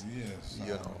years. Yes.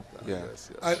 You know. Yeah.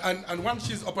 Yes, yes. And once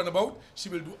she's up and about, she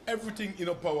will do everything in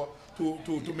her power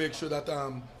to make sure that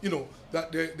you know,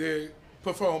 that they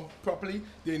perform properly,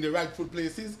 they're in the rightful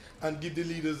places, and give the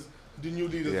new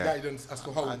leaders guidance as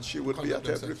to how. And she would be at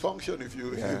every function if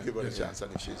you give her a chance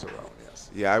and if she's around. Yes.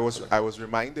 Yeah, I was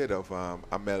reminded of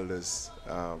Amelda's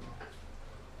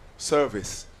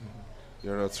service,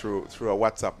 you know, through a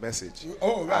WhatsApp message.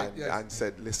 Oh, right. And, Yes. and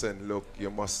said, listen, look,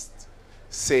 you must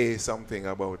say something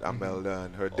about Amelda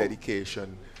and her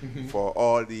dedication for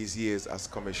all these years as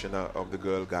commissioner of the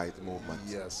Girl Guides movement.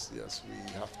 Yes, yes,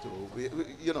 we have to,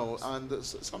 you know, and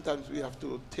sometimes we have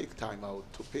to take time out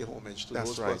to pay homage to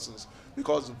those persons,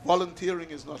 because volunteering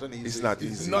is not an easy. It's not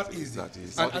easy. It's not easy. It's not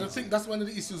easy. And I think that's one of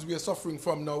the issues we are suffering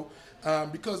from now,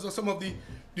 because of some of the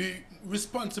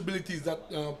responsibilities that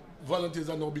volunteers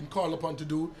are now being called upon to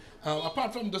do.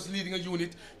 Apart from just leading a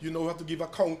unit, you know, have to give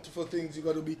account for things. You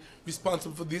got to be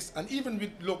responsible for this, and even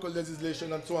with local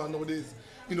legislation and so on nowadays,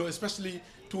 you know, especially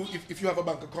to if you have a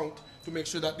bank account, to make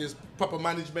sure that there's proper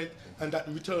management and that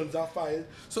returns are filed.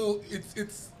 So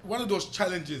it's one of those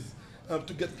challenges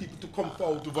to get people to come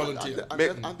forward to volunteer.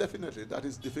 And definitely that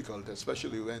is difficult,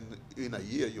 especially when in a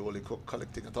year you're only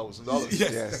collecting $1,000.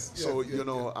 Yes. So you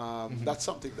know that's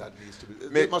something that needs to be.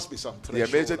 There must be some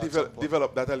threshold. Yeah, Major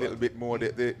develop that a little bit more.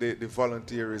 The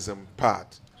volunteerism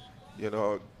part, you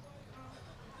know,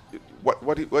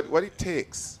 what it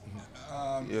takes.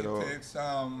 You know, it takes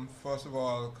first of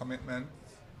all commitment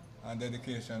and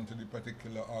dedication to the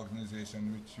particular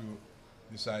organization which you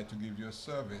decide to give your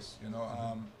service. You know,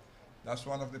 that's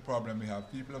one of the problems we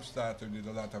have. People have started with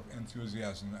a lot of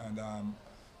enthusiasm, and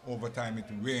over time it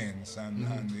wanes, and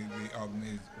the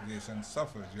organization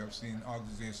suffers. You have seen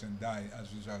organization die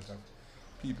as a result of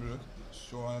people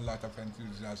showing a lot of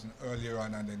enthusiasm earlier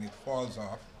on, and then it falls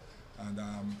off, and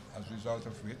as a result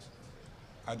of which,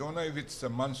 I don't know if it's a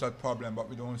Montserrat problem, but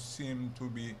we don't seem to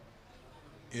be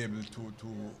able to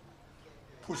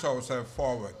push ourselves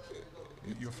forward.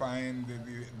 You find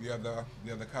the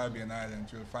other Caribbean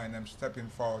islands, you'll find them stepping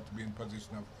forward to be in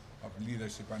position of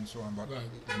leadership and so on, but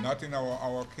not in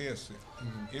our case.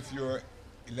 If you're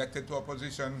elected to a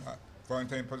position,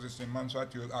 volunteering position in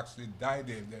Montserrat, you'll actually die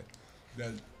there.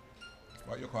 They'll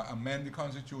what you call amend the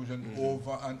constitution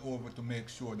over and over to make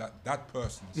sure that that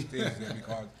person stays there,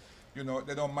 because you know,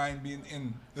 they don't mind being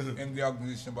in the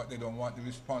organization, but they don't want the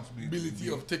responsibility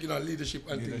of taking on leadership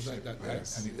and things like that.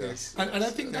 Yes. Yes. And I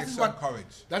think that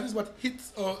is what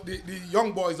hits the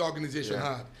Young Boys organization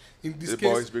hard. In this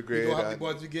case, Boys Brigade, you have the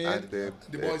Boys Brigade, and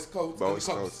the Boy Scouts, and the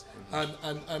Cubs.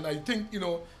 And I think, you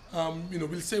know,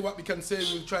 we'll say what we can say.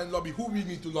 We'll try and lobby who we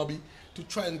need to lobby to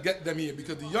try and get them here,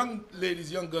 because the young ladies,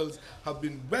 young girls have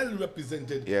been well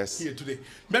represented here today.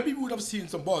 Maybe we would have seen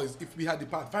some boys if we had the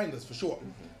Pathfinders, for sure.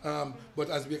 But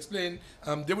as we explained,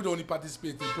 they would only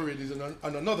participate in parades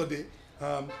on another day.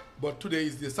 But today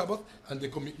is the Sabbath, and the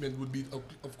commitment would be,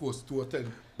 of course, to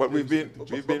attend. But we've been.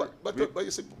 But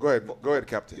you see, go ahead,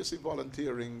 Captain. You see,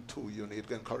 volunteering too, you need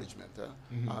encouragement,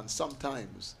 and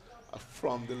sometimes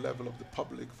from the level of the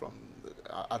public, from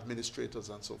the administrators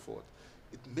and so forth,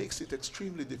 it makes it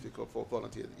extremely difficult for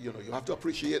volunteers. You know, you have to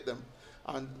appreciate them,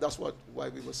 and that's why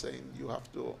we were saying you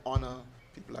have to honor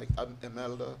people like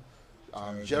Imelda,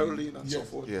 Geraldine, and so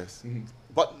forth. Yes.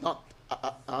 But not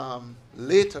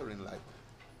later in life.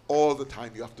 All the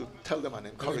time you have to tell them and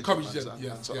encourage them.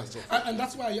 And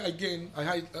that's why, again,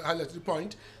 I highlight the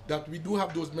point that we do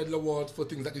have those medal awards for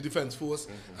things like the Defense Force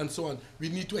and so on. We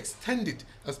need to extend it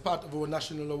as part of our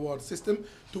national award system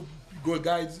to Girl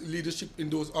Guides leadership in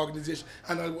those organizations.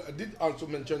 And I did also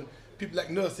mention people like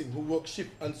nursing who work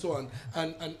shift and so on,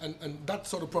 and that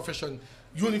sort of profession,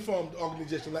 uniformed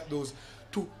organizations like those,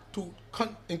 to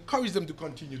encourage them to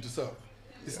continue to serve.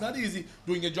 It's not easy.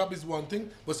 Doing a job is one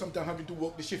thing, but sometimes having to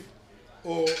work the shift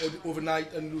or the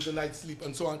overnight and lose a night's sleep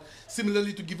and so on.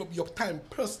 Similarly, to give up your time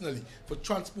personally for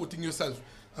transporting yourself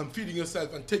and feeding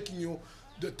yourself and taking you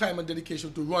the time and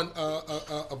dedication to run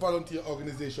a volunteer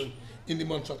organization in the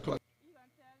Montserrat Club.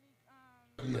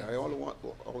 Yeah, I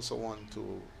also want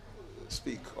to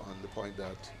speak on the point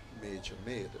that Major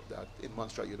made, that in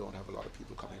Montserrat you don't have a lot of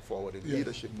people coming forward in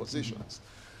leadership positions.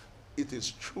 It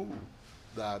is true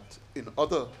that in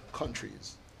other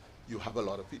countries you have a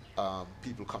lot of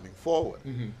people coming forward.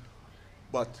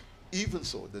 But even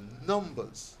so, the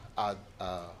numbers are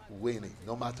waning,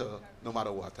 no matter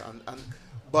what.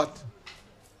 But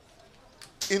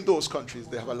in those countries,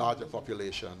 they have a larger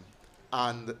population,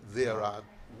 and there are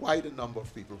wider number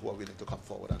of people who are willing to come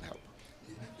forward and help.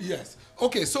 Yes.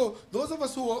 Okay, so those of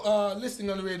us who are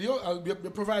listening on the radio, I'll be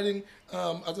providing,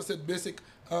 as I said, basic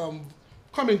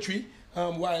commentary,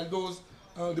 while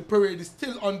the parade is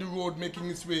still on the road making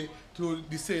its way to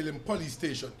the Salem police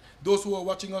station. Those who are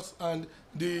watching us on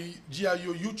the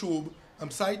GIU YouTube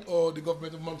site or the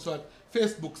Government of Montserrat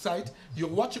Facebook site,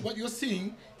 what you're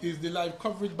seeing is the live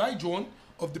coverage by drone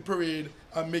of the parade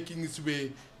making its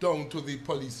way down to the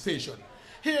police station.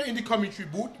 Here in the commentary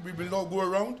booth, we will now go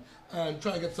around and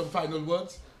try and get some final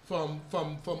words from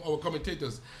our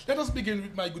commentators. Let us begin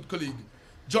with my good colleague,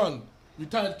 John,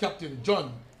 retired Captain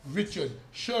John Richard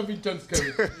Shervington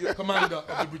Skerritt, Commander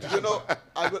of the British Empire.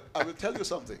 I will tell you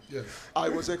something. Yes. I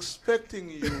was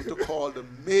expecting you to call the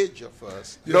Major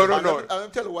first. No. I'll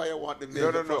tell you why I want the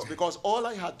Major first. Because all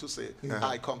I had to say,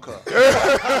 I concur.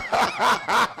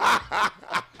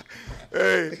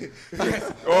 Hey.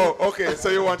 Yes. Oh, okay. So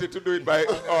you wanted to do it by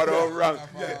order of rank.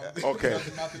 Okay.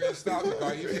 Not to start,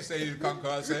 because if you say you concur,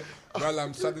 I say, well,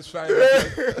 I'm satisfied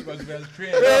that he was well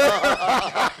trained.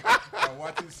 And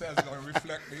what he says will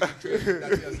reflect the training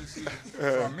that he has received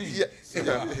from me.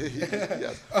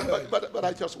 Yes. But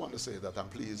I just want to say that I'm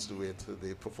pleased with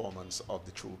the performance of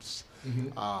the troops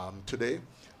today.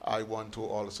 I want to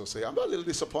also say I'm a little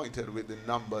disappointed with the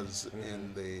numbers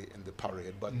in the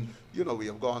parade, but you know, we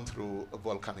have gone through a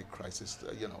volcanic crisis.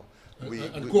 You know,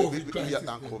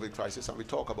 COVID crisis, and we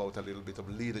talk about a little bit of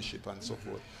leadership and so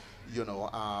forth. You know,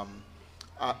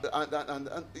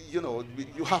 and you know,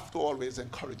 you have to always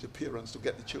encourage the parents to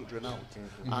get the children out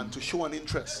and to show an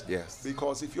interest. Yes.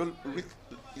 Because if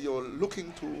you're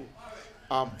looking to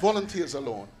volunteers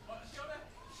alone,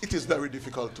 it is very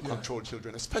difficult to control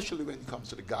children, especially when it comes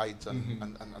to the guides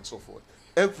and so forth.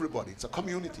 Everybody, it's a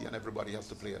community, and everybody has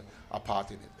to play a part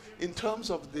in it. In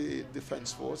terms of the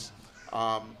Defense Force,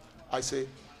 I say,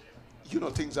 you know,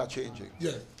 things are changing.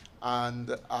 Yes.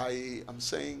 And I am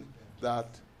saying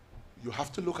that you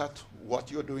have to look at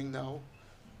what you're doing now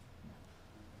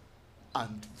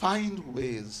and find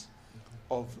ways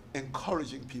of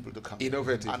encouraging people to come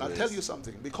Innovative And I'll tell you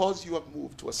something, because you have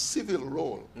moved to a civil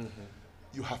role,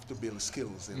 you have to build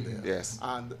skills in there. Yes.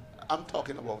 And I'm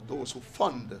talking about those who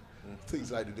fund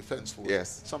things like the Defense Force.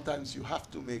 Yes. Sometimes you have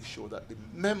to make sure that the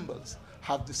members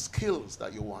have the skills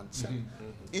that you want sent.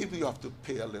 Even you have to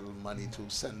pay a little money to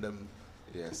send them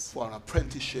for an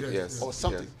apprenticeship or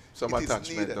something. Some it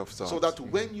attachment is of sorts. so that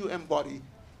when you embody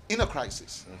in a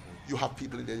crisis, you have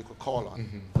people in there you could call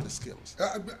on for the skills.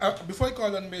 Before I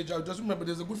call on Major, I just remember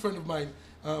there's a good friend of mine,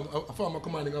 a former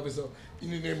commanding officer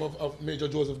in the name of Major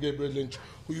Joseph Gabriel Lynch,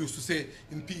 who used to say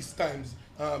in peace times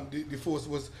the force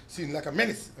was seen like a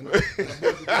menace. Until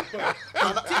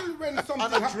when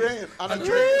something happened,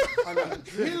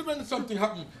 until when something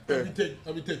happened,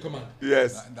 and we take command.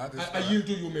 Yes. I yield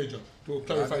to you, Major, to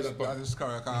clarify that part. That is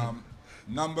correct.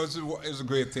 Numbers is a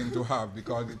great thing to have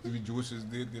because it reduces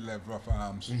the level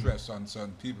of stress on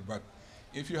certain people. But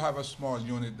if you have a small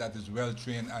unit that is well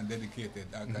trained and dedicated,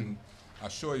 I can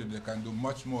assure you they can do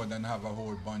much more than have a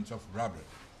whole bunch of rabble,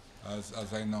 as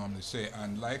I normally say.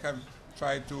 And like I've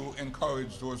tried to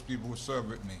encourage those people who serve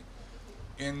with me,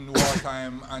 in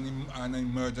wartime and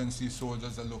emergency,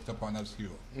 soldiers are looked upon as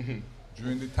heroes.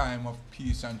 During the time of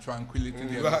peace and tranquility,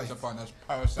 they are looked upon as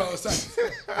parasites.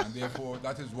 And therefore,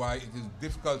 that is why it is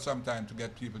difficult sometimes to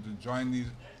get people to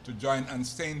join and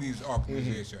stay in these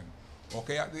organizations.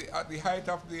 Okay, at the height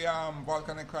of the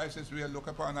volcanic crisis, we are looked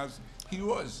upon as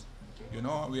heroes. You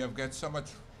know, we have got so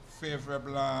much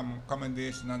favorable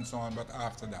commendation and so on, but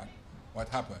after that, what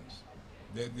happens?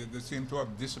 They seem to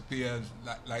have disappeared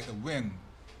like the wind.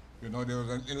 You know, there was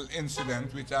a little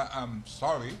incident which I'm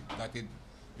sorry that it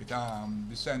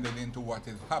descended into what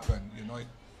has happened. You know, it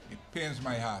pains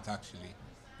my heart actually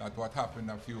that what happened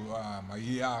a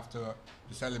year after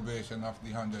the celebration of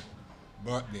the 100th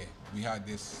birthday, we had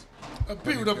this a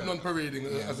period of non-parading,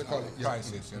 as they call it,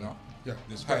 crisis. You know,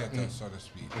 this hiatus, so to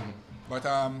speak. But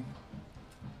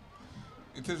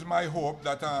it is my hope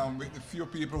that with the few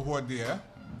people who are there,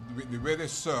 with the way they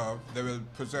serve, they will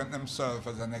present themselves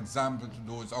as an example to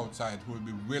those outside who will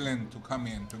be willing to come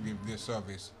in to give their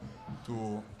service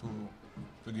to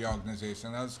the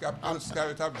organization. As Captain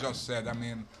Skerritt have just said, I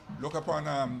mean, look upon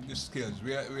the skills.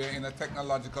 We are in a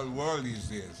technological world these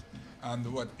days, and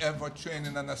whatever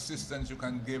training and assistance you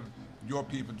can give your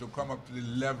people to come up to the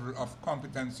level of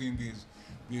competency in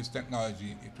these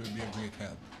technology, it will be a great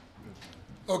help.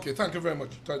 Okay, thank you very much.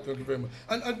 Thank you very much.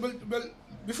 And well,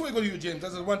 before we go to you, James, I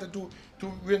just wanted to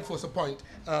reinforce a point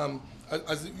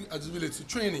as it relates to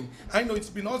training. I know it's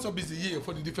been also a busy year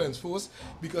for the Defence Force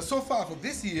because so far for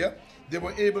this year, they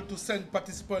were able to send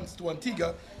participants to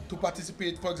Antigua to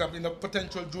participate, for example, in a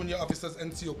potential junior officers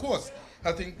NCO course.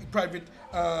 I think Private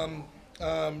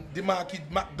DeMarquis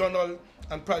McDonald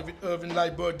and Private Irvin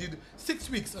Liber did 6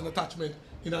 weeks on attachment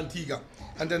in Antigua.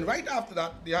 And then right after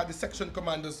that, they had the section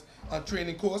commanders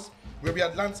training course where we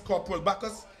had Lance Corporal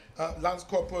Bacchus, and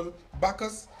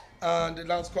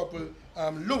Lance Corporal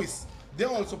Lewis. They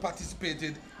also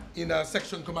participated in a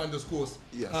section commanders course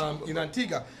in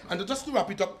Antigua. And just to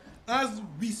wrap it up, as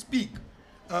we speak,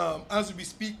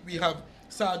 we have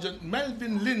Sergeant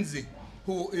Melvin Lindsay,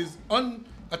 who is on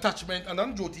attachment and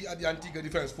on duty at the Antigua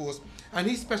Defence Force, and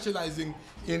he's specializing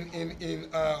in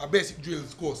a basic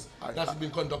drills course that's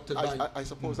been conducted by... I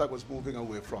suppose I was moving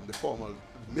away from the formal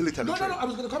military training. No, I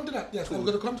was going to come to that. Yes, I was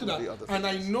going to come to that. And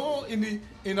I know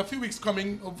in a few weeks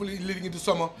coming, hopefully leading into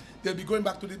summer, they'll be going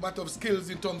back to the matter of skills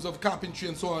in terms of carpentry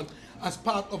and so on as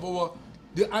part of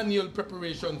the annual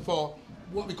preration for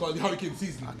what we call the hurricane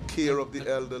season. And care of the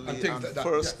elderly and like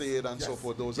first aid and so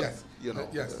forth. Those are,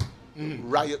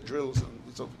 riot drills and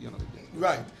so,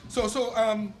 Right. So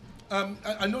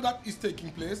I know that is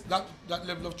taking place. That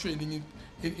level of training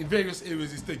in various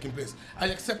areas is taking place. I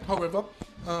accept, however,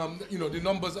 the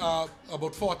numbers are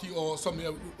about 40 or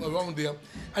somewhere around there,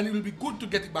 and it will be good to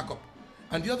get it back up.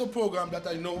 And the other program that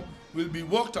I know will be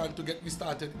worked on to get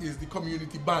restarted is the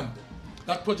community band.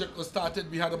 That project was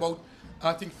started. We had about,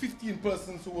 I think, 15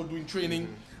 persons who were doing training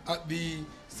at the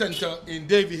center in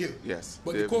Davy Hill. Yes.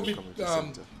 But the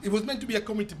COVID, it was meant to be a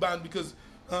community band because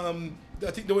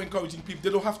I think they were encouraging people. They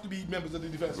don't have to be members of the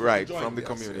defense. Right, from the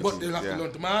community. But they'll have to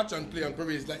learn to march and play on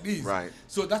parades like these. Right.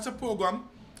 So that's a program.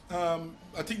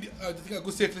 I think I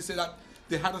could safely say that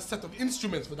they had a set of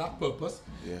instruments for that purpose.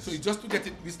 Yes. So it's just to get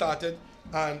it restarted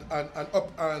and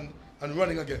up and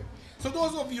running again. So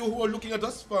those of you who are looking at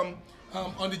us from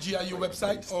on the GIU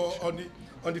website or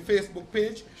on the Facebook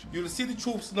page, you'll see the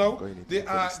troops now. They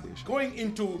are going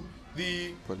into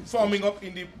the forming up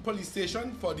in the police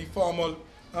station for the formal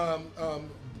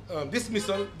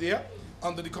dismissal there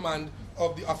under the command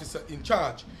of the officer in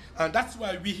charge. And that's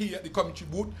why we here at the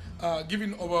commentary booth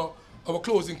giving our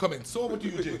closing comments. So over to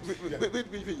you, James.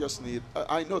 We just need,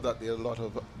 I know that there are a lot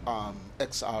of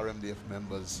ex-RMDF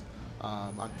members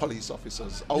and police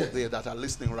officers out there that are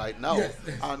listening right now.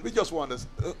 And we just want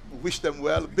to wish them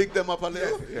well, big them up a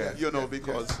little,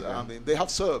 because I mean, they have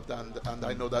served, and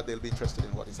I know that they'll be interested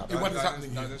in what is happening.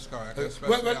 That is correct.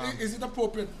 Well, is it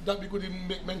appropriate that we could even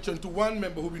make mention to one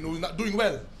member who we know is not doing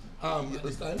well at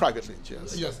this time? Private Lynch,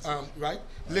 yes. Yes, right.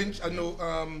 Lynch, I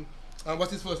know,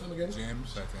 what's his first name again?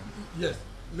 James, I think. Yes,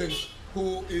 Lynch,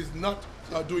 who is not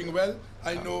doing well.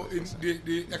 I know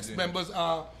the ex-members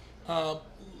are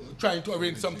trying to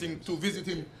arrange something to visit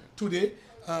him today.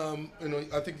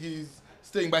 I think he's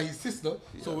staying by his sister,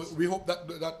 so we hope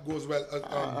that goes well.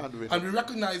 And we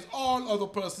recognize all other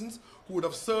persons who would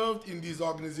have served in these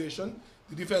organizations,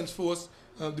 the Defence Force,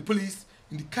 the police,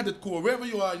 in the Cadet Corps, wherever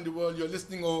you are in the world, you're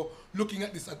listening or looking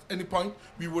at this at any point,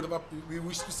 we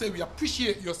wish to say we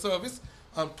appreciate your service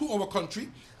to our country,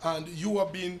 and you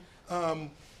have been,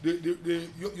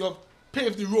 you have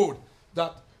paved the road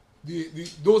that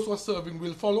those who are serving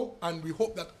will follow, and we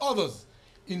hope that others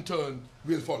in turn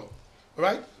will follow. All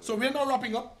right? So we're now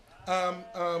wrapping up.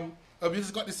 We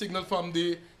just got the signal from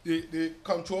the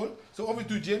control. So over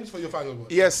to James for your final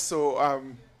word. Yes, so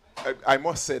I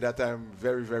must say that I'm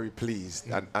very, very pleased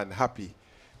and happy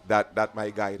that my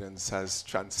guidance has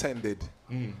transcended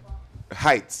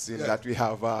heights in that we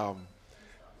have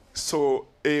so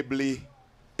ably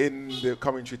in the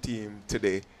commentary team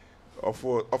today.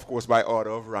 Of course, by order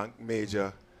of rank,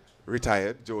 Major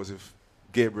retired, Joseph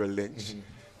Gabriel Lynch.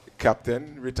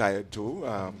 Captain retired too,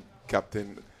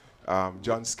 Captain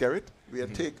John Skerritt. We are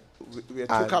two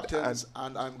captains,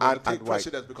 and I'm going to take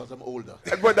precedence because I'm older.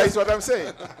 But that's what I'm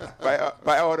saying.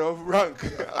 By order of rank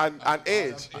and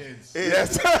age.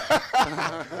 Yes.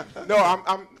 No,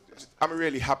 I'm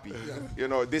really happy. You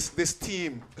know, this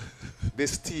team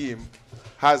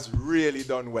has really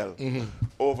done well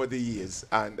over the years,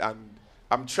 and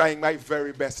I'm trying my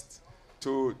very best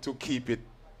to keep it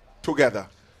together.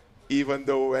 Even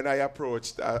though when I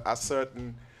approached a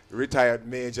certain retired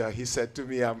major, he said to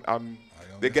me,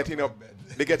 they're getting up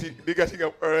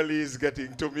early is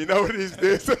getting to me now these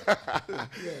days.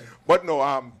 But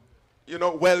no,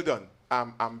 well done.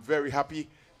 I'm very happy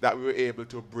that we were able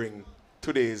to bring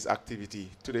today's activity,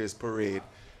 today's parade,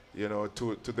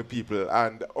 to the people.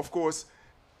 And of course,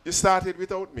 you started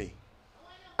without me.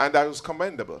 And that was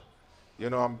commendable. You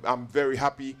know, I'm very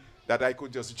happy that I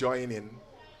could just join in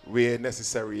where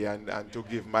necessary and to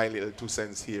give my little 2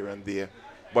 cents here and there.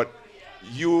 But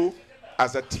you,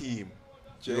 as a team,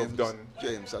 you have done...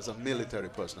 James, as a military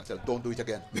person, I said, don't do it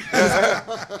again.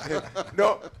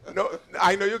 No,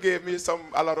 I know you gave me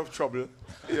a lot of trouble,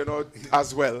 you know,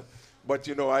 as well. But,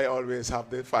 you know, I always have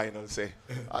the final say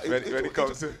when it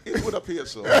comes to... It would appear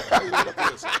so. It would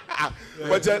appear so.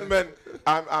 But, gentlemen,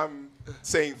 I'm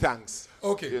saying thanks.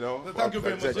 Okay. You know, thank you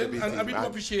very much. And I really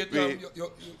appreciate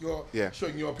your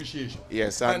showing your appreciation.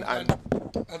 Yes. And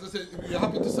as I said, we are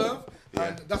happy to serve. Yeah.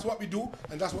 And that's what we do,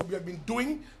 and that's what we have been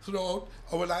doing throughout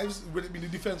our lives, whether it be the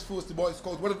Defense Force, the Boy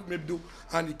Scouts, whatever we may do.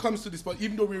 And it comes to this point,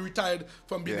 even though we're retired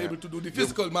from being able to do the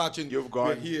physical marching, you've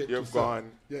gone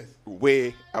yes,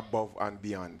 way above and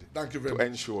beyond. Thank you very to much.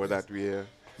 ensure that yes,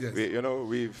 you know,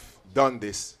 we've done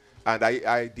this, and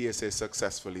I dare say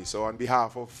successfully. So on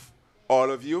behalf of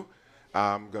all of you,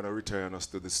 I'm going to return us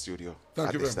to the studio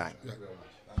at this time. Thank you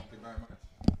very much.